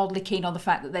not wildly keen on the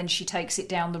fact that then she takes it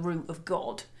down the route of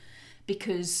God.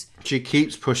 Because she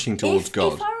keeps pushing towards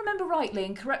God. If I remember rightly,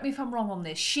 and correct me if I'm wrong on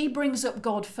this, she brings up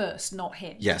God first, not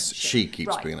him. Yes, she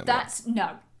keeps bringing up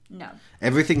God. No.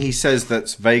 Everything he says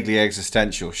that's vaguely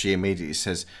existential, she immediately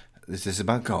says, is this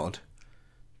about God?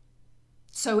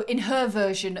 So in her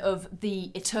version of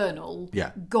the Eternal,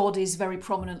 Yeah. God is very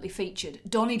prominently featured.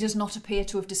 Donnie does not appear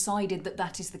to have decided that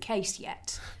that is the case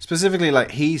yet. Specifically,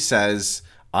 like, he says,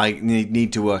 I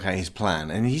need to work out his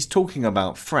plan. And he's talking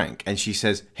about Frank. And she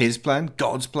says, his plan?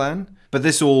 God's plan? But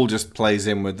this all just plays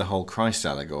in with the whole Christ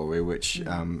allegory, which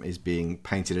is being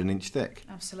painted an inch thick.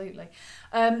 Absolutely.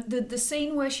 The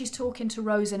scene where she's talking to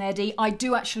Rose and Eddie, I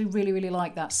do actually really, really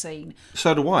like that scene.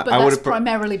 So do I. But I that's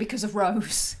primarily because of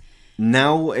Rose.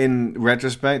 Now, in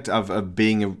retrospect, of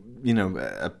being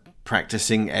a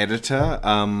practicing editor,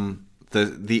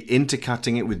 the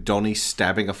intercutting it with Donnie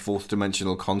stabbing a fourth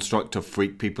dimensional construct to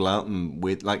freak people out, and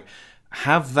with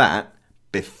have that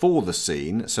before the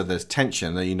scene, so there's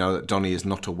tension, that you know that Donnie is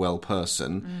not a well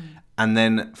person, and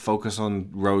then focus on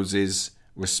Rose's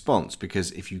response,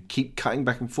 because if you keep cutting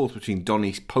back and forth between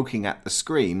Donnie poking at the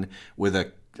screen with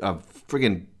a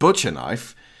friggin' butcher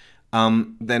knife,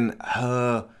 then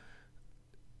her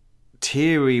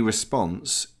teary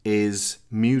response is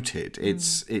muted.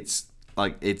 It's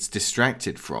like it's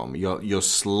distracted from. You're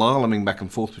slaloming back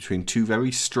and forth between two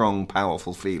very strong,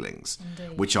 powerful feelings,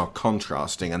 which are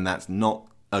contrasting, and that's not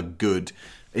a good.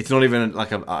 It's not even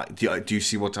like a. Do you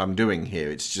see what I'm doing here?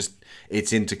 It's just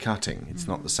it's intercutting. It's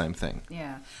not the same thing.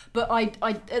 Yeah, but I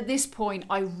at this point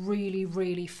I really,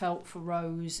 really felt for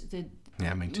Rose.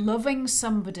 Me too. Loving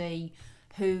somebody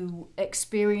who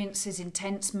experiences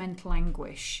intense mental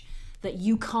anguish that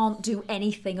you can't do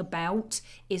anything about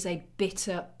is a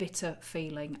bitter, bitter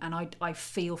feeling, and I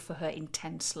feel for her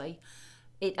intensely.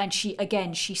 And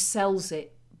she sells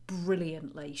it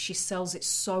brilliantly. She sells it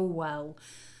so well,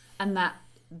 and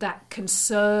that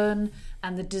concern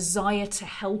and the desire to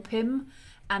help him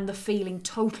and the feeling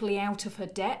totally out of her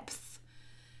depth.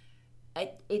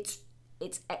 It's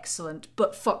excellent,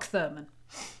 but fuck Thurman.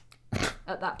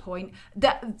 At that point,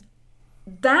 that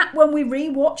when we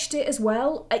rewatched it as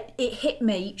well, it hit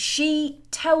me. She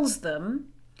tells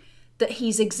them that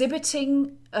he's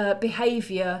exhibiting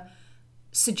behaviour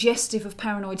suggestive of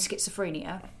paranoid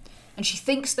schizophrenia, and she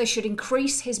thinks they should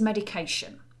increase his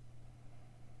medication.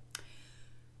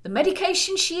 The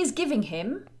medication she is giving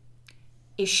him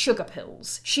is sugar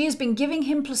pills. She has been giving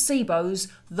him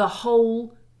placebos the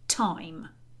whole time.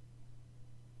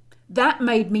 That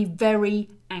made me very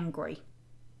angry.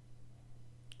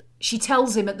 She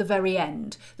tells him at the very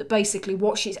end that basically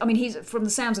he's from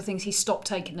the sounds of things, he stopped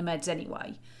taking the meds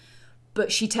anyway.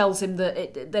 But she tells him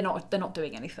that they're not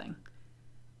doing anything.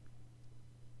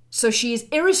 So she is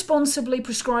irresponsibly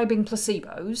prescribing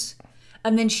placebos,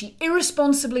 and then she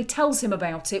irresponsibly tells him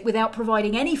about it without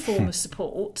providing any form of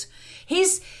support.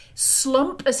 His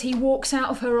slump as he walks out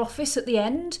of her office at the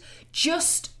end,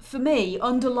 just for me,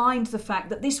 underlined the fact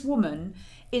that this woman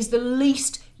is the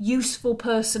least useful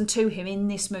person to him in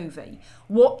this movie.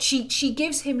 What she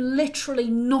gives him literally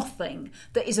nothing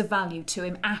that is of value to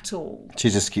him at all. She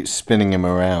just keeps spinning him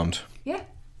around. Yeah.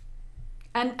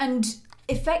 And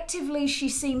effectively she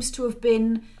seems to have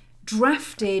been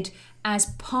drafted as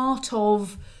part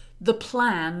of the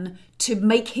plan to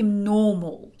make him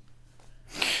normal.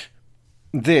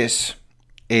 This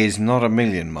is not a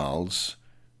million miles,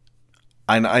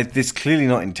 and this clearly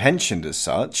not intentioned as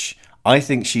such. I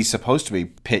think she's supposed to be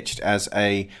pitched as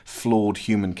a flawed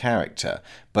human character,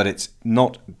 but it's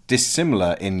not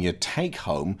dissimilar in your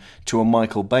take-home to a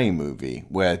Michael Bay movie,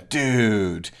 where,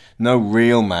 dude, no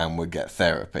real man would get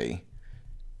therapy.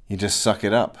 You just suck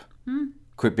it up.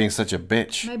 Quit being such a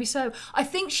bitch. Maybe so. I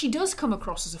think she does come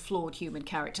across as a flawed human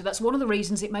character. That's one of the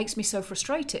reasons it makes me so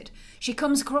frustrated. She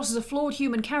comes across as a flawed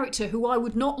human character who I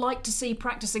would not like to see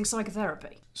practicing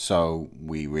psychotherapy. So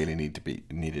we really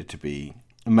needed to be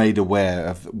made aware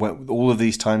of all of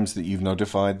these times that you've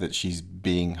notified that she's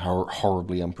being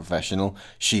horribly unprofessional.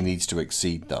 She needs to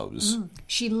exceed those.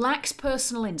 She lacks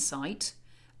personal insight,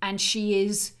 and she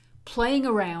is playing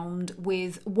around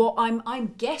with what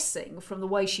I'm guessing from the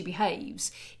way she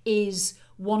behaves is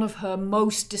one of her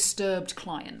most disturbed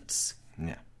clients.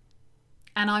 Yeah.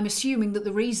 And I'm assuming that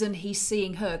the reason he's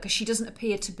seeing her, because she doesn't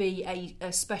appear to be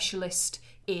a specialist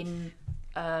in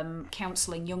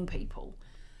counselling young people,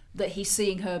 that he's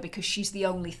seeing her because she's the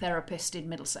only therapist in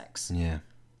Middlesex. Yeah.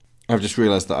 I've just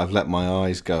realised that I've let my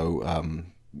eyes go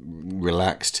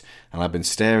relaxed, and I've been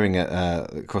staring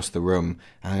at across the room,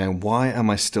 and I'm going, why am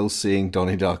I still seeing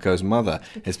Donnie Darko's mother?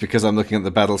 It's because I'm looking at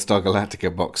the Battlestar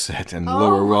Galactica box set, and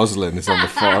Laura Roslin is on the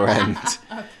far end.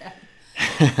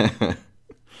 Okay.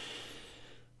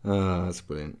 Oh, that's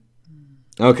brilliant.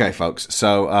 Okay, folks,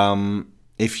 so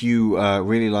if you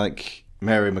really like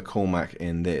Mary McCormack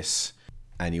in this,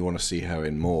 and you want to see her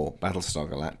in more Battlestar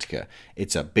Galactica,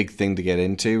 it's a big thing to get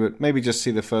into, but maybe just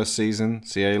see the first season,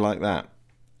 see how you like that.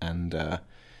 and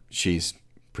she's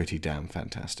pretty damn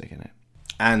fantastic in it.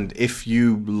 And if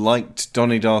you liked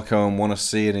Donnie Darko and want to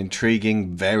see an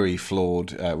intriguing, very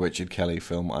flawed Richard Kelly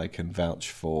film, I can vouch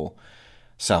for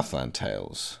Southland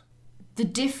Tales. The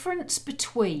difference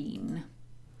between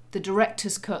the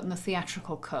director's cut and the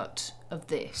theatrical cut of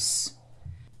this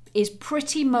is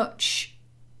pretty much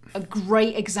a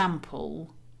great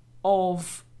example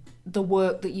of the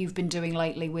work that you've been doing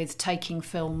lately with taking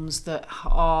films that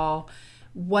are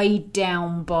weighed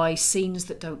down by scenes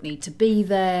that don't need to be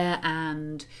there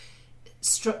and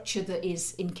structure that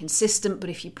is inconsistent, but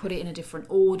if you put it in a different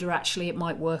order, actually it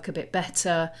might work a bit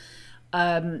better.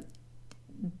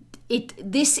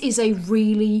 This is a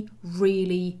really,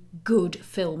 really good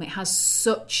film. It has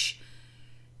such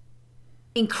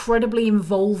incredibly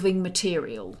involving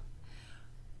material,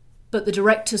 but the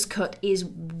director's cut is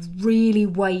really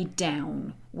weighed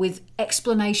down with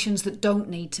explanations that don't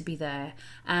need to be there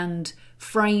and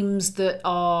frames that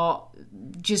are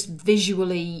just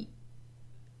visually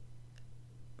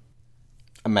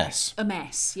a mess. A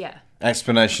mess, yeah.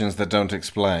 Explanations that don't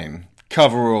explain.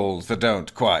 Coveralls that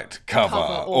don't quite cover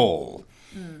all.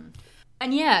 Mm.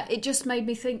 And yeah, it just made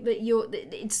me think that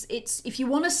it's if you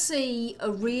want to see a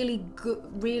really good,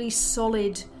 really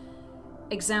solid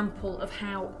example of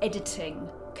how editing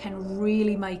can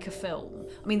really make a film.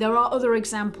 I mean, there are other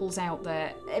examples out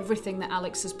there. Everything that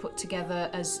Alex has put together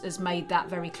has made that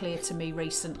very clear to me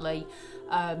recently.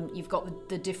 You've got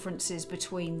the differences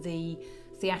between the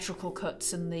theatrical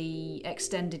cuts and the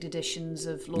extended editions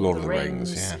of Lord of the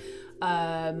Rings. Yeah.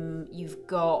 You've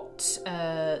got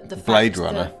the Blade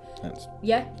Runner.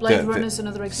 Blade Runner's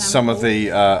another example. Some of the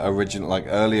original, like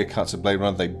earlier cuts of Blade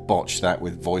Runner, they botched that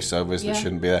with voiceovers that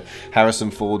shouldn't be there.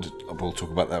 Harrison Ford, we'll talk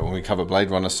about that when we cover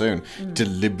Blade Runner soon,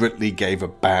 deliberately gave a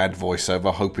bad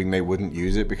voiceover hoping they wouldn't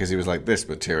use it because he was like, this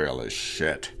material is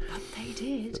shit. But they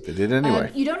did. But they did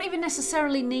anyway. You don't even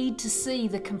necessarily need to see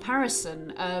the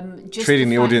comparison. Just treating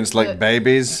the audience like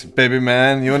babies. Baby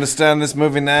man, you understand this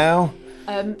movie now?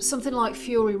 Something like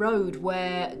Fury Road,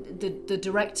 where the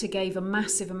director gave a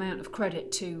massive amount of credit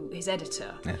to his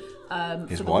editor for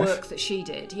the work that she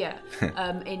did,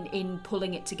 in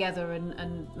pulling it together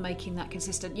and making that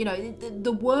consistent. You know,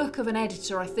 the work of an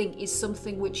editor, I think, is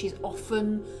something which is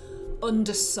often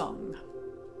undersung.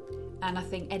 And I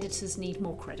think editors need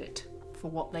more credit for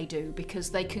what they do because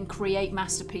they can create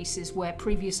masterpieces where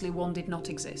previously one did not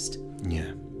exist.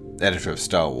 Yeah. Editor of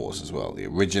Star Wars as well, the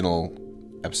original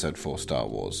Episode 4 Star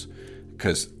Wars,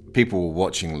 because people were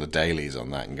watching the dailies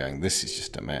on that and going, this is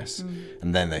just a mess.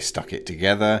 And then they stuck it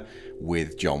together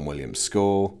with John Williams'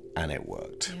 score and it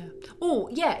worked. Yeah. Oh,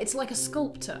 yeah, it's like a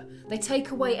sculptor. They take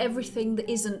away everything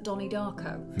that isn't Donnie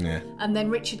Darko. Yeah. And then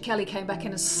Richard Kelly came back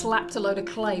in and slapped a load of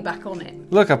clay back on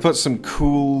it. Look, I put some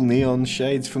cool neon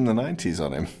shades from the 90s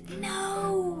on him.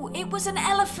 No, it was an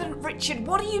elephant, Richard.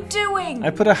 What are you doing?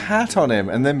 I put a hat on him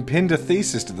and then pinned a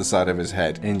thesis to the side of his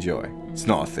head. Enjoy. It's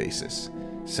not a thesis.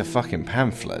 It's a fucking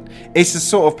pamphlet. It's the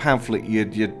sort of pamphlet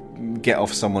you'd get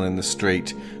off someone in the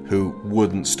street who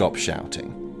wouldn't stop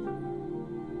shouting.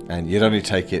 And you'd only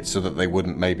take it so that they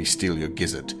wouldn't maybe steal your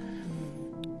gizzard.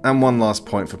 And one last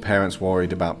point for parents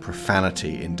worried about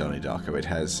profanity in Donnie Darko. It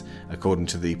has, according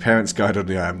to the Parents Guide on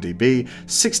the IMDb,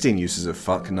 16 uses of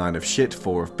fuck, 9 of shit,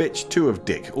 4 of bitch, 2 of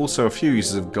dick, also a few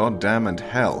uses of goddamn and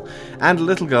hell. And a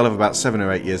little girl of about 7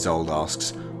 or 8 years old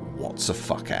asks, what's a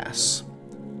fuck ass?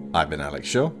 I've been Alex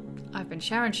Shaw. I've been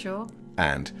Sharon Shaw.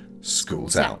 And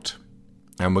School's Out.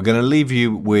 And we're going to leave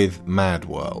you with Mad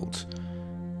World.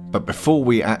 But before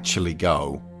we actually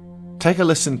go, take a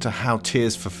listen to how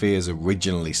Tears for Fears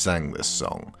originally sang this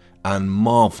song and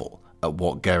marvel at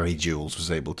what Gary Jules was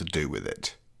able to do with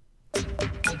it.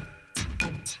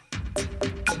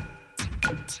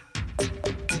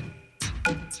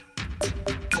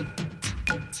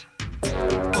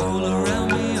 All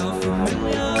around me are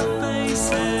familiar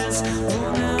faces,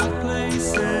 worn out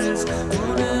places,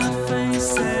 worn out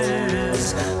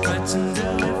faces, frightened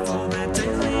to live for their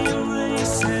daily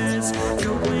races,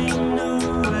 going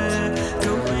nowhere,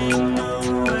 going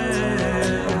nowhere.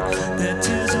 Their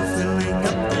tears are filling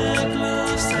up their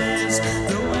glasses,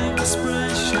 no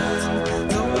expression.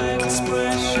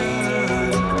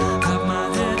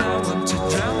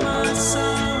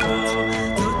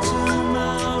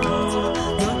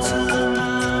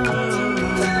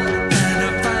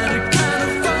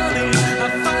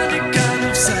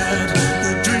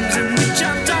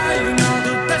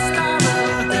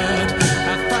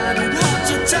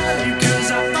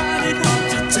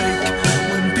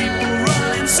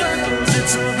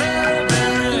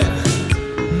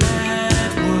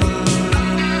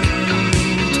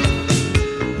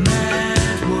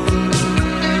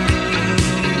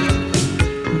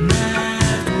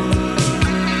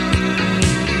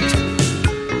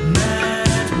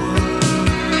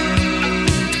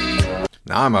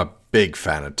 Now, I'm a big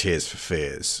fan of Tears for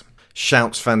Fears.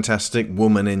 Shout's fantastic,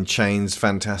 Woman in Chains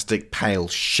fantastic, Pale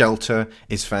Shelter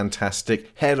is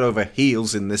fantastic, Head Over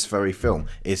Heels in this very film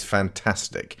is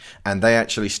fantastic, and they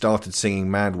actually started singing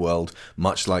Mad World,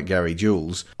 much like Gary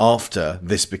Jules, after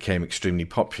this became extremely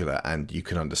popular, and you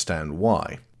can understand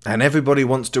why. And Everybody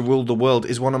Wants to Rule the World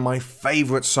is one of my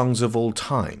favourite songs of all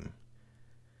time.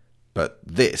 But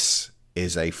this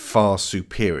is a far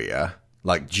superior,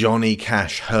 like Johnny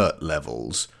Cash Hurt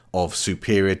levels, of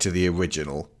superior to the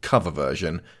original cover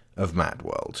version of Mad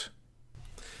World.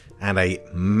 And a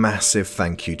massive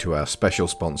thank you to our special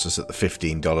sponsors at the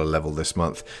 $15 level this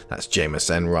month. That's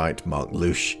Jameis Enright, Mark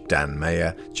Lush, Dan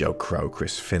Mayer, Joe Crow,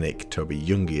 Chris Finnick, Toby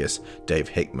Jungius, Dave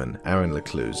Hickman, Aaron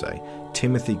Lecluse,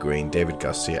 Timothy Green, David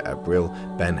Garcia Abril,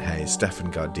 Ben Hayes,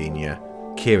 Stefan Gardenia,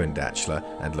 Kieran Datchler,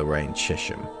 and Lorraine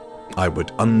Chisholm. I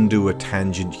would undo a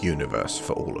tangent universe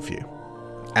for all of you.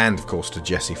 And of course to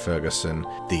Jesse Ferguson,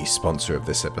 the sponsor of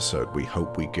this episode. We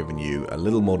hope we've given you a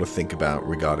little more to think about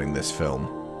regarding this film,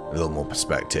 a little more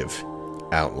perspective,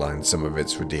 outlined some of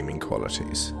its redeeming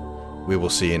qualities. We will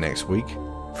see you next week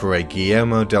for a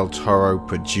Guillermo del Toro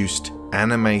produced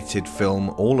animated film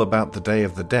all about the Day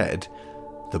of the Dead,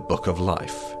 The Book of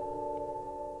Life.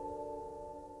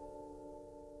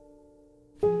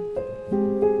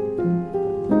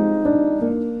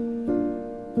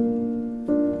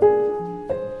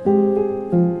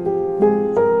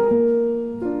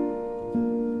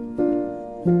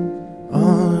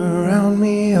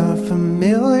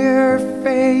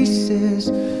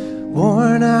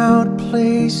 Worn out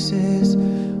places,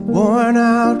 worn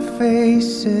out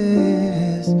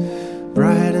faces,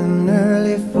 bright and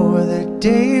early for their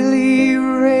daily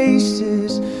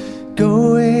races,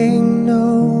 going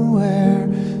nowhere,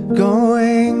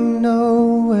 going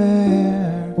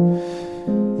nowhere.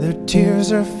 Their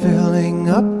tears are filling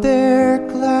up their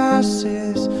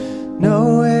glasses,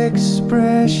 no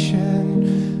expression,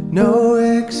 no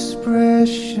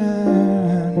expression.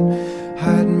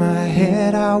 Hide my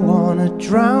head, I wanna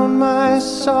drown my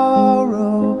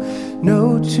sorrow.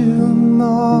 No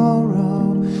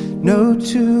tomorrow, no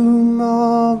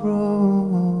tomorrow.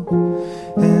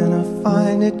 And I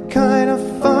find it kinda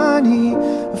funny,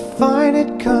 I find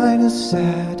it kinda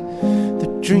sad. The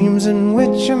dreams in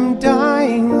which I'm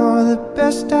dying are the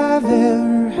best I've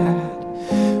ever had.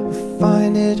 I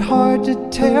find it hard to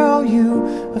tell you,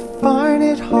 I find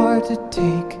it hard to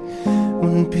take.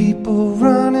 When people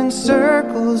run in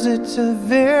circles, it's a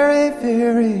very,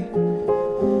 very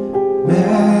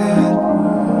mad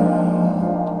world.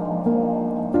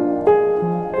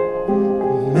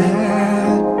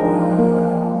 Mad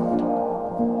world.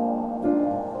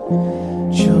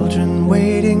 Children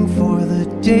waiting for the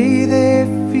day they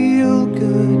feel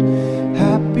good.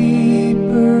 Happy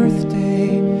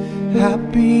birthday,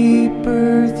 happy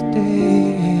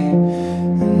birthday.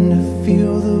 And to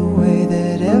feel the way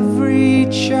that every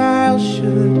child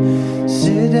should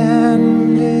sit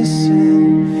and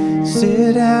listen,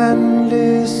 sit and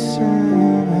listen.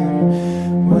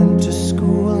 Went to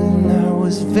school and I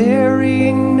was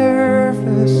very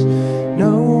nervous.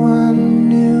 No one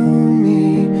knew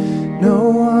me, no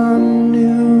one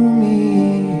knew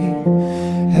me.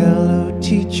 Hello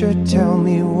teacher, tell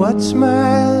me what's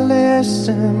my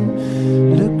lesson.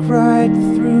 Look right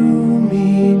through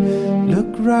me,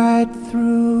 look right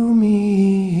through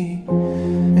me.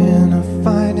 And I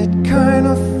find it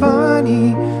kinda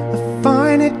funny, I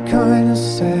find it kinda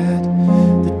sad.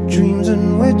 The dreams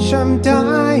in which I'm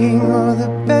dying are the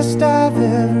best I've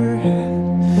ever had.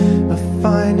 I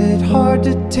find it hard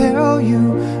to tell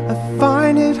you, I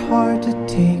find it hard to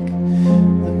take.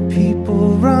 The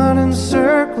people run in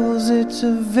circles, it's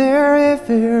a very,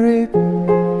 very